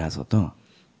popular भइरहेछ त?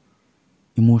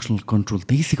 Emotional control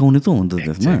त्यही सिकाउने त हो नि त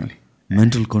त्यसमा,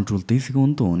 मेन्टल कन्ट्रोल त्यही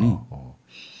सिकाउनु त हो नि.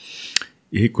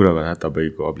 यही कुरा गर्दा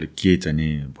तपाईँको अब के चाहिँ नि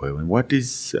भयो भने what is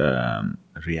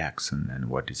reaction and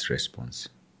what is response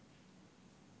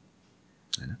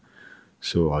होइन.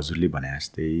 सो हजुरले भने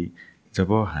जस्तै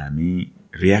जब हामी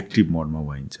रियाक्टिभ मोडमा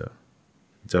भइन्छ,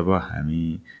 जब हामी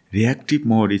reactive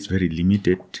mode is very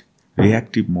limited,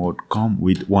 reactive mode come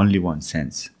with only one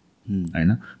sense होइन.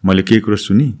 मैले केही कुरो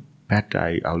सुनि bat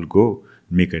I will go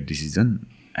make a decision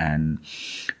and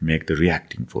make the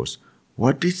reacting force.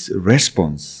 What is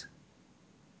response?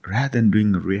 Rather than doing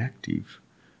reactive,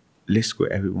 let's go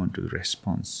everyone to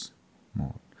response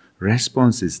mode.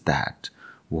 Response is that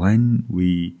when we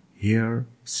hear,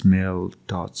 smell,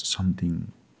 touch something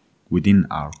within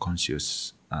our conscious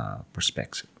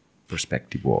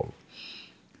perspective wall.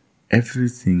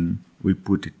 Everything we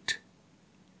put it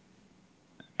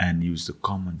and use the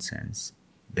common sense,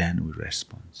 then we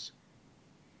respond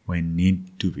when need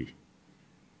to be.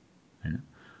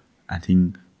 I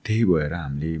think त्यही भएर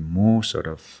हामीले more sort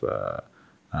of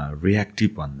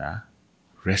reactive भन्दा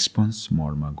response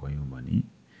मोडमा गयौँ भने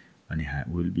अनि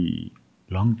will be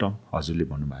long term हजुरले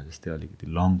भन्नुभएको जस्तै अलिकति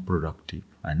long productive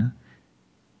हैन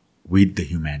with the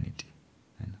humanity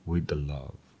and with the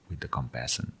love, with the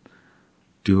compassion.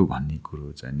 त्यो भन्ने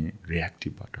कुरो चाहिँ नि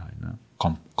reactive बाट हैन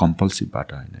compulsive बाट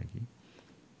हैन कि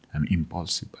हामी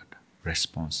impulsive बाट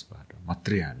response बाट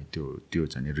मात्रै हामी त्यो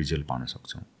चाहिँ नि रिजल्ट पाउन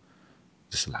सक्छौं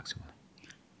जस्तो लाग्छ मलाई.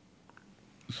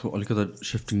 So अलिकति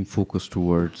shifting focus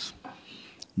towards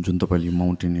जुन तपाईले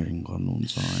mountaineering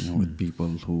गर्नुहुन्छ हैन with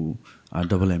people who are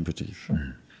double amputees.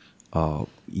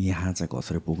 यहाँ चाहिँ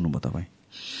कसरी पुग्नु भयो तपाई?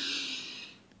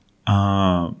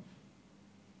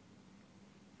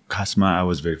 खासमा I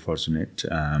was very fortunate.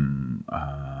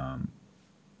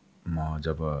 म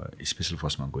जब स्पेशल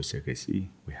फोर्समा गइसकेपछि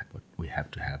we have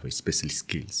to have a special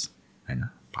skills हैन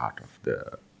part of the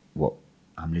work.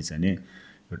 हामीले चाहिँ नि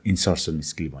insertion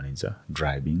skill भनिन्छ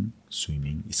driving,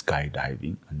 swimming, sky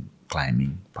diving and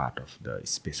climbing part of the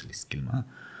special skill मा.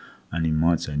 अनि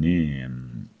म चाहिँ नि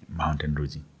माउन्टेन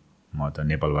रोजी म त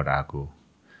नेपालबाट आएको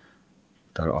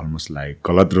तर अलमोस्ट लाइक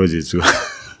गलत रोजे छु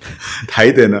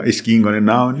थाहै थिएन स्किङ गर्ने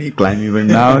नआउने क्लाइम्बिङ पनि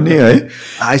नआउने है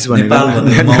आइस भनेको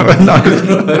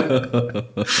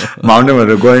माउन्टेन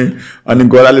भनेर गएँ अनि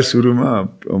गोराले सुरुमा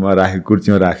राख्यो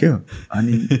कुर्सीमा राख्यो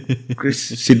अनि क्रिस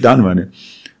सिट डाउन भन्यो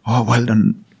oh well done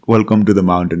welcome to the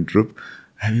mountain troop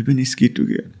have you been ski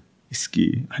together ski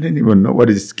I didn't even know what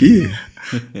is ski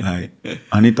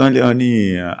अनि तैँले अनि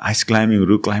आइस क्लाइम्बिङ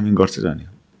रुक क्लाइम्बिङ गर्छ अनि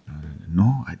no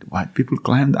why people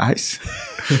climb the ice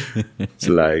it's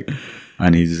like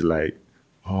and he's like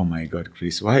oh my god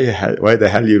Chris why the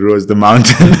hell you rose the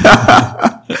mountain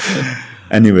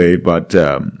anyway but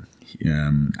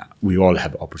we all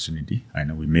have opportunity I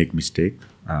know we make mistake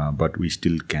but we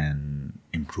still can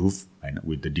improve and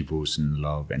with the devotion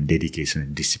love and dedication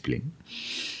and discipline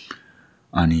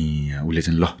अनि उले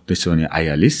चाहिँ ल त्यसो भने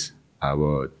आइहालिस् अब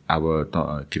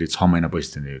के रे 6 महिना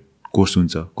पछि कोर्स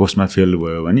हुन्छ कोर्समा फेल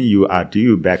भयो भने you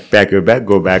pack your bag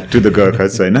go back to the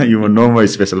Gurkhas हैन you will know my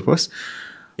special force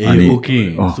okay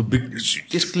so big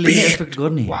त्यसले expect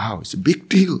गर्ने wow it's a big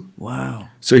deal wow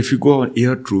so if you go on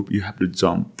air troop you have to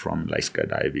jump from like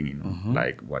skydiving you know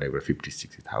like whatever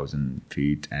 50,000-60,000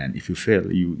 feet and if you fail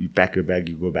you pack your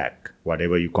bag you go back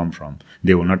whatever you come from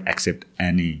they will not accept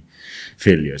any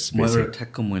failures मैले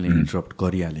ठ्याक्क मैले interrupt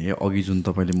गरिहालेँ अघि जुन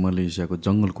तपाईले मलेसियाको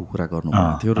जंगलको कुरा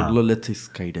गर्नुभएको थियो र लेट्स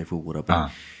स्काई डाइभको कुरा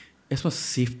पनि यसमा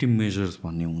सेफ्टी मेजर्स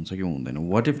भन्ने हुन्छ कि हुँदैन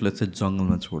व्हाट इफ लेट्स से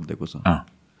जंगलमा छोड्दिएको छ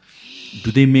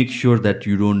do they make sure that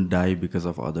you don't die because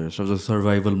of others so the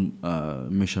survival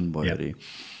mission भयो रे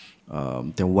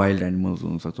त्यहाँ वाइल्ड एनिमल्स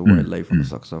हुन सक्छ वाइल्ड लाइफ हुन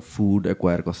सक्छ फुड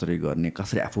एक्वायर कसरी गर्ने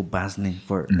कसरी आफू बाँच्ने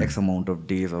for x amount of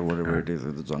days or whatever it is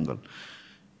in the jungle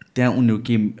त्यहाँ उनीहरू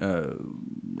के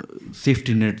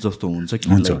सेफ्टी नेट जस्तो हुन्छ कि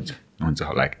हुन्छ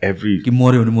लाइक एभ्री कि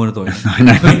मर्यो भने मर्यो त होइन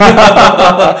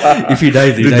इफ ही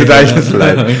डाइज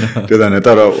त्यो त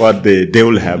तर व्हाट दे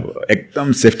विल हैव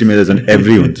एकदम सेफ्टी मेजर्स एन्ड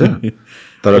एभ्री हुन्छ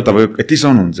तर तपाईको यति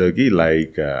साउन्ड हुन्छ कि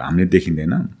लाइक हामीले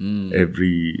देखिँदैन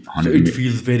every 100 it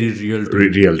feels very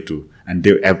real to and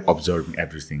they observing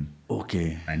everything okay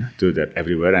हैन to that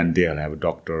everywhere and they have a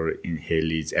doctor in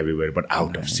हेलिज everywhere but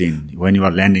out of seen when you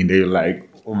are landing they like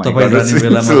तपाईँ जाने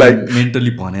बेलामा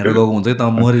mentally भनेर गएको हुन्छ त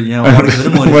मर्यो यहाँ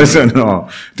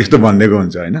त्यस्तो भनिदिएको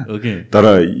हुन्छ होइन ओके तर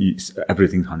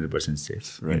everything 100% safe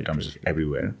in terms of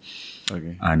everywhere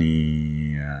अनि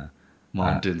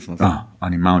माउन्टेन्समा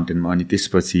अनि माउन्टेनमा अनि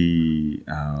त्यसपछि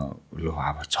लो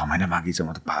अब 6 महिना बाँकी छ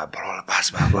म त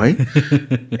पास भएको है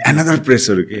एनदर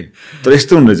प्रेसर के तर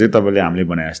यस्तो हुन्छ चाहिँ तपाईँले हामीले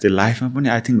भने जस्तै लाइफमा पनि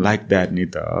आई थिङ्क लाइक द्याट नि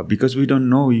त because we don't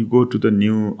know you go to the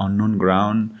new unknown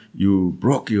ground you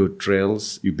broke your trails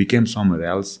you became somewhere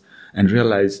else and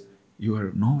realise you are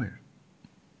nowhere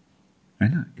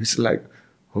होइन it's like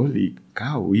holy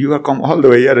cow you are com all the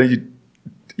way here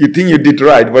you think you did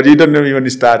right, but you don't know even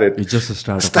started. It's just a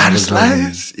start.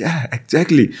 Start. Yeah,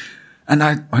 exactly. And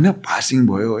I passing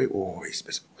boy, oh,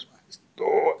 special.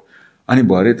 अनि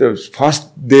भरे त first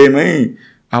डेमै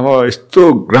अब यस्तो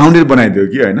grounded बनाइदियो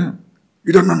कि होइन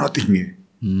you don't know nothing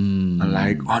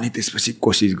like अनि त्यसपछि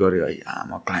कोसिस गऱ्यो है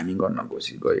म क्लाइम्बिङ गर्न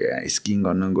कोसिस गरेँ स्किङ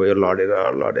गर्न गयो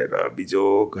लडेर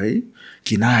बिजोक है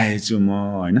किन आएछु म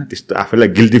होइन त्यस्तो आफैलाई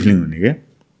गिल्टी फिलिङ हुने क्या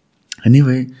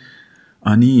एनिवे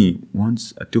अनि वन्स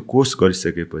त्यो कोर्स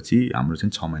गरिसकेपछि हाम्रो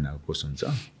चाहिँ 6 महिनाको कोर्स हुन्छ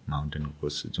माउन्टेनको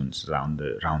कोर्स जुन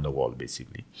round the world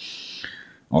basically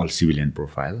all civilian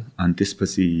profile अनि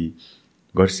त्यसपछि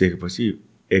गरिसकेपछि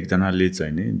एकजनाले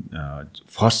चाहिँ नि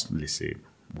फर्स्टले चाहिँ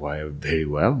भयो भेरी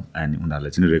वेल एन्ड उनीहरूले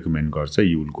चाहिँ रेकमेन्ड गर्छ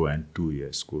you will go and 2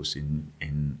 years course in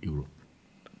Europe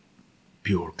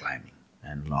pure climbing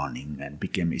and learning and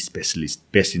became specialist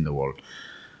best in the world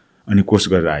अनि कोर्स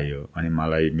गरेर आयो अनि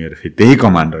मलाई मेरो फेरि त्यही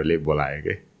कमान्डरले बोलायो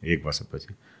क्या 1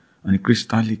 वर्षपछि अनि क्रिस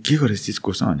तैँले के गरेछ चिज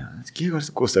कोर्स भने के गर्छ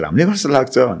कोर्स राम्रै गर्छ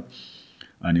लाग्छ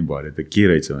अनि भरे त के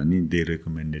रहेछ भने they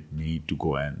recommended me to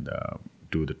go and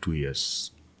do the 2 years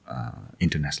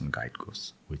international guide course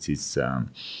which is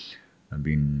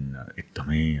been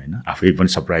एकदमै होइन आफै पनि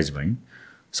सरप्राइज भएँ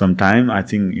sometime I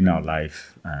think in our life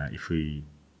if we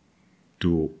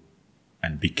do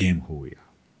and became who we are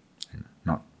होइन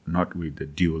नट विथ द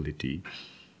ड्युअलिटी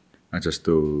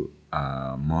जस्तो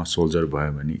म soldier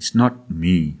भयो भने it's not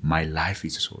me my life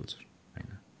is a soldier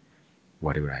होइन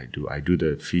what ever I do the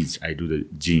fees I do the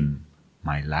gym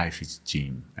my life is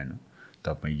gym होइन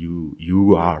तपाईँ you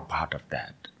are part of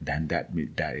that then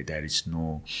that is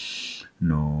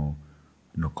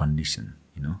no condition,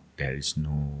 you know, there is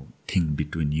no thing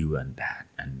between you and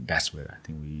that's where I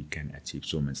think we can achieve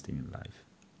so much thing in life.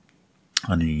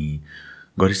 अनि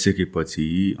गरिसकेपछि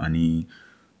अनि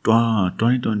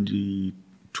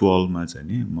 2012 मा चाहिँ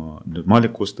नि मैले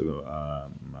course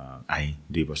आएँ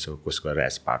 2 वर्षको course गरेर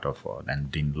as part of and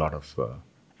डिङ lot of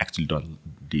actually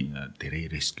धेरै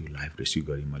लाइफ रेस्क्यु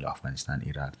गरेँ मैले अफगानिस्तान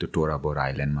इराक त्यो टोरा बोरा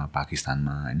आइल्यान्डमा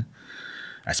पाकिस्तानमा होइन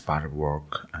as part of work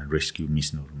and rescue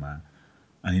मिसनहरूमा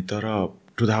अनि तर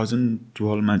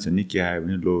 2012 मा चाहिँ नि के आयो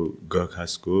भने लो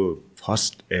गोर्खासको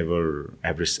first ever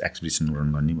Everest expedition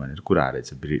run गर्ने भनेर कुरा आएछ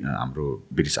हाम्रो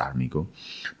ब्रिटिस आर्मीको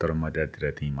तर मध्यतिर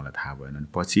थिएँ मलाई थाहा भएन अनि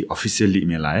पछि अफिसियल्ली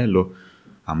इमेल आयो लो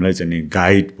हामीलाई चाहिँ नि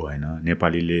गाइड भएन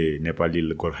नेपाली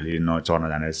गोर्खालीले न चढ्न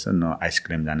जानेछ न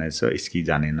आइसक्रिम जानेछ स्की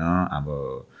जानेन अब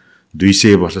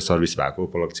 200 वर्ष सर्भिस भएको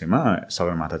उपलक्ष्यमा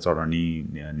सगरमाथा चढाउने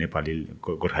नेपाली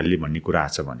गोर्खालीले भन्ने कुरा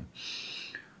आछ भने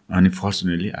अनि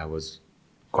fortunately I was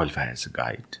qualify as a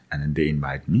guide and they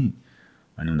invite me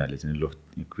अनि उनीहरूले चाहिँ लो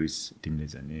क्रिस तिमीले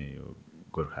चाहिँ यो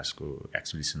गोर्खासको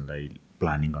एक्सपिडिसनलाई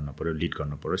प्लानिङ गर्नु पऱ्यो लिड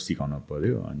गर्नु पऱ्यो सिकाउनु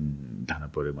पऱ्यो अनि जानु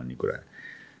पऱ्यो भन्ने कुरा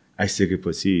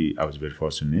आइसकेपछि आई वाज भेरी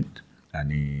फर्चुनेट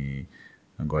अनि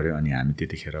गऱ्यो अनि हामी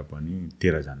त्यतिखेर पनि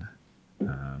 13 जना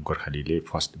गोर्खालीले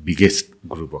फर्स्ट बिगेस्ट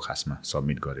ग्रुप हो खासमा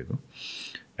सबमिट गरेको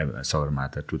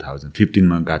सगरमाथा 2015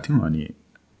 मा गएको थियौँ अनि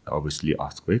अभियसली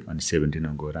अर्थक्वेक अनि 17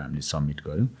 मा गएर हामीले सबमिट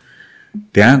गऱ्यौँ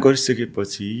त्यहाँ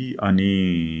गरिसकेपछि अनि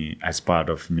एज पार्ट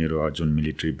अफ मेरो जुन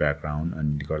मिलिट्री ब्याकग्राउन्ड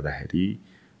अनि गर्दाखेरि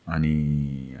अनि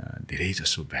धेरै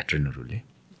जसो भेटरेनहरूले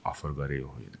अफर गरे हो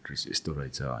क्रिस यस्तो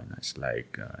रहेछ होइन it's like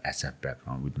SF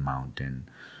background with mountain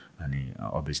अनि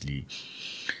अभियसली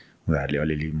उनीहरूले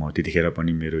अलिअलि म त्यतिखेर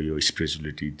पनि मेरो यो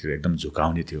स्पिरिचुअलिटीतिर एकदम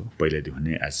झुकाउने थियो पहिलादेखि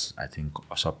भने एज आई थिङ्क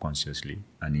सबकन्सियसली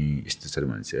अनि यस्तो छ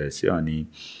भनेपछि अनि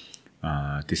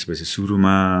त्यसपछि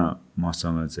सुरुमा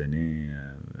मसँग चाहिँ नि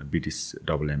ब्रिटिस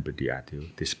डबल एम्पटी आएको थियो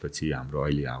त्यसपछि हाम्रो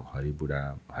अहिले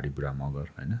हरिबुढा मगर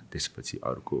होइन त्यसपछि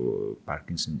अर्को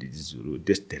पार्किन्सन डिजिजहरू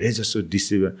धेरै जसो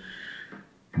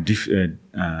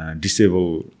डिसेबल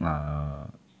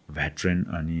भेटरेन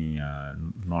अनि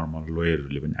नर्मल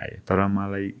लोयरहरूले पनि आए तर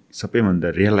मलाई सबैभन्दा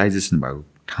रियलाइजेसन भएको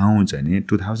ठाउँ चाहिँ नि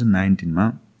 2019 मा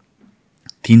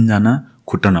 3 जना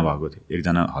खुट्टा नभएको थियो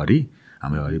एकजना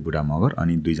हाम्रो हरिबुढा मगर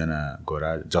अनि 2 जना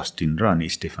गोरा जस्टिन र अनि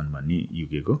स्टेफन भन्ने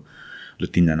युकेको ल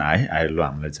 3 जना आएर ल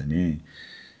हामीलाई चाहिँ नि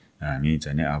हामी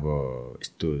चाहिँ नि अब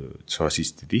यस्तो छ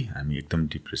स्थिति हामी एकदम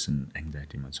डिप्रेसन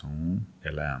एङ्जाइटीमा छौँ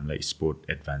यसलाई हामीलाई स्पोर्ट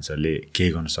एडभान्सरले के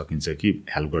गर्न सकिन्छ कि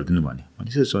हेल्प गरिदिनु भन्यो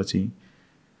मैले चाहिँ सोचेँ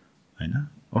होइन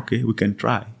ओके वी क्यान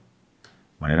ट्राई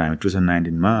भनेर हामी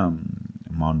 2019 मा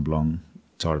माउन्ट ब्लङ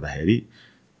चढ्दाखेरि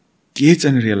के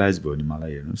चाहिँ रियलाइज भयो नि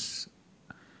मलाई हेर्नुहोस्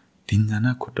 3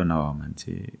 जना खुट्टा नभएको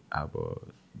मान्छे अब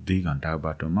 2 घन्टाको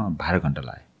बाटोमा 12 घन्टा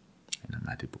लाग्यो होइन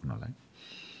माथि पुग्नलाई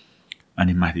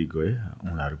अनि माथि गयो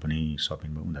उनीहरू पनि सपिङ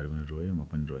भयो उनीहरू पनि रोयो म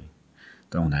पनि रोएँ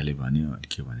तर उनीहरूले भन्यो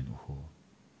के भने ओहो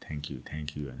थ्याङ्क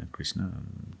यू होइन कृष्ण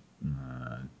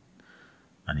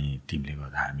अनि तिमीले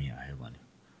गर्दा हामी आयो भन्यो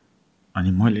अनि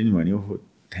मैले नि भने ओहो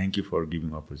thank you for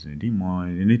giving opportunity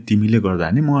मैले नि तिमीले गर्दा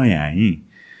नि म यहाँ आएँ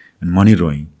अनि म नि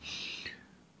रोएँ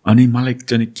अनि मलाई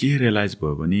चाहिँ के रियलाइज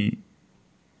भयो भने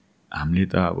हामीले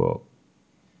त अब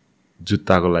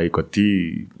जुत्ताको लागि कति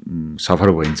सफर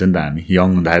भइन्छ नि त हामी यङ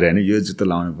हुँदाखेरि होइन यो जुत्ता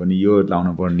लाउनु पर्ने यो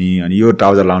लाउनु पर्ने अनि यो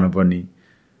ट्राउजर लाउनु पर्ने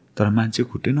तर मान्छे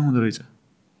खुट्टै नहुँदो रहेछ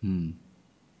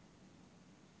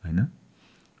होइन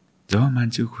जब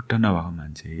मान्छेको खुट्टा नभएको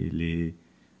मान्छेले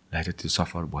लाई त त्यो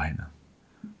सफर भएन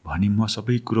भने म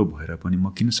सबै कुरो भएर पनि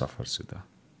म किन सफर छु त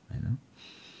होइन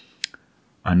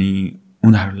अनि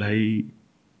उनीहरूलाई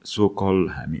सो कल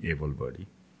हामी एबल बडी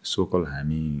सोकल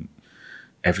हामी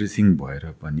एभ्रिथिङ भएर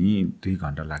पनि 2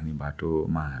 घन्टा लाग्ने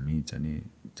बाटोमा हामी चाहिँ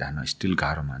जान स्टिल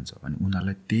गाह्रो मान्छ भने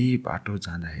उनीहरूलाई त्यही बाटो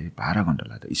जाँदाखेरि 12 घन्टा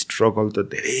लाग्दा स्ट्रगल त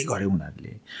धेरै गरे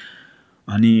उनीहरूले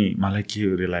अनि मलाई के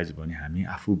रियलाइज भयो भने हामी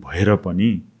आफू भएर पनि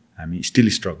हामी स्टिल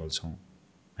स्ट्रगल छौँ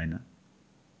हैन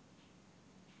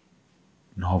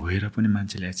नभएर पनि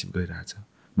मान्छेले एचिभ गरिरहेछ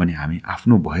भने हामी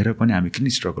आफ्नो भएर पनि हामी किन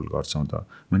स्ट्रगल गर्छौँ त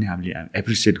भने हामीले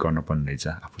एप्रिसिएट गर्नुपर्ने रहेछ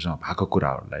आफूसँग भएको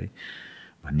कुराहरूलाई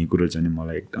भन्ने कुरो चाहिँ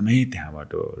मलाई एकदमै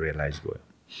त्यहाँबाट रियलाइज भयो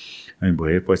अनि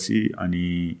भएपछि अनि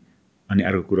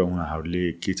अर्को कुरा उहाँहरूले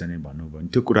के चाहिँ भन्नुभयो भने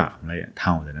त्यो कुरा हामीलाई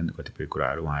थाहा हुँदैन नि कतिपय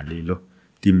कुराहरू उहाँहरूले ल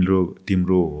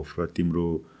तिम्रो हो र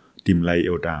तिमीलाई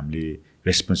एउटा हामीले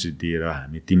रेस्पोन्सिबिलिटी दिएर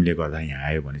हामी तिमीले गर्दा यहाँ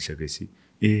आयो भनिसकेपछि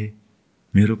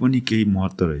मेरो पनि केही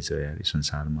महत्त्व रहेछ यार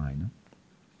संसारमा हैन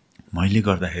मैले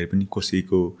गर्दाखेरि पनि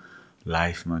कसैको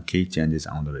लाइफमा केही चेन्जेस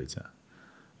आउँदो रहेछ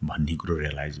भन्ने कुरो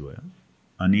रियलाइज भयो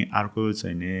अनि अर्को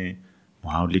चाहिँ नि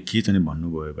उहाँहरूले के चाहिँ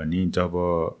भन्नुभयो भने जब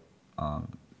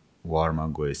वारमा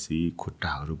गएपछि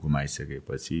खुट्टाहरू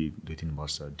गुमाइसकेपछि 2-3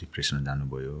 वर्ष डिप्रेसन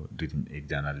जानुभयो 2-3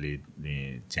 एकजनाले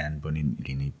ज्यान पनि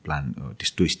लिने प्लान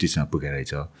त्यस्तो स्टेजमा पुगेर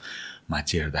रहेछ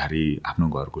मान्छे हेर्दाखेरि आफ्नो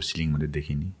घरको सिलिङ मात्रै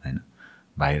देखिने हैन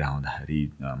बाहिर आउँदाखेरि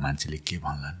मान्छेले के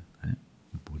भन्लान् हैन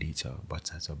बुढी छ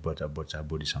बच्चा छ बच्चा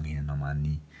बुढीसँग हिँड्न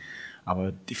नमान्ने अब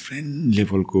डिफ्रेन्ट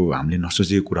लेभलको हामीले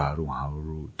नसोचेको कुराहरू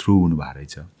उहाँहरू थ्रु हुनुभएको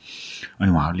रहेछ अनि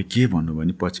उहाँहरूले के भन्नुभयो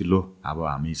भने पछि लो अब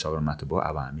हामी सगरमाथा भयो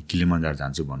अब हामी किलिमन्जारो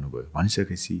जान्छौँ भन्नुभयो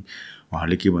भनिसकेपछि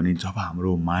उहाँहरूले के भने जब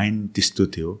हाम्रो माइन्ड त्यस्तो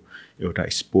थियो एउटा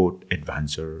स्पोर्ट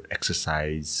एडभेन्चर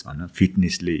एक्सर्साइज हैन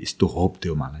फिटनेसले यस्तो होप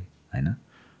थियो मलाई हैन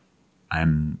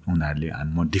उनीहरूले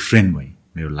म डिफ्रेन्ट भएँ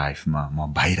मेरो लाइफमा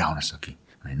म बाहिर आउन सकेँ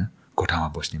हैन कोठामा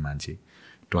बस्ने मान्छे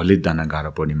टोयलेट जान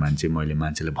गाह्रो पर्ने मान्छे मैले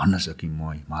मान्छेलाई भन्न सकेँ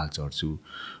म हिमाल चढ्छु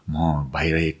म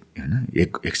बाहिर हैन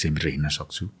 100 मिटर हिँड्न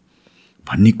सक्छु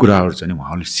भन्ने कुराहरू चाहिँ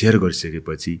उहाँहरूले सेयर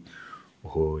गरिसकेपछि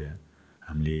हो यार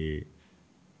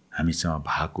हामीसँग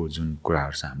भएको जुन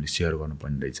कुराहरू छ हामीले सेयर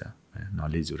गर्नुपर्ने रहेछ हैन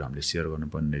नलेजहरू हामीले सेयर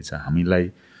गर्नुपर्ने रहेछ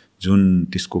हामीलाई जुन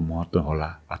त्यसको महत्त्व होला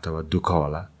अथवा दुःख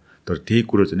होला तर त्यही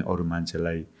कुरो चाहिँ अरू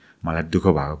मान्छेलाई मलाई दुःख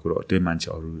भएको कुरो त्यही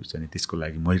मान्छे अरू चाहिँ त्यसको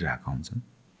लागि मरिरहेका हुन्छन्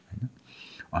हैन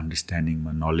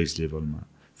अन्डरस्ट्यान्डिङमा नलेज लेभलमा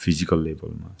फिजिकल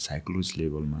लेभलमा साइकोलोजी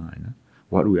लेभलमा हैन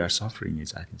what we are suffering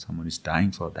is I think someone is dying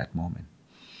for that moment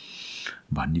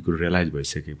भन्ने कुरो रियलाइज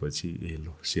भइसकेपछि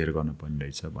ल सेयर गर्नुपर्ने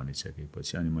रहेछ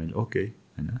भनिसकेपछि अनि मैले ओके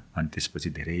हैन अनि त्यसपछि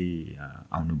धेरै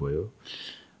आउनुभयो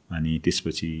अनि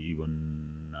त्यसपछि इभन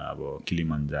अब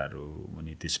किलिमन्जारो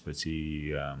अनि त्यसपछि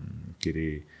के अरे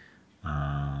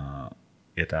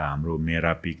यता हाम्रो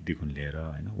मेरा पिकदेखि लिएर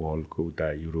हैन वर्ल्डको उता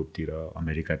युरोपतिर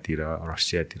अमेरिकातिर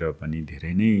रसियातिर पनि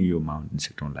धेरै नै यो माउन्टेन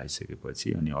सेक्टरमा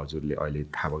लागिसकेपछि अनि हजुरले अहिले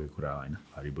थाहा भएको कुरा हैन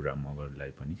हरिबुढा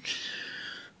मगरलाई पनि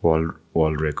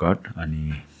वर्ल्ड रेकर्ड अनि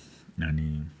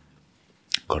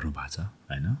गर्नुभएको छ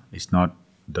हैन it's not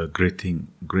the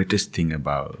greatest thing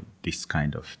about this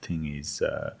kind of thing is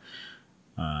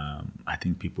I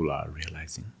think people are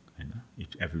realising हैन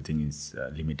if everything is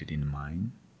limited in mind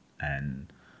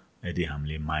and यदि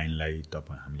हामीले माइन्डलाई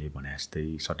हामीले भने जस्तै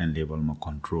सर्टेन लेभलमा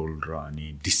कन्ट्रोल र अनि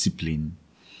डिसिप्लिन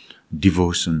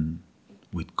डिभोसन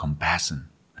विथ कम्प्यासन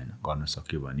हैन गर्न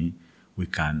सक्यो भने we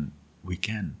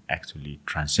can actually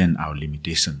transcend our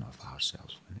limitation of our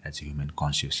self as a human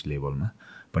conscious लेभलमा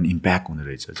पनि इम्प्याक्ट हुने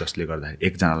रहेछ जसले गर्दाखेरि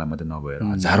एकजनालाई मात्रै नभएर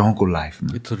हजारौँको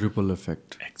लाइफमा it's a ripple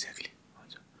effect exactly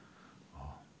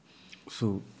So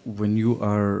when you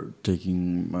are taking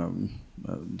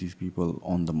these people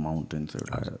on the mountains,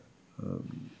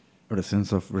 a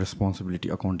sense of responsibility,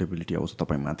 accountability also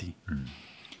tapaimathi.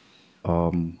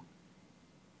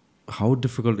 How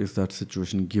difficult is that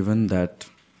situation given that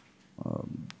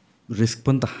risk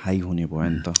पनि त हाई हुने भयो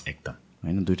नि त एकदम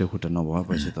हैन दुईटा खुट्टा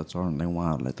नभएपछि त चढ्नलाई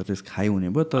उहाँहरूलाई त रिस्क हाई हुने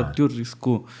भयो तर त्यो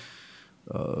रिस्कको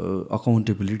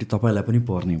अकाउन्टेबिलिटी तपाईँलाई पनि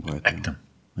पर्ने भयो एकदम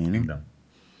हैन एकदम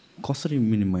कसरी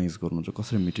मिनिमाइज गर्नुहुन्छ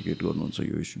कसरी मिटिगेट गर्नुहुन्छ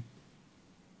यो इस्यु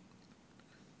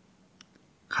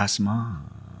खासमा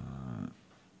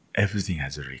एभ्रिथिङ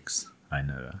हेज अ रिक्स होइन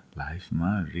लाइफमा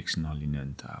रिक्स नलिने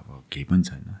भने त अब केही पनि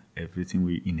छैन everything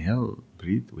we inhale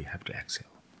breath we have to Excel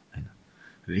होइन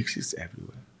रिक्स इज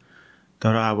एभ्रिवेयर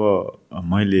तर अब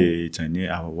मैले चाहिँ नि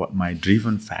अब what my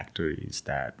driven factor is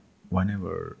that one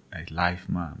ever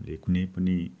लाइफमा हामीले कुनै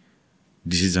पनि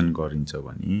डिसिजन गरिन्छ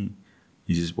भने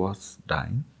इज इज वर्थ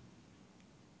डाइङ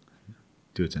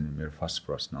त्यो चाहिँ मेरो फर्स्ट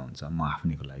प्रश्न हुन्छ म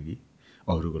आफ्नैको लागि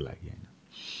अरूको लागि होइन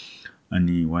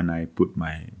अनि one I put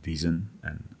my vision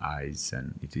and आइज and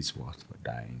it is worth for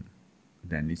dying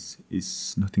then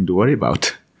it's nothing to worry about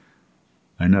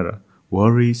होइन र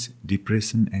worries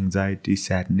depression anxiety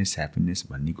sadness happiness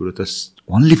भन्ने कुरो त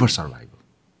ओन्ली फर सर्भाइभल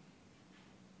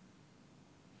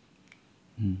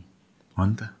हो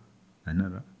नि त होइन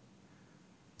र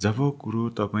जब कुरो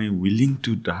तपाईँ willing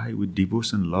to die with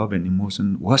devotion love and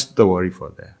emotion what's the worry for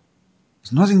that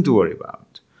it's nothing to worry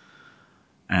about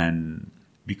and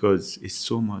because it's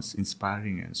so much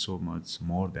inspiring and so much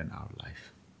more than our life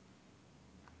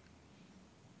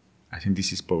I think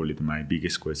this is probably my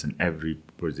biggest question every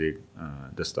project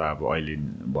जस्तो अब अहिले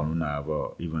भनौँ न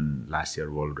अब even last year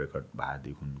world record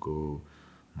भएदेखिको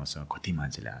मसँग कति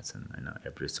मान्छेले आएछन् होइन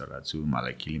एभरेस्ट चढाएको छु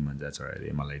मलाई किलिमन्जा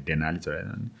चढाइदिए मलाई Denali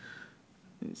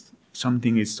चढाइदिए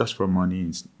something is just for money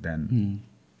then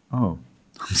oh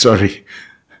sorry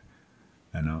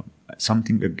you know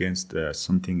something against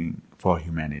something for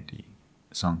humanity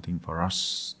something for us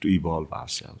to evolve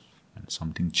ourselves and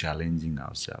something challenging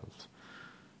ourselves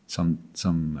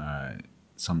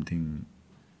something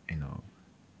you know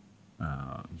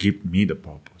give me the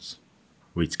purpose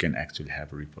which can actually have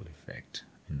a ripple effect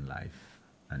in life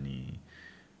अनि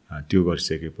त्यो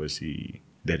गरिसकेपछि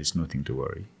there is nothing to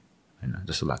worry हैन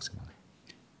जस्तो लाग्छ मलाई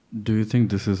Do you think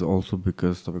this is also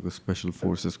because तपाईँको special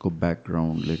forces को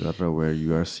background ले गरेर where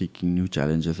you are seeking new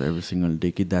challenges every single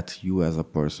day कि that's you as a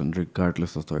person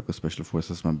regardless of तपाईँको special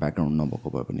forces मा background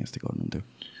नभएको भए पनि यस्तै गर्नुहुन्थ्यो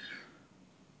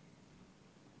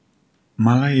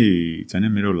मलाई चाहिँ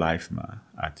मेरो लाइफमा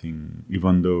I think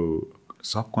even though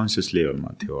subconscious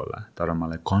लेभलमा थियो होला तर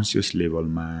मलाई कन्सियस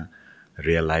लेभलमा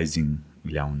रियलाइजिङ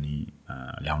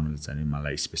ल्याउनु चाहिँ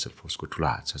मलाई स्पेसल फोर्सको ठुलो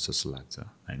हात छ जस्तो लाग्छ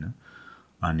होइन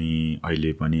अनि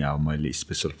अहिले पनि अब मैले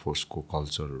स्पेसल फोर्सको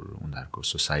कल्चरहरू उनीहरूको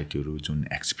सोसाइटीहरू जुन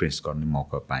एक्सप्रेस गर्ने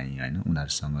मौका पाएँ होइन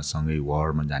उनीहरूसँग सँगै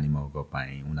वारमा जाने मौका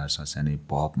पाएँ उनीहरूसँग सानै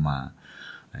पबमा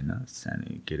होइन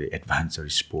सानै के अरे एडभान्सर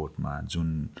स्पोर्टमा जुन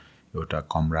एउटा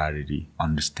कमरारी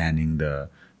understanding the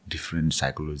different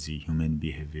psychology human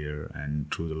behaviour and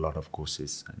through the lot of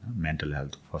courses होइन मेन्टल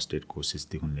हेल्थ फर्स्ट एड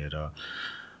कोर्सेसदेखि लिएर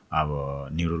अब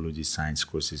न्युरोलोजी साइन्स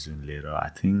कोर्सेसदेखि लिएर आई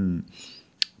थिङ्क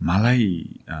मलाई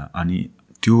अनि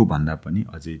त्योभन्दा पनि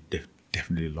अझै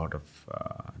definitely lot of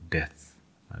death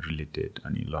related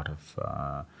अनि लट अफ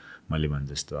मैले भने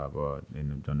जस्तो अब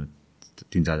जुन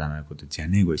 3-4जनाको त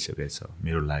ज्यानै गइसकेको छ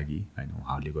मेरो लागि होइन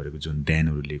उहाँहरूले गरेको जुन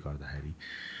देनहरूले गर्दाखेरि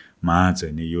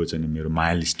चाहिँ नि यो चाहिँ मेरो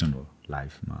माइलस्टोन हो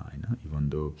लाइफमा होइन इभन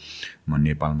दो म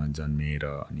नेपालमा जन्मेर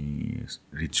अनि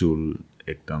रिचुअल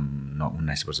एकदम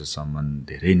 19 वर्षसम्म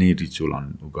धेरै नै रिचुअल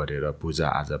गरेर पूजा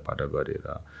आजापाठ गरेर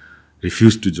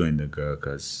refuse to join the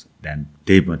गर्खास then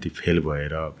त्यही माथि फेल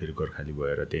भएर फेरि गोर्खाली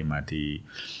भएर त्यही माथि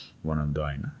वान अफ द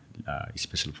होइन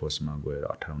स्पेसल फोर्समा गएर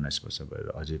 18-19 वर्ष गएर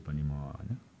अझै पनि म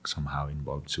होइन समहाउ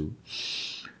इन्भल्भ छु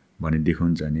भनेदेखि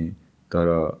हुन्छ नि तर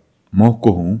म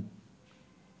को हुँ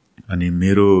अनि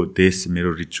मेरो देश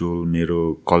मेरो रिचुअल मेरो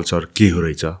कल्चर के हो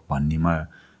रहेछ भन्नेमा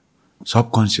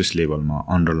सबकन्सियस लेभलमा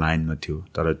अन्डरलाइनमा थियो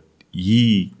तर यी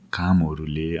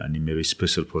कामहरूले अनि मेरो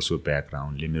स्पेसल फोर्सको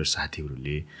ब्याकग्राउन्डले मेरो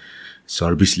साथीहरूले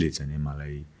सर्भिसले चाहिँ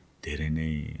मलाई धेरै नै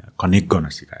कनेक्ट गर्न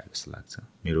सिकायो जस्तो लाग्छ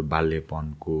मेरो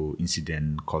बाल्यपनको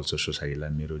इन्सिडेन्ट कल्चर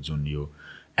सोसाइटीलाई मेरो जुन यो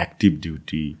एक्टिभ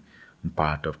ड्युटी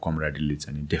पार्ट अफ कमराडीले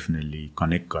चाहिँ डेफिनेटली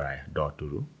कनेक्ट गरायो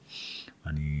डटहरू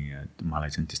अनि मलाई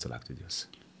चाहिँ त्यस्तो लाग्छ जस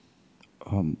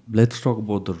Let's talk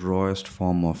about the rawest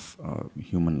form of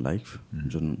human life,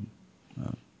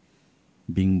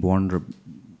 being born or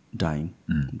dying.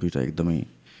 दुईटा एकदमै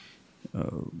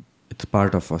it's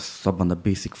part of us. सबभन्दा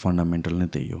बेसिक फन्डामेन्टल नै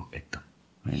त्यही हो एकदम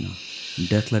होइन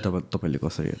डेथलाई तपाईँले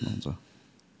कसरी हेर्नुहुन्छ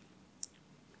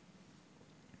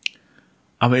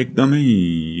अब एकदमै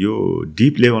यो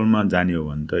डिप लेभलमा जाने हो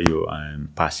भने त यो आई एम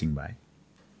पासिङ बाई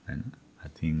होइन I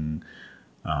think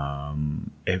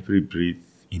every breath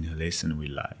inhalation we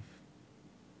live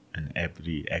and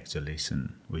every exhalation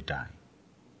we die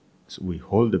so we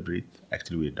hold the breath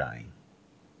actually we're dying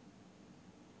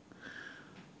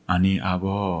ani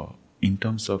abo in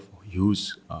terms of use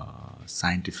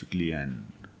scientifically and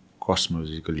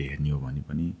cosmologically हेर्ने हो भने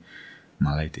पनि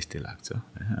मलाई त्यस्तै लाग्छ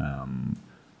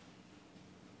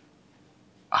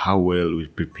how well we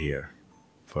prepare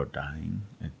for dying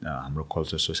हाम्रो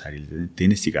culture सोसाइटीले त्यही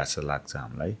नै सिकाएको जस्तो लाग्छ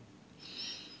हामीलाई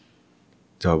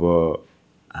जब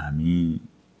हामी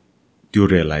त्यो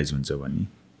रियलाइज हुन्छ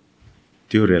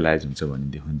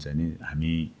भनेदेखि चाहिँ नि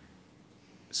हामी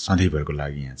सधैँभरको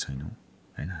लागि यहाँ छैनौँ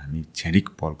होइन हामी क्षणिक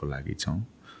पलको लागि छौँ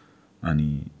अनि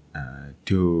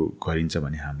त्यो गरिन्छ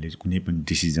भने हामीले कुनै पनि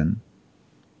डिसिजन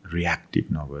रियाक्टिभ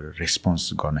नभएर रेस्पोन्स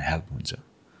गर्न हेल्प हुन्छ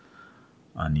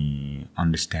अनि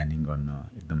अन्डरस्ट्यान्डिङ गर्न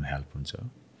एकदम हेल्प हुन्छ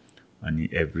अनि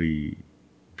every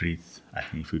breath I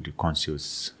think if you do conscious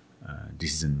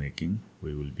decision making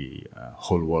we will be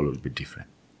whole world will be different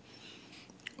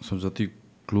so जति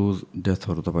क्लोज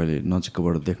डेथहरू तपाईँले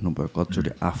नजिकबाट देख्नुभयो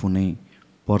कतिचोटि आफू नै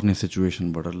पर्ने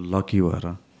सिचुएसनबाट लकी भएर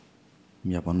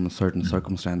या भनौँ सर्टन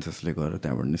सर्कमस्टान्सेसले गर्दा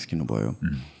त्यहाँबाट निस्किनु भयो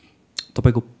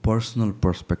तपाईँको personal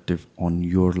perspective on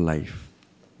your life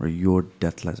र यो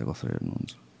डेथलाई चाहिँ कसरी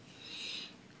हेर्नुहुन्छ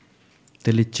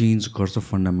त्यसले चेन्ज गर्छ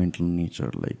fundamental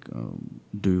nature like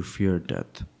do you fear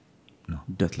death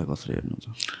डेथलाई कसरी हेर्नुहुन्छ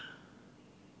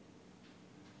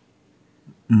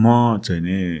म चाहिँ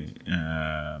नि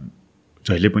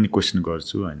जहिले पनि क्वेसन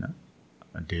गर्छु होइन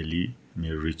डेली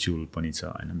मेरो रिचुअल पनि छ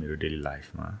होइन मेरो डेली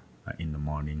लाइफमा इन द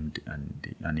मर्निङ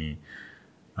अनि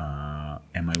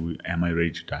am I ready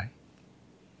to die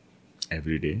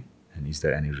every day and is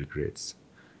there any regrets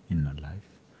in my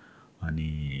life अनि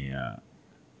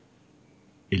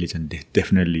यसले चाहिँ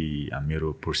डेफिनेटली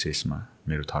मेरो प्रोसेसमा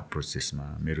मेरो थट प्रोसेसमा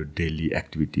मेरो डेली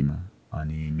एक्टिभिटीमा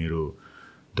अनि मेरो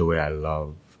द वे आई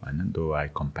लभ होइन the I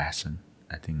compassion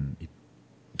I think it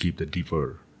give the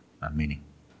deeper meaning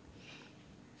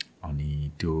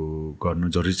अनि त्यो गर्नु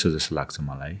जरुरी छ जस्तो लाग्छ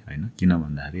मलाई होइन किन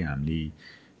भन्दाखेरि हामीले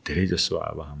धेरै जसो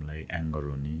अब हामीलाई एङ्गर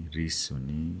हुने रिस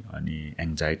हुने अनि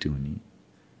एङ्जाइटी हुने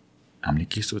हामीले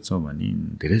के सोच्छौँ भने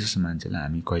धेरै जसो मान्छेलाई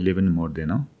हामी कहिले पनि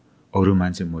मर्दैनौँ अरू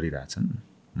मान्छे मरिरहेछन्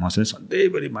मसँग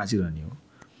सधैँभरि बाँचिरहने हो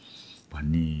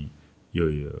भन्ने यो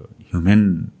ह्युमन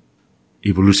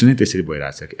इभोल्युसनै त्यसरी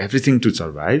भइरहेछ कि everything to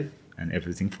survive and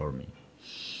everything for me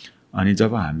अनि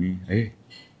जब हामी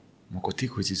म कति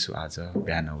खुसी छु आज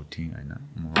बिहान उठेँ होइन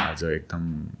म आज एकदम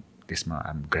त्यसमा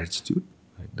आइ एम ग्रेटिट्युड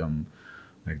एकदम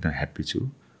ह्याप्पी छु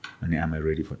अनि आम I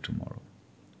ready for tomorrow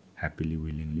happily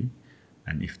विलिङली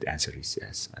and if the answer is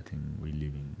yes I think we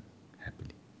living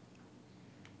happily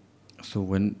so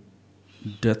when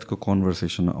डेथको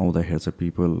conversation आउँदाखेरि चाहिँ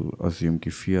पिपल अस्युम कि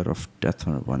फियर अफ डेथ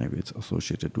भनेको it's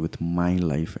associated with my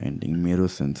life ending मेरो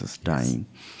census dying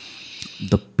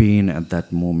the pain at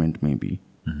that moment maybe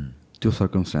त्यो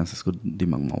सर्कमस्टान्सेसको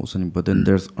दिमागमा आउँछ नि but then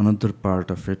there is another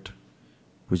part of it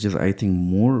which is I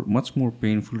think much more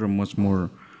painful र much more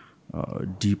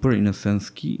deeper in a sense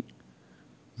कि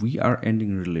we are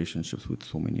ending relationships with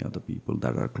so many other people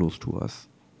that are close to us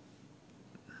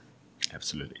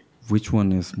absolutely which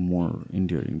one is more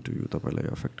इन्डियरिङ to you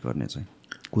तपाईँलाई effect गर्ने चाहिँ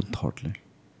कुन थटले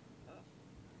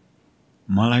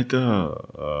मलाई त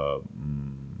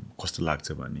कस्तो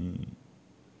लाग्छ भने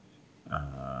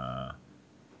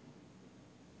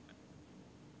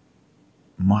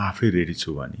म आफै रेडी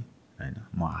छु भने होइन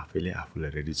म आफैले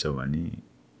आफूलाई रेडी छ भने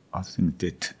I think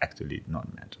death actually not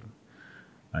matter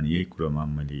अनि यही कुरोमा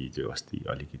मैले हिजो अस्ति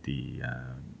अलिकति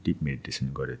डिप मेडिटेसन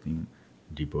गरेको थिएँ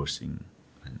डिभोर्सिङ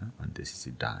होइन अनि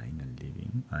त्यसपछि डाइङ एन्ड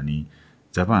लिभिङ अनि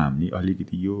जब हामीले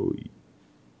अलिकति यो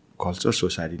कल्चर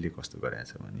सोसाइटीले कस्तो गरेको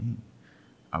छ भने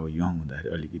अब यङ हुँदाखेरि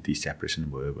अलिकति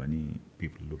सेपरेसन भयो भने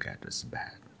people look at us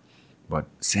bad but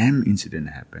same incident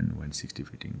happen when 60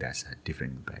 fitting that's a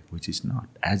different impact which is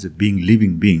not as a being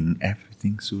living being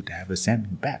everything should have a same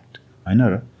impact होइन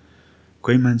र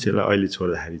कोही मान्छेलाई अहिले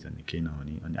छोड्दाखेरि झन् केही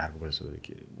नहुने अनि अर्कोबाट सोध्दा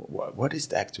के what is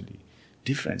the actually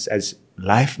difference as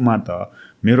लाइफमा त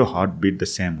मेरो हार्ट बिट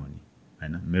द सेम हो नि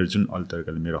होइन मेरो जुन अहिले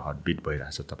तरिकाले मेरो हार्ट बिट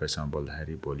भइरहेछ तपाईँसँग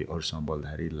बोल्दाखेरि भोलि अरूसँग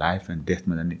बोल्दाखेरि लाइफ एन्ड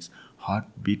डेथमा जाने heart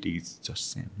beet is just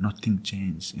same nothing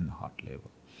change in the heart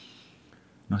level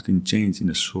nothing change in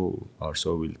the sole or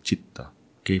sole चित्त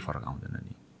केही फरक आउँदैन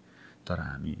नि तर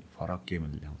हामी फरक केमा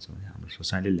ल्याउँछौँ भने हाम्रो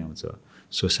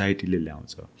सोसाइटीले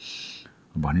ल्याउँछ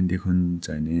भनेदेखि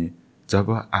चाहिँ नि जब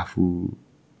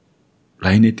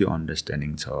आफूलाई नै त्यो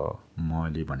अन्डरस्ट्यान्डिङ छ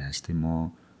मैले भने जस्तै म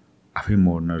आफै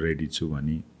मर्न रेडी छु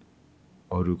भने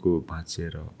अरूको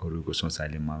बाँचेर अरूको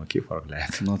सोचाइले मलाई के फरक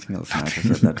लागेको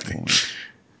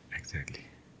exactly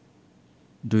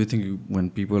do you think when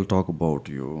people talk about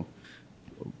यो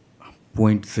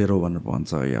 0.0 भनेर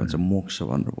भन्छ या भन्छ मोक्ष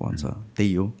भनेर भन्छ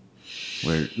त्यही हो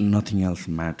where nothing else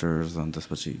matters and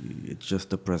त्यसपछि it's just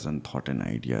the present thought and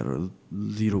idea र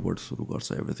जिरोबाट सुरु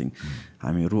गर्छ एभ्रिथिङ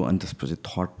हामीहरू अनि त्यसपछि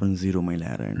थट पनि जिरोमै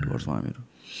ल्याएर एन्ड गर्छौँ हामीहरू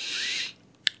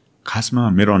खासमा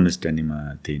मेरो अन्डरस्ट्यान्डिङमा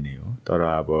त्यही नै हो तर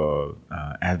अब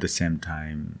एट द सेम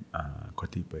टाइम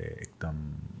कतिपय एकदम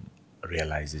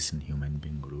रियलाइजेसन ह्युमन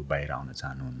बिङहरू बाहिर आउन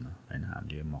चाहनुहुन्न होइन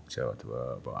हामीले मोक्ष अथवा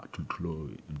अब ठुल्ठुलो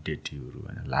डेटीहरू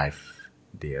होइन लाइफ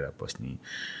दिएर बस्ने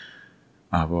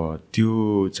अब त्यो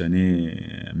चाहिँ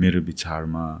नि मेरो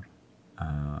विचारमा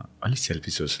अलिक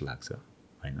सेल्फिस जस्तो लाग्छ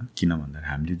होइन किन भन्दाखेरि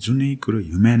हामीले जुनै कुरो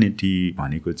ह्युम्यानिटी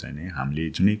भनेको चाहिँ नि हामीले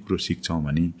जुनै कुरो सिक्छौँ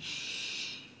भने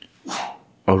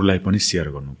अरूलाई पनि सेयर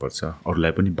गर्नुपर्छ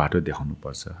अरूलाई पनि बाटो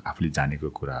देखाउनुपर्छ आफूले जानेको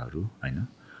कुराहरू होइन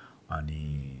अनि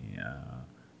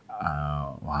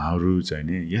उहाँहरू चाहिँ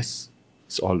नि यस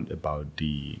it's all about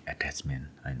the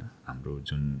attachment होइन हाम्रो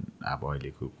जुन अब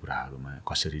अहिलेको कुराहरूमा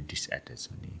कसरी डिसएट्याच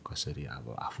हुने कसरी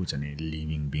अब आफू चाहिँ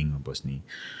लिभिङ बिङमा बस्ने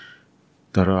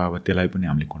तर अब त्यसलाई पनि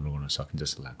हामीले कन्ट्रोल गर्न सकिन्छ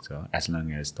जस्तो लाग्छ एज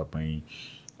लङ एज तपाईँ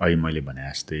अहिले मैले भने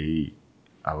जस्तै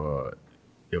अब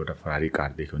एउटा फरारी कार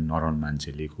देख्यो भने नराउन्ड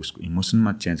मान्छेले उसको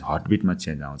इमोसनमा चेन्ज हार्टबिटमा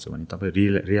चेन्ज आउँछ भने तपाईँ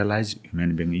realise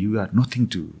human being you are nothing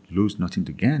to loose nothing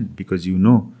to gain because you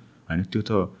know होइन त्यो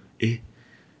त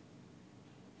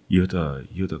यो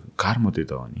त कार मात्रै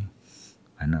त हो नि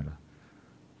होइन र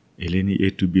यसले नि A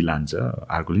to B लान्छ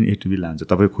अर्कोले नि A to B लान्छ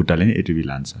तपाईँको खुट्टाले नि A to B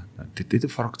लान्छ त्यति त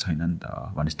फरक छैन नि त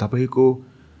भनेपछि तपाईँको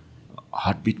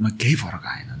हार्टबिटमा केही फरक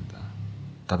आएन नि त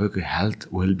तपाईँको हेल्थ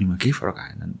वेलबिङमा केही फरक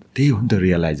आएन नि त त्यही हो नि त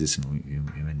रियलाइजेसन हो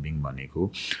ह्युमन बिङ भनेको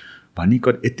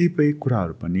यतिपय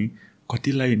कुराहरू पनि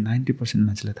कतिलाई 90%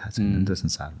 मान्छेलाई थाहा छैन नि त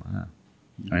संसारमा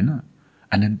होइन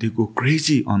and then they go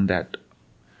crazy on that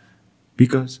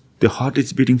because the heart is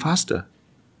beating faster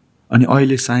अनि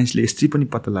अहिले साइन्सले यस्तै पनि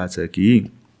पत्ता लाग्छ कि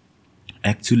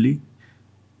actually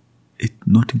it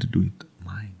nothing to do with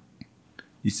mind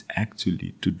it's actually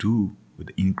to do with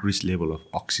the increase level of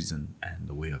oxygen and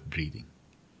the way of breathing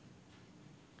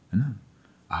होइन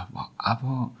अब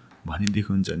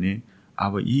भनेदेखि हुन्छ नि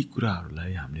अब यी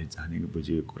कुराहरूलाई हामीले जानेको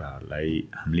बुझेको कुराहरूलाई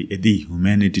हामीले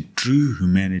यदि ट्रु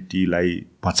ह्युम्यानिटीलाई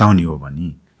बचाउने हो भने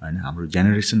होइन हाम्रो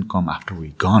generation come after we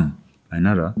gonna होइन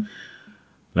र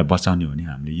लाई बचाउने हो भने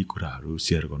हामीले यी कुराहरू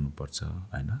सेयर गर्नुपर्छ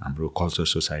होइन हाम्रो कल्चर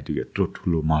सोसाइटीको यत्रो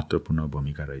ठुलो महत्त्वपूर्ण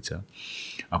भूमिका रहेछ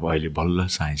अब अहिले बल्ल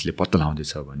साइन्सले पत्ता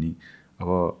लगाउँदैछ भने अब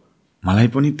मलाई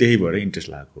पनि त्यही भएर इन्ट्रेस्ट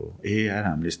लागेको यार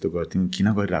हामीले यस्तो गर्थ्यौँ किन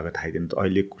गरिरहेको थाहै थिएन त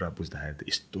अहिले कुरा बुझ्दाखेरि त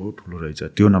यस्तो ठुलो रहेछ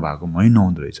त्यो नभएको मै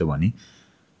नहुँदो रहेछ भने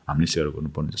हामीले सेयर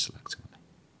गर्नुपर्ने जस्तो लाग्छ मलाई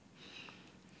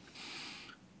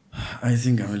आई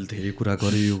थिङ्क हामीले धेरै कुरा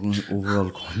गऱ्यो यो overall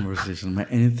कन्भर्सेसनमा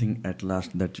anything at last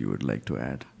that you would like to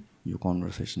add यो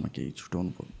कन्भर्सेसनमा केही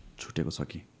छुटेको छ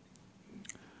कि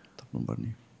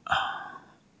थप्नुपर्ने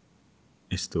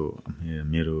यस्तो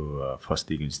मेरो first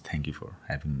thing is thank you for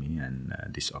having me and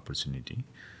this opportunity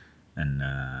and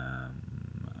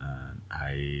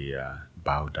I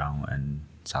bow down and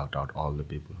shout out all the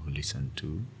people who listen to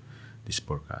this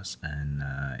podcast and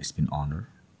it's been honor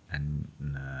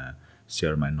and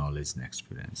share my knowledge and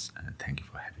experience and thank you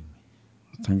for having me.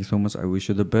 Thank you so much. I wish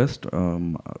you the best.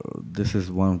 This is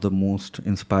one of the most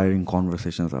inspiring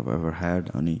conversations I've ever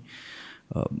had.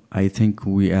 I think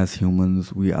we as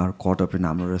humans, we are caught up in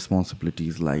our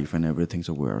responsibilities, life and everything.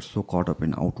 So we are so caught up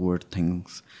in outward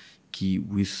things कि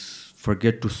we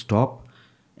forget to stop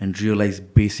and realize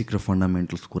basic र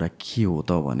fundamentals कुरा के हो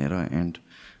त भनेर. And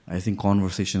I think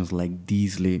conversations like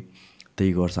these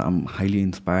त्यही गर्छ. I'm highly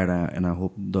inspired and I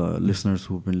hope the listeners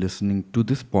who've been listening to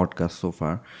this podcast so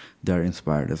far, they are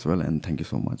inspired as well. And thank you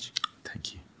so much.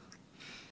 Thank you.